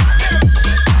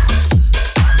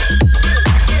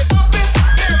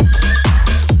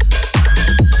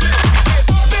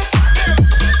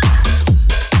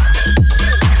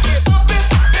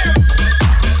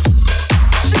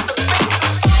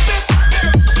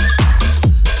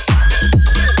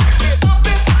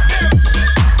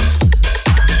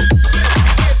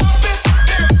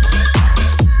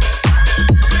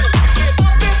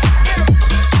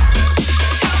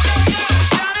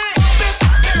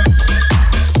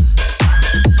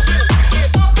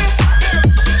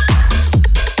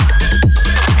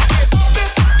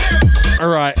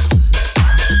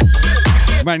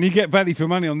 Man, you get value for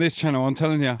money on this channel, I'm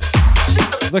telling you.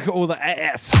 Look at all the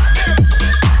ass.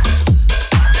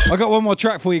 I got one more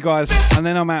track for you guys, and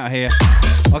then I'm out of here.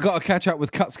 I got to catch up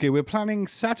with Kutski. We're planning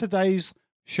Saturday's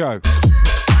show.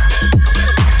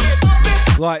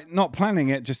 Like, not planning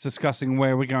it, just discussing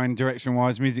where we're going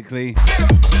direction-wise, musically.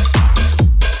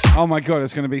 Oh my God,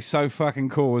 it's going to be so fucking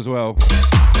cool as well.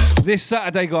 This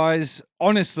Saturday, guys,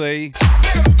 honestly,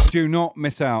 do not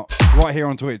miss out. Right here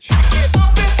on Twitch.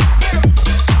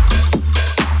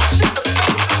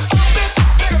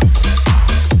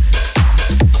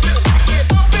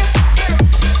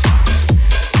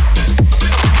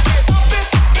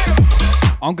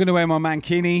 I'm going to wear my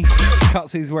mankini.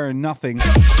 Cutsy's wearing nothing.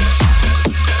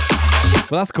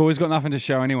 But that's cool. He's got nothing to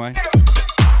show anyway.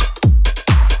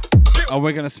 Oh,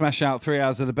 we're going to smash out 3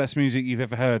 hours of the best music you've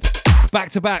ever heard.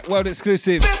 Back to back, world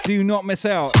exclusive. Do not miss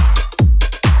out.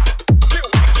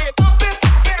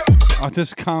 I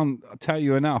just can't tell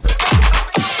you enough.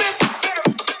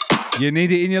 You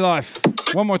need it in your life.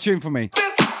 One more tune for me.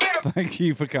 Thank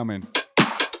you for coming.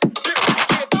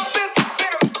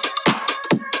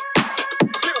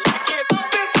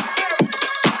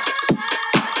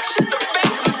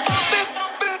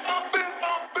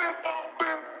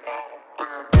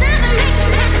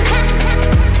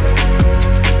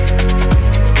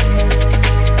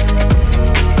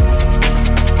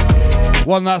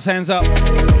 One last hands up.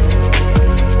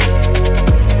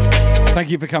 Thank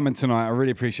you for coming tonight. I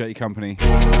really appreciate your company.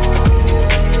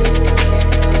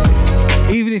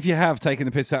 Even if you have taken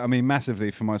the piss out of me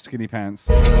massively for my skinny pants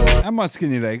and my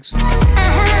skinny legs,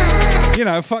 you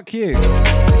know, fuck you.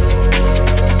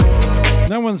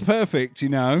 No one's perfect, you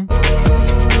know.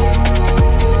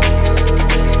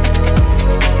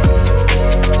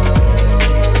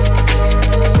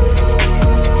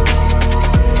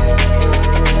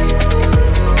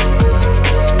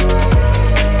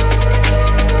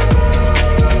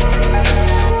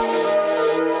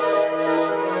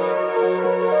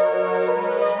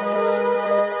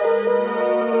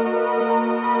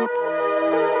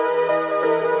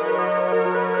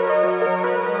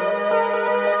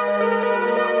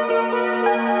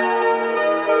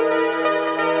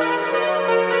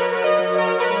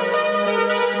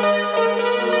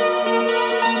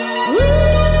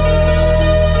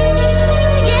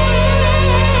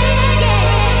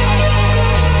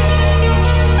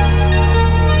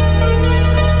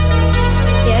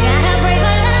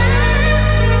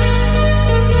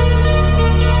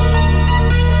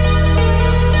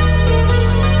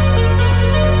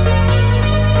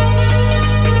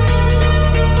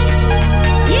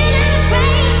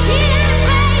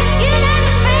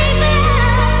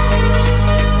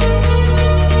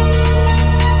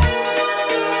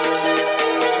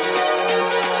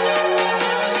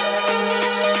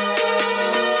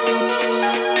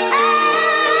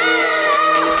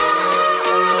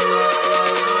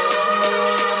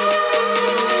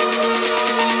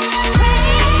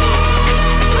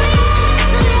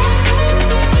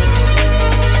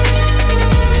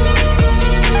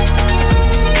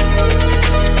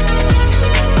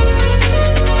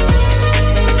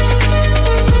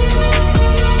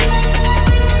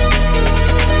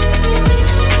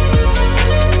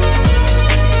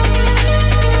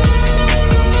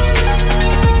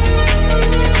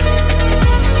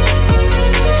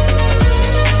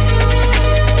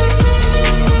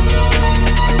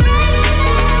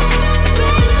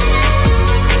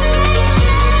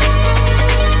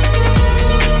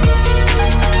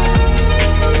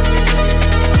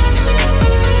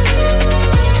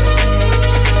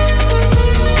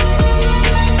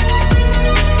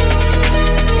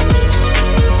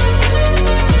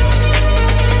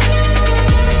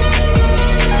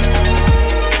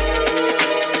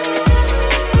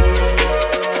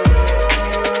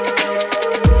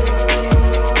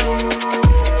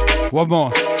 One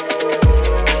more.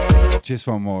 Just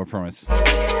one more, I promise.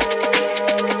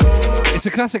 It's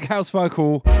a classic house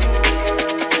vocal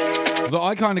that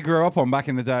I kind of grew up on back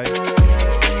in the day.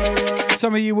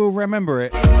 Some of you will remember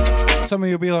it. Some of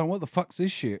you will be like, what the fuck's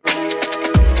this shit?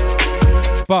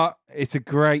 But it's a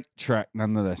great track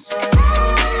nonetheless.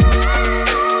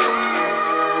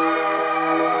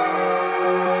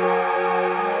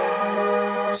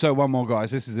 So one more,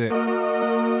 guys. This is it.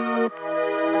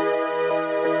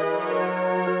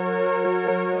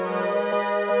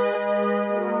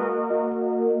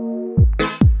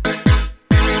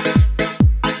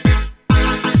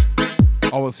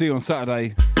 I will see you on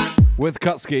Saturday with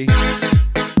Kutsky.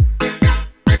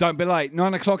 Don't be late.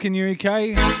 9 o'clock in your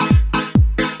UK.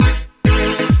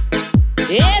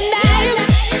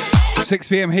 6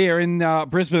 p.m. here in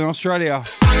Brisbane, Australia.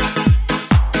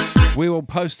 We will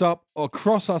post up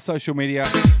across our social media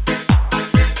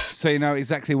so you know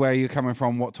exactly where you're coming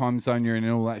from, what time zone you're in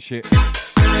and all that shit.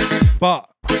 But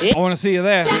I want to see you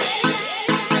there.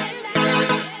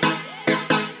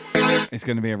 It's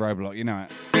going to be a roadblock, you know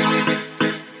it.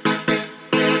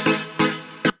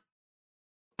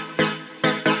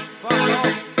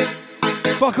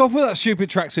 Fuck off with that stupid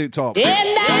tracksuit top.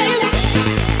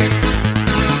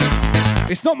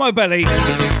 It's not my belly.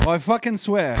 I fucking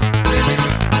swear.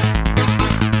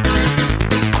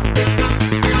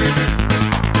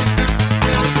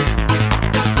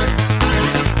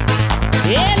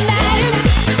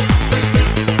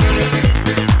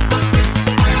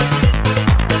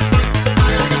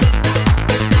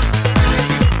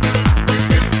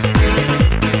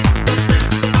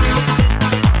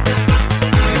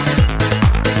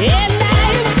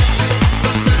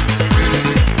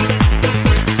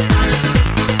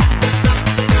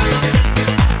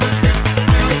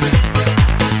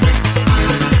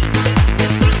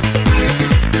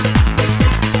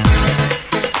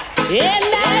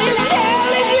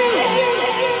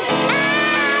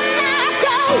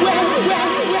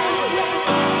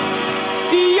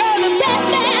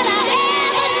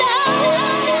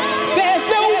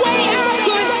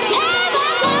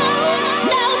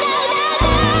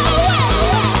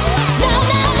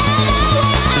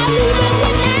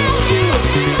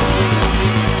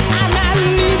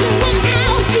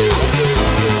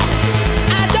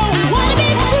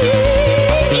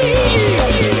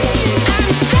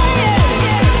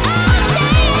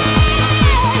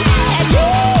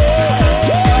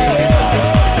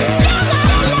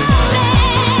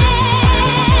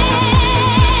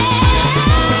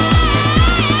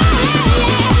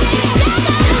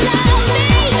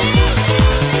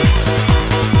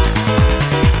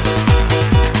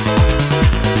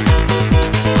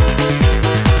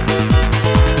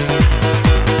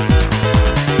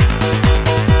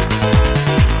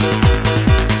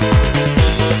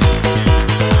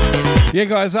 Yeah,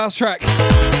 guys, last track.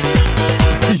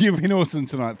 You've been awesome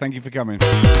tonight. Thank you for coming.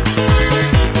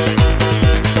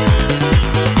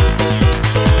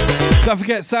 Don't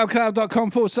forget,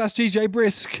 soundcloud.com/DJ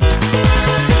Brisk.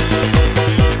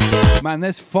 Man,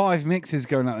 there's 5 mixes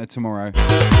going out there tomorrow.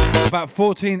 About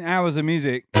 14 hours of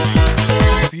music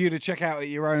for you to check out at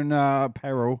your own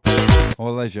peril or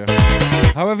leisure.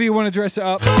 However you want to dress it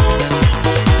up.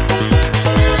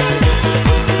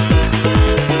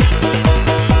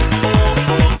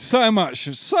 So much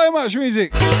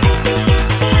music.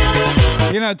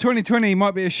 You know, 2020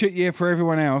 might be a shit year for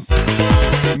everyone else.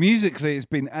 Musically, it's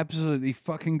been absolutely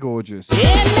fucking gorgeous.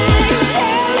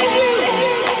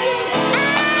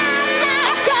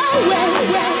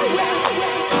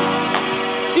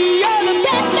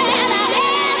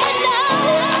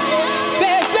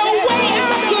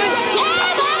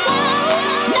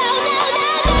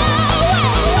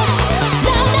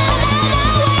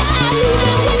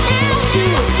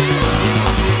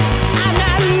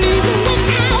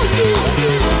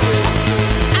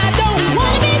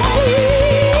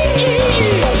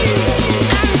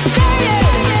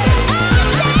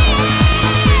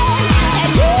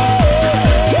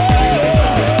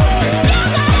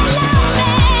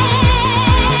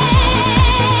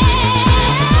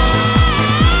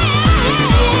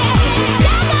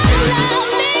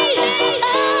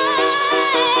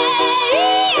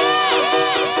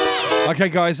 Okay,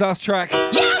 guys, last track.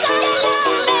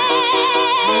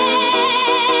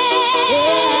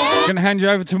 Gonna hand you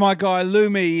over to my guy,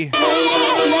 Lumi.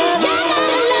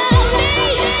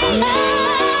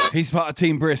 He's part of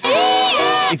Team Brisk.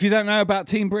 If you don't know about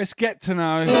Team Brisk, get to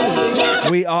know.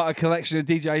 We are a collection of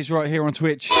DJs right here on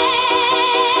Twitch,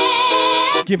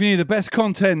 giving you the best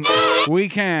content we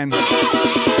can,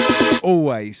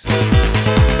 always,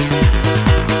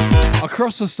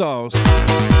 across the styles.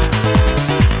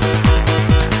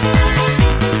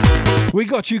 We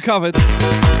got you covered.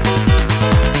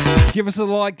 Give us a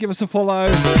like, give us a follow.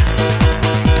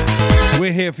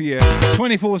 We're here for you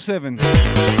 24/7.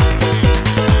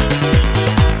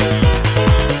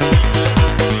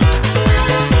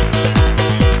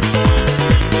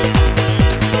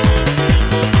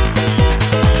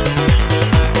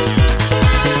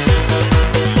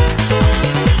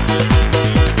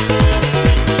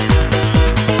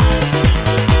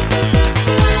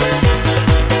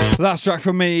 Last track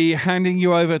from me, handing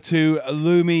you over to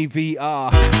Lumi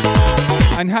VR.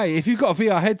 And hey, if you've got a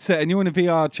VR headset and you're in a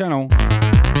VR channel,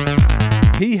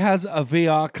 he has a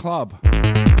VR club.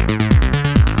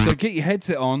 So get your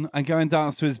headset on and go and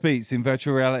dance to his beats in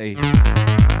virtual reality.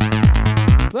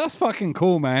 That's fucking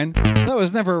cool, man. That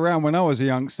was never around when I was a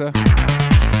youngster.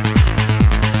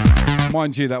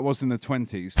 Mind you, that was in the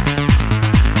 20s.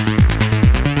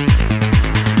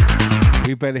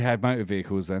 We barely had motor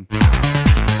vehicles then.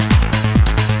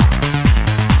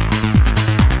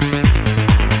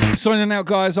 Signing out,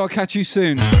 guys. I'll catch you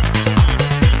soon.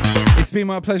 It's been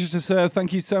my pleasure to serve.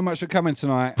 Thank you so much for coming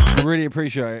tonight. I really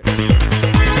appreciate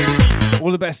it.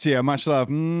 All the best to you. Much love.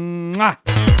 Mwah!